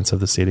residents of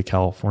the state of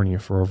California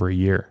for over a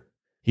year.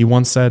 He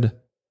once said,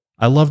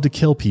 "I love to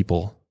kill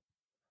people.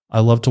 I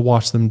love to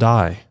watch them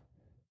die.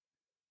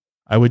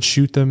 I would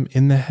shoot them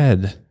in the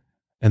head,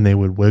 and they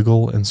would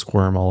wiggle and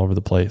squirm all over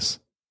the place,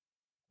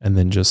 and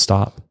then just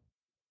stop.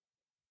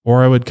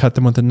 Or I would cut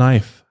them with a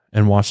knife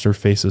and watch their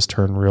faces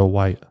turn real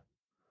white.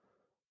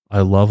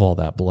 I love all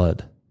that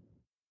blood."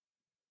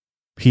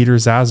 Peter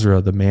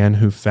Zazra, the man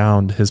who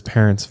found his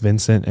parents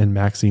Vincent and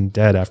Maxine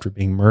dead after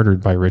being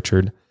murdered by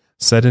Richard,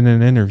 said in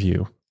an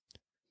interview,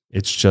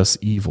 "It's just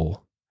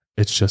evil.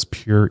 It's just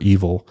pure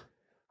evil.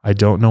 I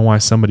don't know why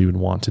somebody would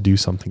want to do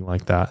something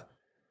like that,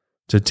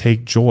 to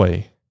take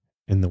joy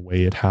in the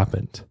way it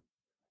happened."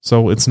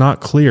 So it's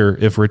not clear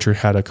if Richard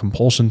had a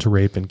compulsion to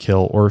rape and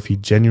kill, or if he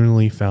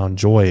genuinely found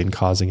joy in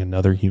causing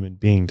another human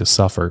being to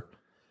suffer.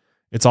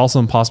 It's also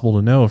impossible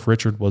to know if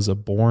Richard was a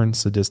born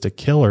sadistic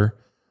killer,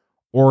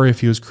 or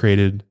if he was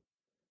created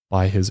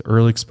by his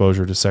early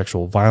exposure to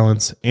sexual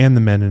violence and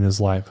the men in his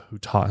life who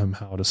taught him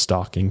how to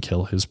stalk and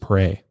kill his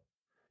prey.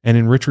 And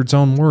in Richard's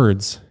own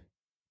words,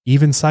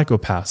 even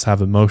psychopaths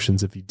have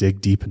emotions if you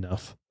dig deep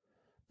enough.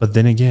 But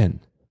then again,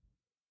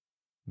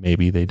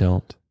 maybe they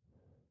don't.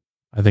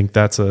 I think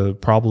that's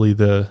probably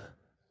the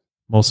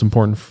most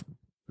important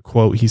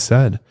quote he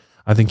said.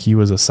 I think he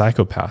was a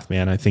psychopath,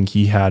 man. I think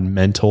he had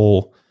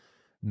mental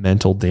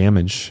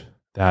damage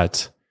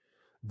that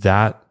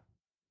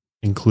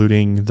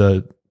including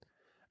the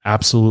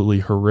absolutely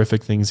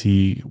horrific things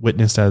he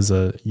witnessed as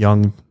a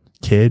young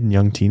kid and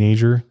young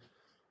teenager,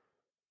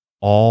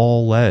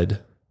 all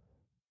led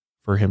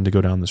for him to go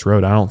down this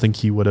road. I don't think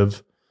he would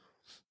have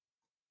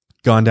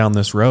gone down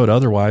this road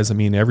otherwise. I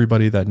mean,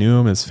 everybody that knew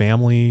him, his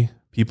family,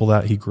 people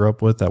that he grew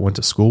up with, that went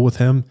to school with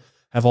him,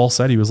 have all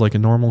said he was like a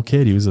normal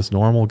kid. He was this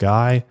normal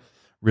guy,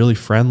 really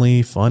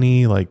friendly,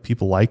 funny, like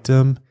people liked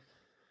him.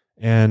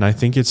 And I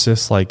think it's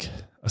just like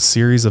a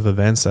series of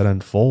events that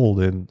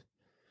unfold. And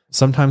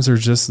sometimes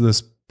there's just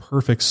this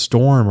perfect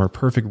storm or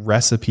perfect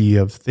recipe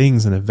of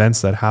things and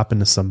events that happen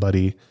to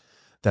somebody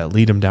that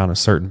lead them down a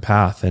certain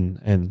path.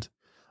 And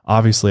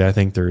obviously I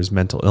think there's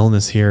mental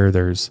illness here.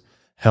 There's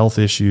health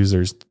issues.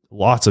 There's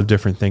lots of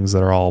different things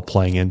that are all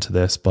playing into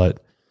this.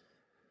 But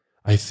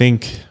I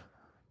think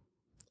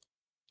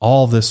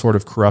all of this sort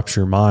of corrupts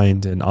your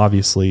mind. And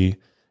obviously,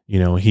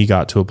 he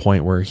got to a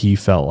point where he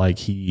felt like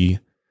he,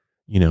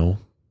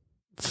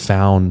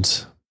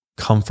 found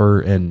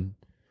comfort and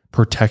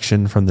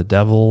protection from the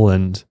devil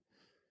and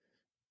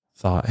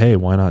thought, hey,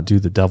 why not do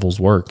the devil's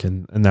work?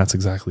 And that's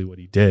exactly what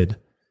he did.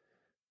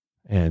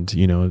 And,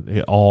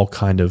 it all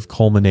kind of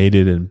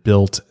culminated and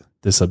built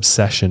this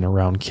obsession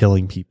around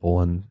killing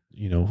people and,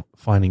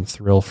 finding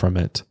thrill from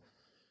it.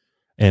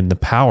 And the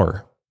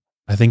power,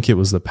 I think it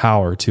was the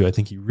power too. I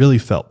think he really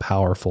felt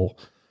powerful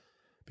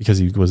because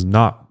he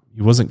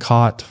wasn't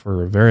caught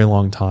for a very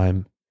long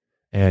time,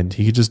 and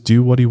he could just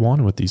do what he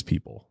wanted with these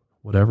people,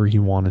 whatever he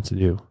wanted to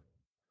do,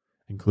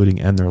 including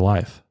end their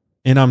life.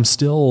 And I'm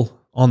still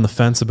on the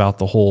fence about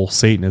the whole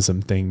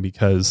Satanism thing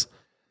because,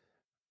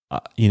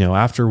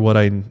 after what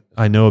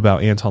I know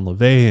about Anton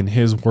LaVey and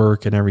his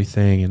work and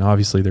everything, and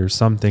obviously there's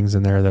some things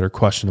in there that are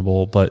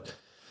questionable, but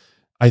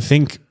I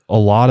think a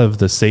lot of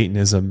the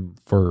Satanism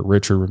for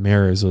Richard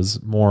Ramirez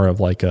was more of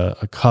like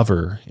a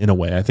cover in a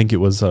way. I think it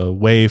was a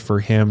way for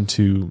him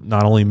to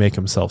not only make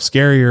himself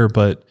scarier,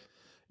 but,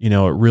 it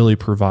really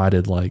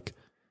provided like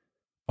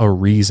a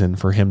reason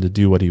for him to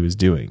do what he was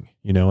doing,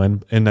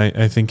 and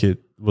I think it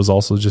was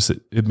also just,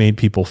 it made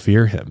people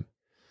fear him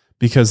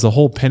because the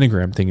whole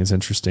pentagram thing is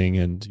interesting.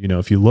 And,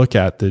 if you look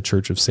at the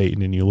Church of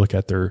Satan and you look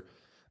at their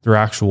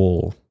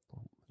actual,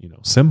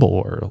 symbol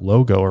or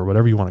logo or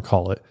whatever you want to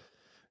call it,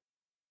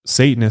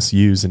 Satanists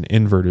use an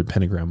inverted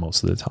pentagram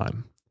most of the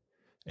time.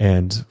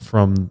 And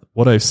from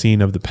what I've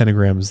seen of the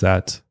pentagrams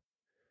that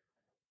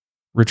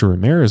Richard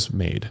Ramirez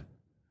made,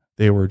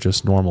 they were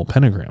just normal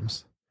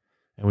pentagrams.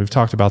 And we've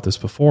talked about this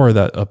before,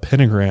 that a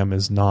pentagram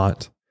is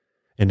not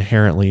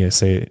inherently a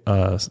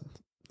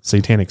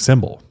satanic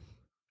symbol.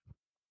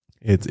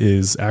 It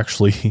is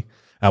actually,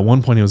 at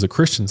one point, it was a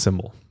Christian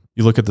symbol.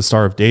 You look at the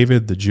Star of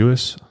David, the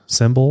Jewish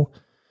symbol,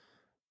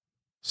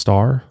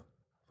 star,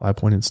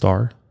 5-pointed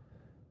star.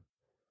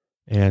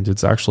 And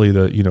it's actually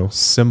the,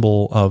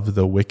 symbol of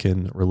the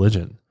Wiccan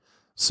religion.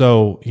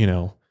 So,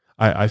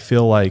 I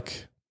feel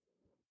like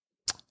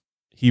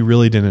he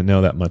really didn't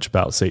know that much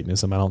about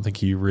Satanism. I don't think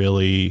he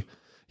really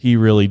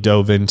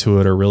dove into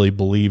it or really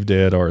believed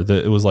it, or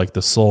that it was like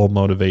the sole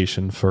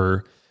motivation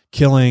for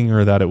killing,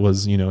 or that it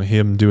was,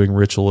 him doing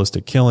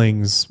ritualistic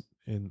killings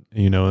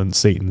in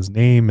Satan's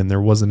name. And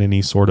there wasn't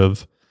any sort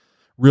of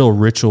real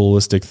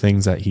ritualistic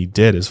things that he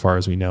did, as far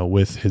as we know,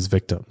 with his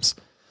victims,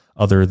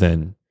 other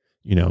than,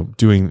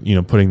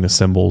 putting the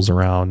symbols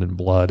around in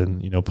blood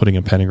and, putting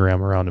a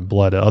pentagram around in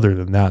blood. Other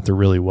than that, there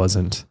really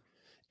wasn't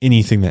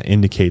anything that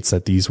indicates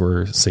that these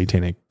were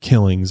satanic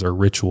killings or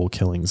ritual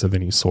killings of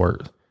any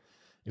sort.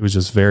 It was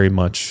just very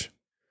much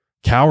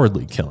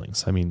cowardly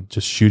killings. I mean,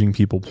 just shooting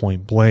people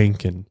point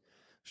blank and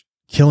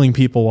killing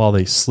people while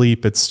they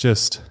sleep. It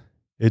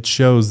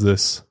shows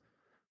this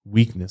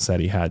weakness that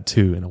he had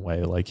too, in a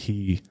way. Like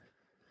he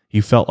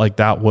felt like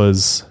that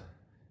was,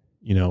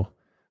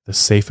 the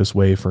safest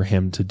way for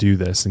him to do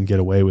this and get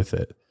away with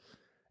it.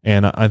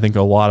 And I think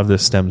a lot of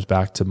this stems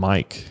back to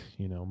Mike.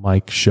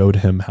 Mike showed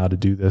him how to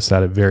do this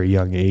at a very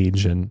young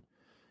age and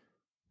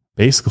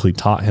basically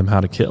taught him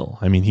how to kill.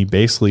 I mean, he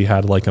basically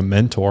had like a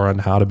mentor on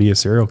how to be a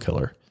serial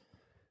killer.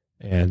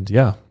 And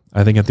yeah,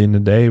 I think at the end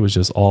of the day, it was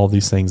just all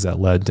these things that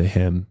led to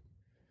him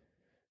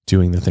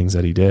doing the things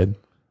that he did.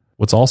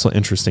 What's also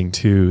interesting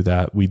too,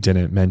 that we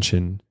didn't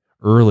mention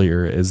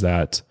earlier, is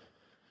that,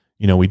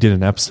 we did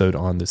an episode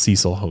on the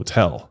Cecil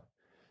Hotel,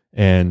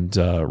 and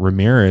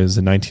Ramirez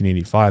in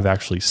 1985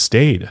 actually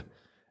stayed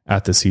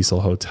at the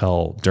Cecil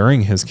Hotel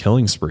during his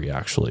killing spree,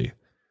 actually.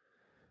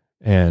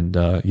 And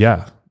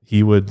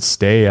he would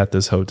stay at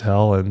this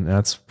hotel, and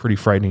that's pretty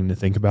frightening to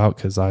think about,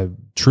 because I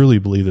truly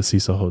believe the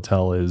Cecil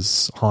Hotel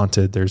is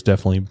haunted. There's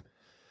definitely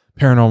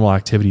paranormal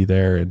activity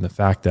there, and the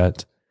fact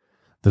that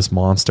this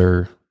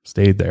monster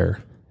stayed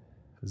there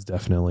is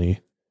definitely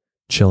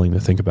chilling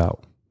to think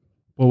about.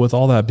 Well, with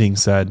all that being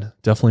said,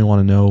 definitely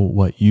want to know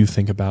what you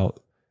think about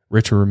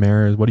Richard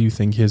Ramirez. What do you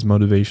think his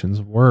motivations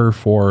were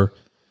for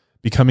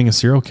becoming a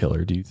serial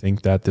killer? Do you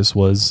think that this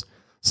was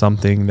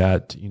something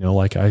that,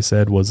 like I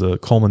said, was a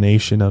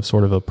culmination of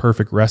sort of a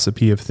perfect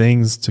recipe of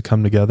things to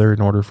come together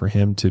in order for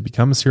him to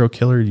become a serial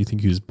killer? Do you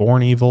think he was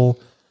born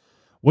evil?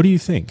 What do you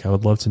think? I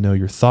would love to know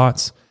your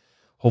thoughts.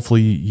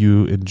 Hopefully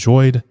you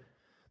enjoyed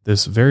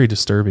this very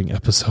disturbing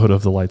episode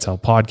of the Lights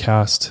Out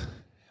podcast.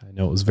 I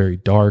know it was very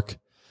dark.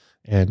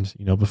 And,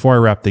 before I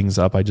wrap things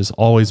up, I just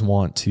always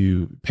want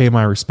to pay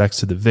my respects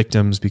to the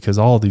victims, because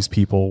all of these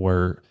people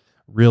were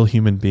real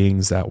human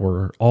beings that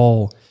were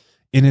all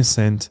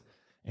innocent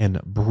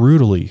and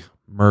brutally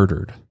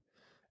murdered.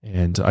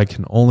 And I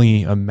can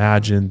only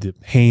imagine the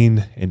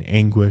pain and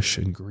anguish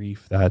and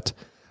grief that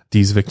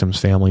these victims'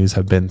 families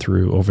have been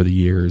through over the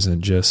years.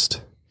 And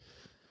just,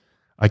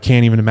 I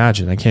can't even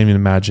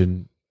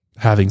imagine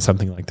having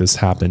something like this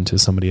happen to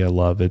somebody I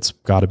love. It's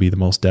got to be the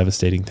most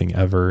devastating thing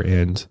ever.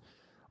 And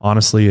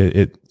honestly,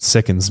 it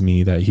sickens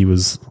me that he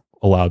was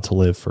allowed to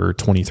live for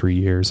 23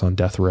 years on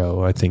death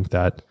row. I think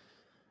that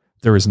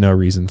there was no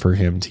reason for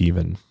him to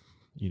even,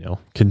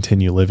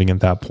 continue living at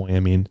that point. I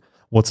mean,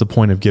 what's the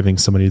point of giving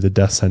somebody the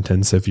death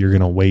sentence if you're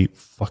going to wait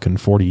fucking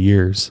 40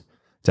 years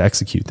to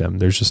execute them?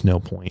 There's just no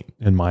point,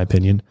 in my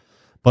opinion.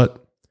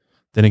 But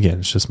then again,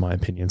 it's just my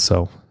opinion.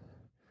 So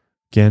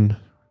again,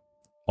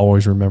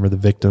 always remember the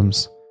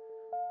victims,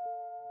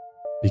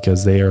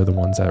 because they are the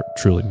ones that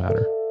truly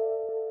matter.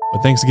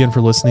 But thanks again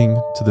for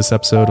listening to this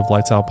episode of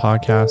Lights Out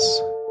Podcasts.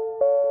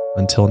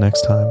 Until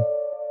next time,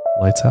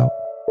 lights out,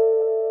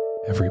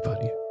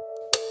 everybody.